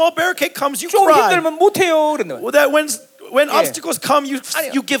when a small barricade comes, you 좀 cry. 힘들면 못해요. 그런다. That when obstacles come, you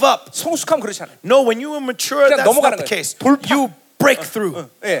give up. 성숙하면 그렇지 않아요. No, when you are mature, 그냥 that's 넘어가는 not the 거예요. case. You break through.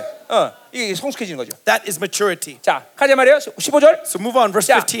 이게 성숙해지는 거죠. That is maturity. 자, 가자 말이에요. 15절. So move on,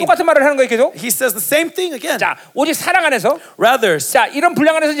 verse 자, 15. 똑같은 말을 하는 거예요, 계속. He says the same thing again. 자, 오직 사랑 안에서. Rather, 자, 이런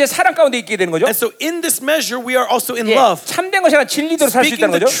분량 안에서 이제 사랑 가운데 있게 되는 거죠. and so in this measure, we are also in love. 참된 것이 아니라 진리대로 살 수 Speaking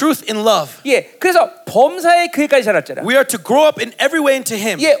있다는 the 거죠. truth in love. 그래서 범사의 그에까지 자랐잖아. We are to grow up in every way into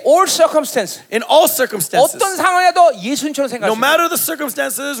Him. all circumstance. In all circumstances. 어떤 상황에도 예수님처럼 생각할 수 No 있는. matter the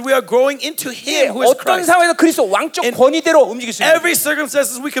circumstances, we are growing into Him who is 어떤 Christ. 상황에도 그리스도 왕적 권위대로 움직일 수 있는. Every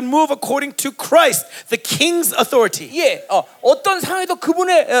circumstances, we can move according to Christ, the King's authority. 어떤 상황에도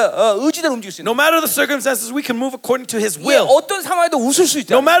그분의 의지대로 움직일 수 있는. No matter the circumstances, we can move according to His will. 어떤 상황에도 웃을 수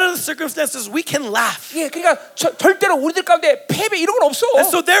있다. No matter the circumstances, we can laugh. 그러니까 절대로 우리들 가운데 패배 이런 건 없어. And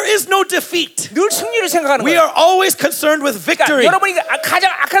so there is no defeat. 늘 승리를 생각하는 We 거야. are always concerned with victory. 여러분이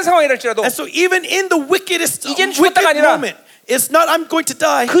가장 악한 상황이랄지라도 And so even in the wickedest 이제는 wicked 죽었다가 아니라 moment, it's not I'm going to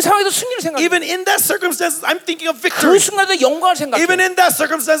die. 그 상황에도 승리를 생각해. Even in that circumstances, I'm thinking of 그 victory. 순간에도 영광을 생각해. Even in that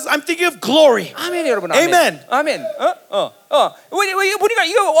circumstances, I'm thinking of glory. 아멘 여러분. Amen. 아멘. 왜 보니까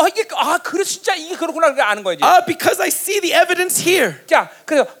이게 그래 진짜 이게 그렇구나 그렇게 아는 거지. Because I see the evidence here. 자,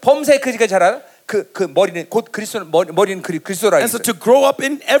 그래서 범사의 그지가 자라. 그 머리는 곧 그리스도 머리는 그리스도라. And so to grow up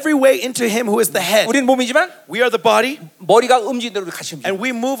in every way into Him who is the head. 우리는 몸이지만 We are the body. 머리가 움직이는 대로 같이 움직여. And we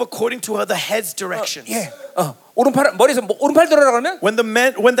move according to the head's directions. 오른팔 머리에서 오른팔 들어라 그러면 When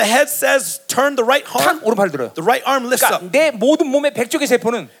the head says turn the right arm, 오른팔 들어요. the right arm lifts up. 그러니까 내 모든 몸의 백조개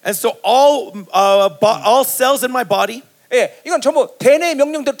세포는 And so all cells in my body, 이건 전부 대뇌의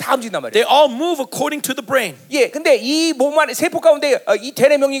명령대로 다 움직인단 말이에요. they all move according to the brain. 근데 이 몸 안에 세포 가운데 이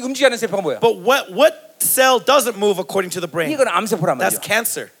대뇌 명령이 움직이지 않는 세포가 뭐야? But what cell doesn't move according to the brain? 이건 암세포란 That's 말이죠.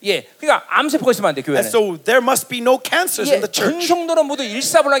 cancer. 그러니까 암세포가 있으면 안 돼, 교회는. And so there must be no cancers in the church. 전성도는 모두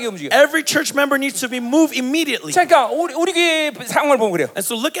일사불란하게 움직여. Every church member needs to be moved immediately. 자, 그러니까 우리 교회 상황을 보면 그래요. And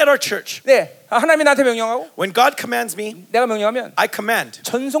so look at our church. 하나님이 나한테 명령하고 When God commands me, 내가 명령하면 I command.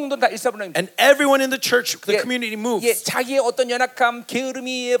 전성도는 다 일사불란하게. And everyone in the church, the community moves. 자기의 어떤 연약함,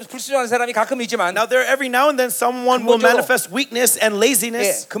 게으름이 불순종하는 사람이 가끔 있지만 Now there every now and then someone will manifest weakness and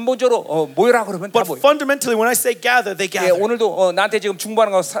laziness. 근본적으로 모여라 그러면 다 But 모여. fundamentally when I say gather, they gather. 오늘도 나한테 지금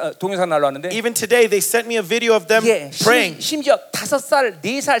중보하는 거 동영상 날라왔는데 Even today they sent me a video of them praying. 심지어 5살,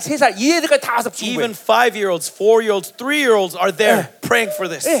 4살, 3살 이 애들까지 다 와서 중보해. Even 5-year-olds, 4-year-olds, 3-year-olds are there praying for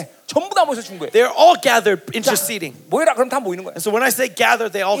this. 전부 다 모여서 중보해. They're all gathered interceding. 모여라 그럼 다 모이는 거야. And so when I say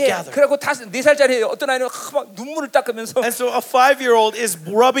gather, they all gather. 그리고 4살짜리 어떤 아이는 막 눈물을 닦으면서 And so a 5-year-old is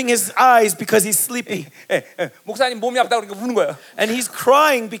rubbing his eyes because he's sleepy. 목사님 몸이 아프다 그러니까 우는 거야. And he's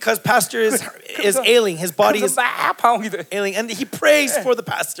crying because pastor is ailing. His body is 막 방황이 돼. ailing. And he prays for the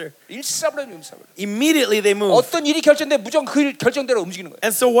pastor. 일사불란. Immediately they move. 어떤 일이 결정돼 무조건 그 결정대로 움직이는 거야.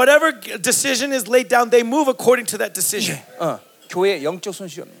 And so whatever decision is laid down, they move according to that decision. 교회에 영적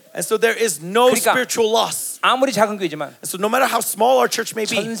손실이 없는. And so there is no spiritual loss. 아무리 작은 교회지만 And so no matter how small our church may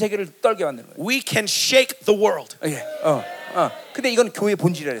be, 전 세계를 떨게 만드는 거예요. we can shake the world. 근데 이건 교회의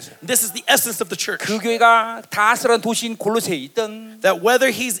본질이라 했어요. This is the essence of the church. 그 교회가 다스란 도시인 골로새에 있던 That whether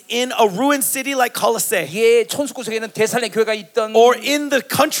he's in a ruined city like Colossae, 천수구석에는 데살로니가 교회가 있던, or in the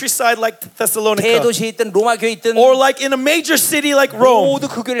countryside like Thessalonica, 대도시에 있던 로마 교회 있던, or like in a major city like Rome, 모두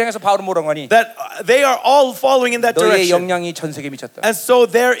그 교회를 향해서 바울은 뭐라고 하니? that they are all following in that 너희의 direction. 영향이 전 세계에 미쳤다. And so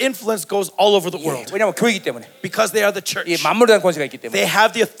their influence goes all over the world. 왜냐하면 교회이기 때문에. Because they are the church. 만물에 대한 권세가 있기 때문에. They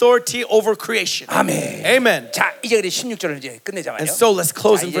have the authority over creation. 아멘. Amen. 자, 이제 그래 16절을 이제 끝내자 말이에요. And so let's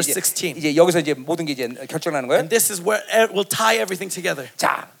close in verse 16. 이제 여기서 이제 모든 게 이제 결정나는 거예요. And this is where we'll tie everything together.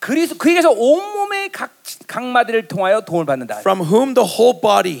 자, 그래서 그에게서 온 몸의 각마디를 통하여 도움을 받는다. From whom the whole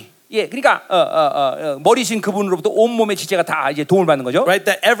body 예, 그러니까 머리신 그분으로부터 온 몸의 지체가 다 이제 도움을 받는 거죠. Right?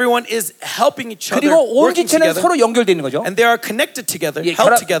 That everyone is helping each other, 그리고 온 working 지체는 together, 서로 연결되어 있는 거죠. and they are connected together, 예,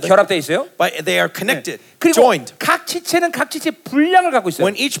 held together. 결합되어 있어요. But they are connected, 그리고 joined. 각 지체는 각 지체 분량을 갖고 있어요.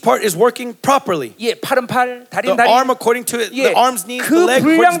 When each part is working properly, 예, 팔은 팔, the 다리는 다리. arm according to it, 예, the arms, knees, 그 the leg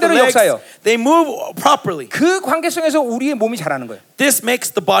according to the 분량대로 legs, 역사해요. they move properly. 그 관계성에서 우리의 몸이 자라는 거예요. This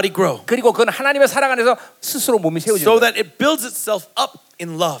makes the body grow, 그리고 그건 하나님의 사랑 안에서 스스로 몸이 세워지는 so 거예요. that it builds itself up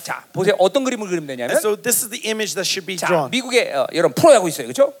in love. 자, 보세요. 어떤 그림을 그리면 되냐면, And so this is the image that should be 자, drawn. 미국에 여러분 프로야구 있어요,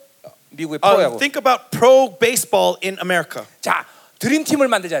 그렇죠? 미국의 프로야구. Think about pro baseball in America. 자, 드림팀을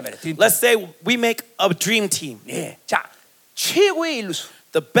만들자 말이에요. 드림팀. Let's say we make a dream team. 예, 자, 최고의 일루수,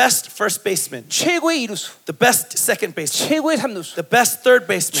 The best first baseman, 최고의 이루수, the best second baseman, 최고의 삼루수, the best third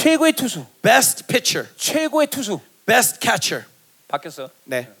baseman, 최고의 투수, best pitcher, 최고의 투수. best catcher. 바뀌었어.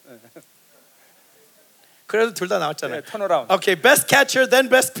 네. 그래도 둘 다 나왔잖아요. 턴어라운드. Okay, best catcher, then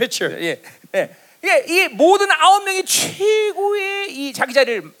best pitcher. 예, 예. 이 모든 9명이 최고의 이 자기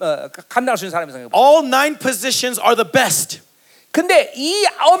자리를 감당할 수 있는 사람이 생각해요. All 9 positions are the best. 근데 이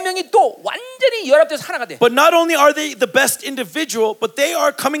 9명이 또 완전히 연합돼서 하나가 돼. But not only are they the best individual, but they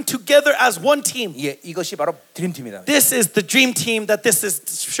are coming together as one team. 예, 이것이 바로 드림팀이다. This is the dream team that this is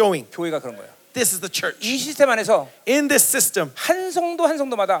showing. 교회가 그런 거예요. This is the church. 이 시스템 안에서 In this system, 한 성도 한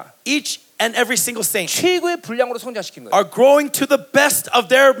성도마다 each and every single saint 최고의 분량으로 성장시킨 거예요. are growing to the best of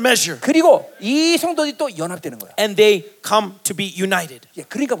their measure. 그리고 이 성도들이 또 연합되는 거예요. And they come to be united. 예,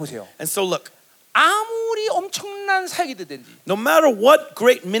 그러니까 보세요. And so look, 아무리 엄청난 사역이 되든지, no matter what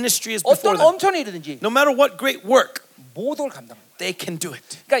great ministry is before 어떤 them, 엄청난 일이든지 no matter what great work, 모든 걸 감당합니다. they can do it.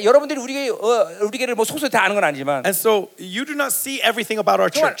 그러니까 여러분들이 우리를 뭐 속속히 다 아는 건 아니지만, And so you do not see everything about our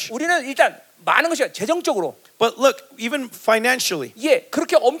정말 church. 우리는 일단 많은 것이 재정적으로 But look, even financially, 예,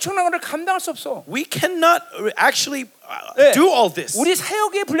 그렇게 엄청난 것을 감당할 수 없어. we cannot actually 예, do all this. 우리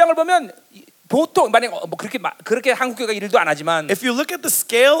사역의 분량을 보면 보통 만약 뭐 그렇게 한국 교회가 일도 안 하지만, If you look at the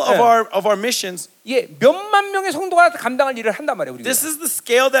scale of our missions, 예, 몇만 명의 성도가 감당할 일을 한단 말이에요. 우리가. this is the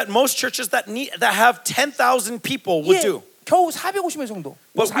scale that most churches that have 10,000 people would 예, do. 겨우 450명 성도.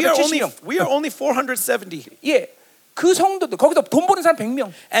 뭐 But we are 470명. only 470. 예. 그 성도들 거기서 돈 버는 사람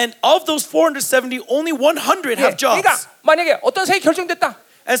 100명. And of those 470, only 100 have jobs. 그러니까 만약에 어떤 사역이 결정됐다.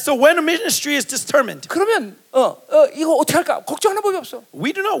 And so when a ministry is determined, 그러면 이거 어떻게 할까? 걱정하는 법이 없어.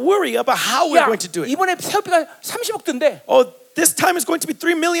 we do not worry about how we're 야, going to do it. 이번에 사업비가 30억 든대. Oh, this time is going to be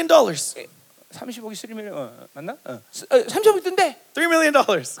 $3 million. 30억이 쓰리면 맞나? 30억 든대. $3 million.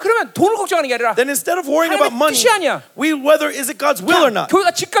 그러면 돈을 걱정하는 게 아니라 Then instead of worrying about 하나님의 money, 뜻이 아니야. whether is it God's will or not.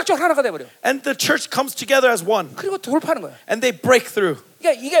 교회가 즉각적으로 하나가 돼 버려. And the church comes together as one. 그리고 돌파하는 거야. And they break through.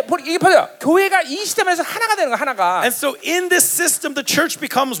 그러니까 이게 봐요. 교회가 이 시스템에서 하나가 되는 거 하나가. And so in this system, the church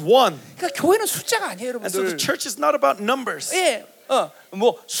becomes one. 그러니까 교회는 숫자가 아니에요, And so the 여러분들. church is not about numbers. 예,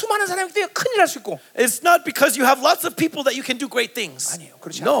 뭐 수많은 사람이 때문에 큰일 할 수 있고. It's not because you have lots of people that you can do great things. 아니에요,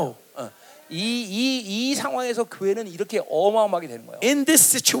 그렇지 No. 않아요. 이 상황에서 교회는 이렇게 어마어마하게 되는 거예요. In this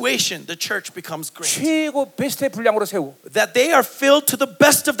situation, the church becomes great. 최고 베스트의 분량으로 세우고 That they are filled to the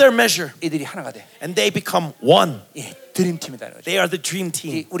best of their measure. 이들이 하나가 돼. And they become one. 예, 드림팀이다. They are the dream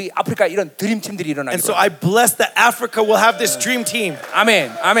team. 우리 아프리카 이런 드림팀들이 일어나기를. And so I bless that Africa will have this dream team.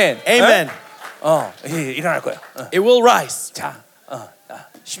 아멘, 아멘. Amen. 예, 일어날 거야. It will rise. 자,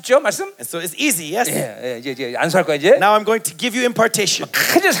 쉽죠, 말씀? And so it's easy, yes? 예, 이제 안수할 거야 이제. Now I'm going to give you impartation.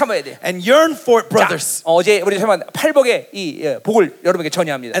 크게 삼아야 돼. And yearn for it, 자, brothers. 어제 우리 설명 팔복의 이 복을 여러분에게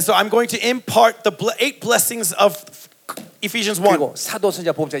전해합니다. And so I'm going to impart the 8 blessings of Ephesians 1. 그리고 사도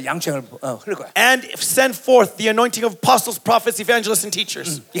선지자 보험자 양청을 흘릴 거야. And send forth the anointing of apostles, prophets, evangelists, and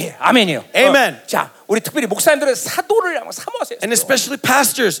teachers. 예, 아멘이요. Amen. 자, 우리 특별히 목사님들은 사도를 사모하세요. And especially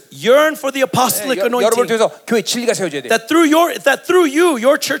pastors, yearn for the apostolic 여러분을 anointing. 통해서 교회 진리가 세워져야 돼. That through you,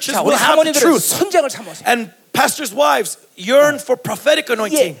 your churches 자, will 우리 have the 사모님들은 truth. 선장을 사모하세요. And pastors' wives yearn for prophetic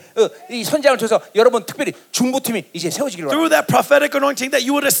anointing. 예, 이 선장을 통해서 여러분 특별히 중보팀이 이제 세워지기를 Through 바랍니다. that prophetic anointing, that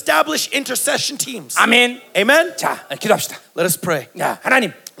you would establish intercession teams. 아멘. Amen. 자, 기도합시다. Let us pray. 야,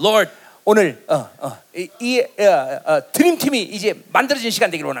 하나님, Lord, 오늘 드림팀이 이제 만들어진 시간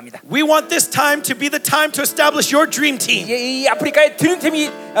되기를 원합니다. we want this time to be the time to establish your dream team. 이 아프리카의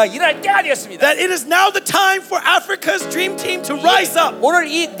드림팀이 일어날 때가 되었습니다. That it is now the time for Africa's dream team to rise up. 오늘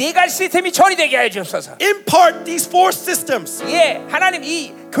이 네 가지 시스템이 전이되게 하여 주옵소서. Impart these 4 systems. 예, 하나님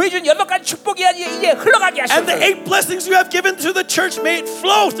이 교회 준 8가지 축복이 이제 흘러가게 And the 하시옵소서. 8 blessings you have given to the church, may it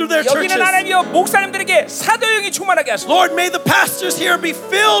flow through their 여기는 churches. 하나님이여 목사님들에게 사도형이 충만하게 하소서. Lord, may the pastors here be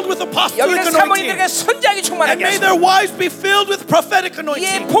filled with apostolic 여기는 anointing. 사모님들에게 선장이 And 충만하게 may 하소서. their wives be filled with prophetic 예,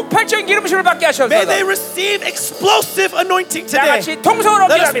 anointing. 폭발적인 기름부심을 받게 하소서. May they receive explosive anointing 다 today. 같이 통성으로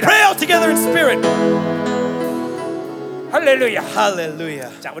Let us 기도합니다. pray out together in spirit. 할렐루야. Hallelujah.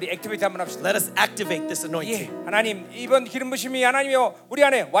 자, 우리 액티비티 한번 합시다. Let us activate this 예, anointing. 하나님 이번 기름 부심이 하나님이여 우리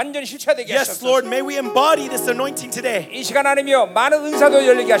안에 완전히 실체되게 Yes, 하시옵소서. Lord, may we embody this anointing today. 이 시간 하나님이여 많은 은사도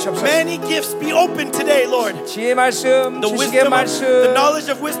열리게 하시옵소서. Many gifts be open today, Lord. 지혜 말씀, The 지식의 wisdom, 말씀, the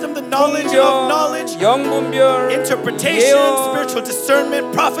knowledge of wisdom, the knowledge of knowledge, 영분별, interpretation, 예언, spiritual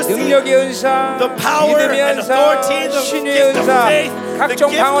discernment, prophecy, 능력의 은사, the power 믿음의 and 은사, authority, the 신의 gift of 은사, faith, the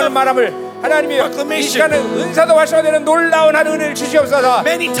각종 gift 방언 of 말함을 하나님이여 이 proclamation. 시간에 은사도 활성화되는 놀라운 하나님 은혜를 주시옵소서.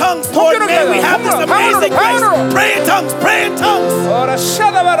 many tongues, Lord. May we have this amazing grace. Pray in tongues, pray in tongues. 어라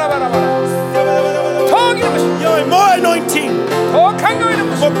샤다바라바라바라. 더 기름 부심, More anointing, 더 강력한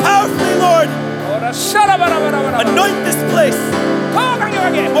기름 부심. more powerfully, Lord. 어라 샤라바라바라바라. Anoint this place 더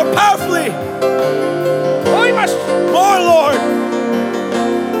강력하게, more powerfully, 더 임하시, more, Lord.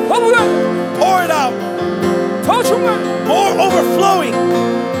 더 부여, Pour it out, 더 충만, more overflowing,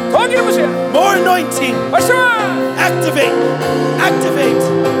 더 기름 부심. more anointing. 활성화. Activate, activate.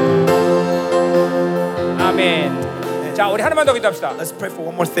 아멘. 자, 우리 하나만 더 기도합시다. Let's pray for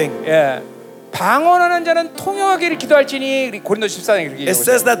one more thing. 예. 방언하는 자는 통역하기를 기도할지니 고린도 14장에 그렇게 It 얘기하고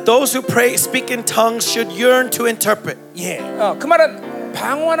says that those who pray, speak in tongues should yearn to interpret. 예. 그 말은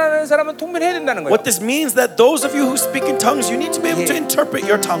방언하는 사람은 통변해야 된다는 거예요. What this means that those of you who speak in tongues, you need to be able to interpret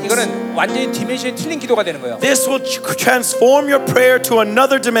your tongues. 이거는 완전히 디멘션이 틀린 기도가 되는 거예요. This will transform your prayer to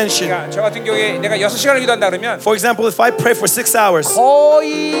another dimension. 그러니까 저 같은 경우에 내가 6시간을 기도한다 그러면 For example, if I pray for 6 hours,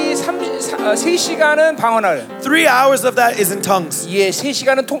 거의 3시간은 방언을 3 hours of that is in tongues, 예,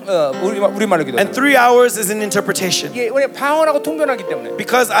 3시간은 우리말로 기도. and 3 hours is in interpretation. 예, 왜냐 방언하고 통변하기 때문에.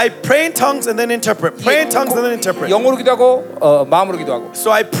 Because I pray in tongues and then interpret, pray in tongues and then interpret. 영어로 기도하고 마음으로 기도하고.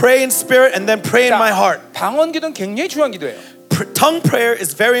 So I pray in spirit and then pray in my heart. 방언 기도는 굉장히 중요한 기도예요. Tongue prayer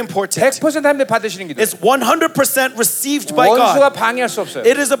is very important. 100% 하나님 받으시는 기도. It's 100% received by God. 원수가 방해할 수 없어요.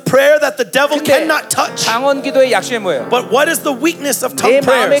 It is a prayer that the devil cannot touch. 방언 기도의 약점이 뭐예요? But what is the weakness of 내 tongue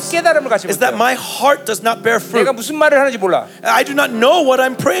마음의 prayers? 깨달음을 갖지 Is that 못해요. my heart does not bear fruit. 내가 무슨 말을 하는지 몰라. I do not know what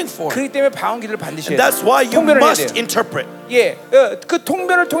I'm praying for. 그렇기 때문에 방언 기도를 반드시 해야 돼요. That's why you 통변을 해야 must 돼요. interpret. 예, 그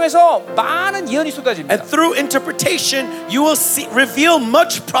통변을 통해서 많은 예언이 쏟아집니다. And through interpretation, you will see, reveal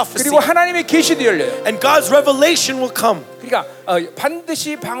much prophecy. 그리고 하나님의 계시도 열려요. And God's revelation will come. 그러니까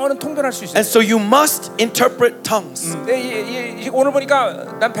반드시 방언은 통변할 수 있어요. And so you must interpret tongues. 오늘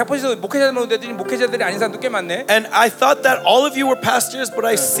보니까 난 100% 목회자들 오는데더니 목회자들이 아닌 사람도 꽤 많네. And I thought that all of you were pastors, but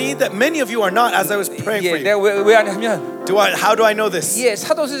I see that many of you are not. As I was praying for you, 내가 왜 하냐면 how do I know this?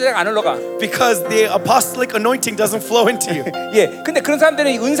 사도세자가 안 흘러가. Because the apostolic anointing doesn't flow into you. 근데 그런 사람들은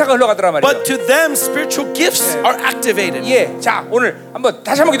은사가 흘러가더란 말이에요. But to them, spiritual gifts are activated. 자, 오늘 한번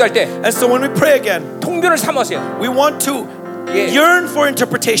다시 한번 기도할 때 And so when we pray again, 통변을 삼으세요. we want to yearn for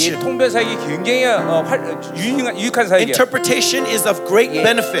interpretation. 통변 사역이 굉장히 유익한 사역이에요. Interpretation is of great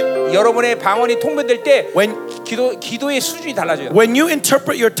benefit. 여러분의 방언이 통변될 때 When 기도의 수준이 달라져요. When you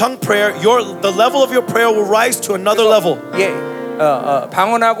interpret your tongue prayer, the level of your prayer will rise to another level.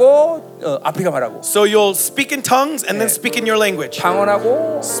 방언하고 아프리카 말하고. So you'll speak in tongues and then speak in your language.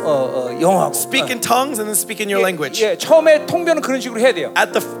 방언하고 영어하고. Speak in tongues and then speak in your language. 처음에 통변은 그런 식으로 해야 돼요.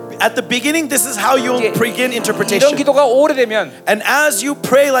 At the beginning, this is how you'll begin 이런 interpretation. 기도가 오래되면 And as you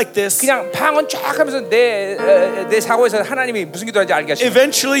pray like this, 그냥 방언 쫙 하면서 내 사고에서 하나님이 무슨 기도하는지 알게 하시고.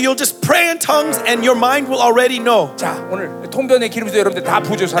 eventually you'll just pray in tongues and your mind will already know. 자, 오늘 통변의 기름도 여러분들 다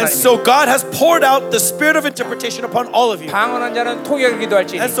부어줘서 And 하나님. so God has poured out the spirit of interpretation upon all of you. 방언한 자는 통역을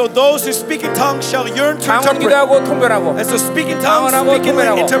기도할지. And so those who speak in tongues shall yearn to 방언 interpret. 기도하고 통변하고. And so speak in tongues, 방언하고 speak in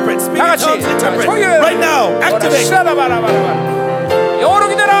통변하고. interpret, speak 다 in 같이 tongues, interpret. 통역. Right now, activate. 영어로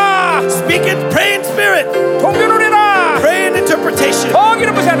기도라. Speak and pray in spirit. 통변을 해라. Pray in interpretation. 더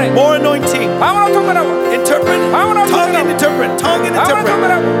기름 부으시 하나님. More anointing. 방언하고 통변하고. Interpret. 방언하고 Tongue and 통변하고. interpret. Tongue and 방언하고 interpret.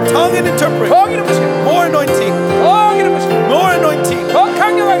 통변하고. Tongue and interpret. 더 기름 부으시. More anointing. 더 기름 부으시. More anointing. 더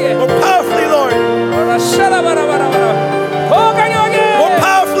강력하게. More powerfully, Lord. 더 강력하게. More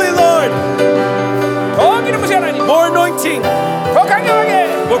powerfully, Lord. 더 기름 부으시 하나님. More anointing. 더 강력하게.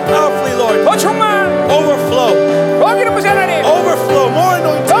 More powerfully, Lord. 더 충만. Overflow. 더 기름 부으시 하나님. Overflow. More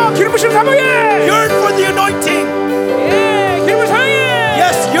anointing. 더 기름 부으시 사모예. Yearn for the anointing. 기름 부으시 사모예.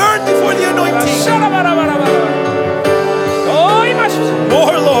 Yes, yearn for the anointing. 더 임하십시오.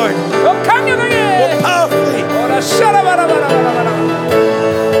 More, Lord. 더 강력하게. More powerfully.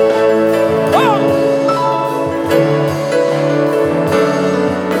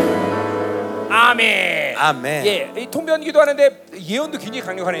 아멘. Amen. 예, 이 통변 기도하는데 예언도 굉장히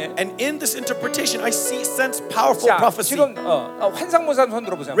강력하네. And in this interpretation, I sense powerful 자, prophecy. 지금 환상 본 사람 손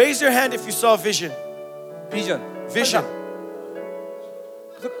들어보세요. Raise your hand if you saw a vision. 비전. Vision.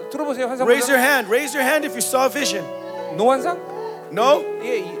 들어보세요. 환상. Raise your hand. Raise your hand if you saw a vision. 노환상? No?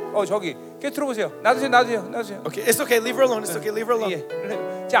 예, 저기 계속 들어보세요. 놔두세요. Okay, it's okay. Leave her alone. It's okay. Leave her alone. 예.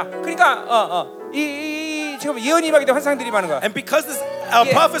 자, 그러니까 지금 예언이 임하기 때문에 환상들이 많은 거야. And because this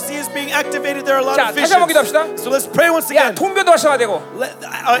prophecy is being activated, there are a lot 자, of 다시 한번 visions. 기도합시다. So let's pray once 야, again. 통변도 활성화되고,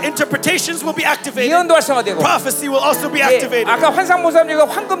 Interpretations will be activated. 예언도 활성화되고. Prophecy will also be 예, activated. 아까 환상 본 사람 중에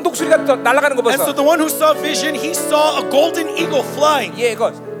황금 독수리가 또 날아가는 거 And so 봤어. the one who saw vision, he saw a golden eagle flying. 예,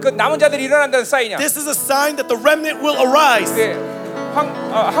 그 남은 자들이 일어난다는 사인이야. This is a sign that the remnant will arise. 예,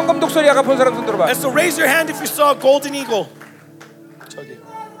 황금 독수리 아까 본 사람 손 들어봐. And so raise your hand if you saw a golden eagle. 저기.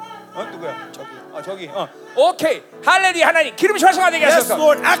 누구야? 저기. 오케이. 할렐루야. 하나님 기름이 활성화되게 Yes, 하소서.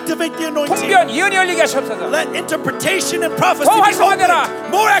 Lord, activate the anointing. 통변 예언이 열리게 하소서. Let interpretation and prophecy 더 be 활성화되라. opened.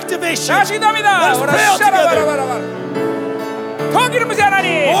 More activation. 다시 기도합니다. Let's pray all together. 더 기름 부으세요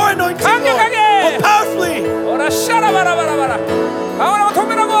하나님. More anointing, Lord. 강력하게. More powerfully. 오라 샤라바라바라바라. 강원하고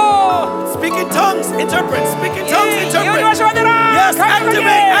통변하고. Speak in tongues. Interpret. Speak in tongues. 예언이 Interpret. 활성화되라. Yes,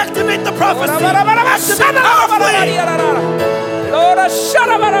 activate the prophecy. Activate powerfully. 오라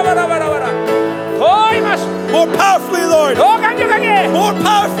샤라바라바라바라. 더 임하소. More powerfully, Lord. 더 강력하게. More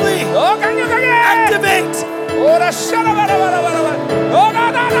powerfully. 더 강력하게. Activate. 오라 샤라바라바라바라.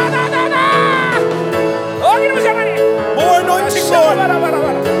 나나나나나나. 더 기름 부으세요 하나님. More anointing, Lord.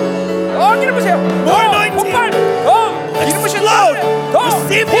 더 기름 부으세요. More anointing. 폭발. 더 기름 부으세요. Explode. 더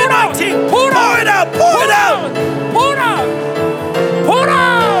Receive the anointing. pour Pour it out. Pour it out.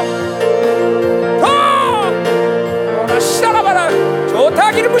 더 샤라바라.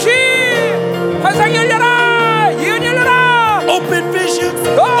 좋다 기름 부으시. 환상이 열려라. 예언이 열려라. Open visions.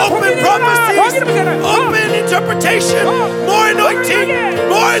 더 Open 기름 prophecies. 부으세요. Open interpretation. More anointing.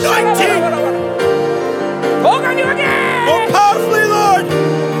 More anointing. 더 강력하게. More powerfully, Lord.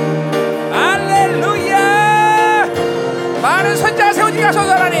 할렐루야. 많은 선지자가 세워지게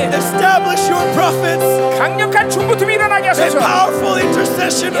하소서 하나님. Establish your prophets. 강력한 중보팀이 일어나게 And 하소서. powerful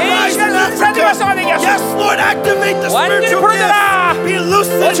intercession 예, arise 시간 in 은사들이 Africa. 활성화되게 하소서. Yes, Lord, activate the 완전히 spiritual 풀어내라. gifts. Be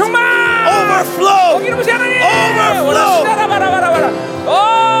loosened. 충만. Overflow. 거기를 보세요 하나님. Overflow. 바라바라바라.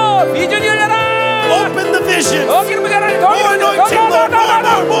 비전이 열려라. Open the vision. 거기를 보세요 하나님. More anointing, Lord.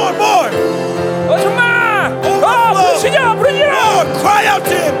 More. 충만. Overflow. 부르짖어. Lord, cry out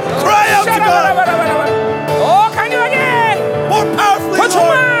to Him. Cry out to God. 강력하게. More powerfully, 더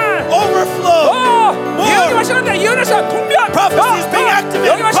충만. Lord. Overflow. 예언이 마시는데 예언에서 통변. Prophecy is being activated.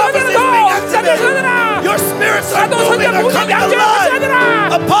 여기 마시는데 더. Your spirits are 사도, moving, 선지자, are 모든 coming 양자를 alive.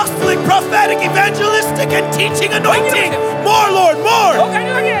 마셔야 Apostolic, prophetic, evangelistic, and teaching anointing. More, Lord, 더 more.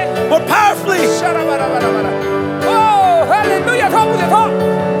 강력하게. More powerfully. 샤라바라바라바라. 할렐루야. 더 보세요.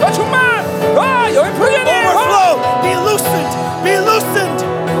 더 충만. 여기 풀어야 돼. Overflow. Be loosened. Be loosened.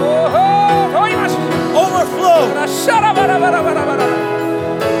 더 임하시오. Overflow. 샤라바라바라바라바라.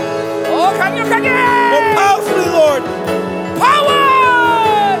 강력하게. More powerfully, Lord. 파워.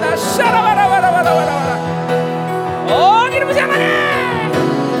 샤라바라바라바라바라. 기름 부으세요 하나님.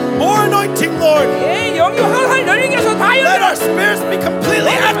 More anointing, Lord. 예, 영이 활활 열리게 해서 다 Let 열려. our spirits be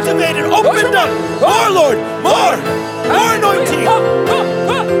completely activated, opened up. More, Lord. More. More anointing.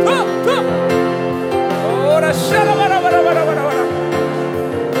 오라 샤라바라바라바라바라.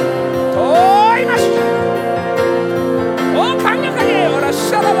 더 임하시오. 강력하게. 오라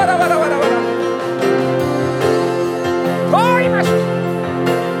샤라바라바라바라바라. 더 임하시오.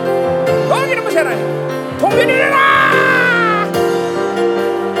 더 기름 부으세요 하나님. 통변이 일어나.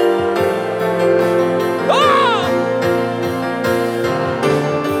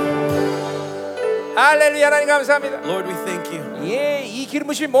 할렐루야. 하나님 감사합니다. Lord, we thank you. 예, 이 기름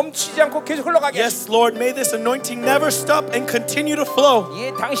부으심이 멈추지 않고 계속 흘러가게 하시고. Yes, Lord, may this anointing never stop and continue to flow.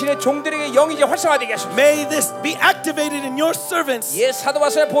 예, 당신의 종들에게 영이 이제 활성화되게 하시고. May this be activated in your servants. 예,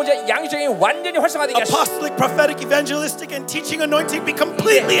 사도바서의 보좌 양적인 완전히 활성화되게 하시고. Apostolic, prophetic, evangelistic, and teaching anointing be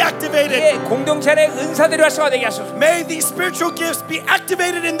completely activated. 예, 공동체 내 은사들이 활성화되게 하소서. May these spiritual gifts be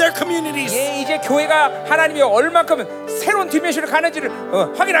activated in their communities. 예, 이제 교회가 하나님이 얼만큼 새로운 디멘션을 가는지를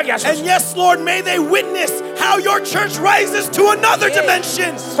확인하게 하소서. And yes, Lord, may they witness how your church rises to another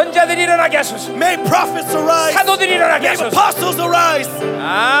dimension. 선자들이 일어나게 하소서. May prophets arise. 사도들이 일어나게 May 하소서. apostles arise.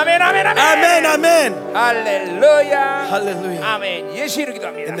 아멘, 아멘, 아멘. Amen, amen. 할렐루야. Hallelujah. 아멘. 예수 이름으로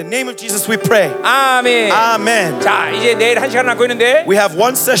기도합니다. In the name of Jesus we pray. 아멘. Amen. 자, 이제 내일 1시간 남고 있는데. We have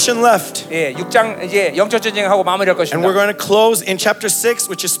one session left. 예, 6장 이제 영적 전쟁하고 마무리할 And we're 것입니다. going to close in chapter 6,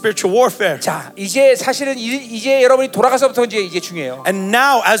 which is spiritual warfare. 자, 이제 사실은 이제 여러분이 돌아가서부터 이제 중요해요. And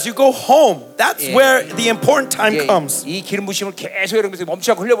now, as you go home, that's Yeah. where the important time 예, comes. 이 기름 부심을 계속 여러분들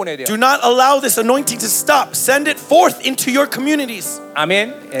멈추지 않고 흘려보내야 돼요. Do not allow this anointing to stop. Send it forth into your communities.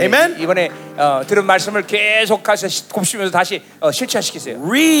 아멘. 예, Amen. 이번에 들은 말씀을 계속 가서 곱씹으면서 다시 실체화시키세요.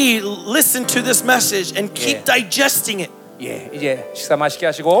 Re-listen to this message and keep Yeah. digesting it. 예, 이제 식사 맛있게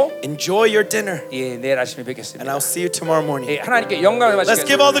하시고 Enjoy your dinner. 예, 내일 아침에 And 뵙겠습니다. I'll see you tomorrow morning. 예, 하나님께 영광을 Let's 바치겠습니다.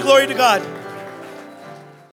 give all the glory to God.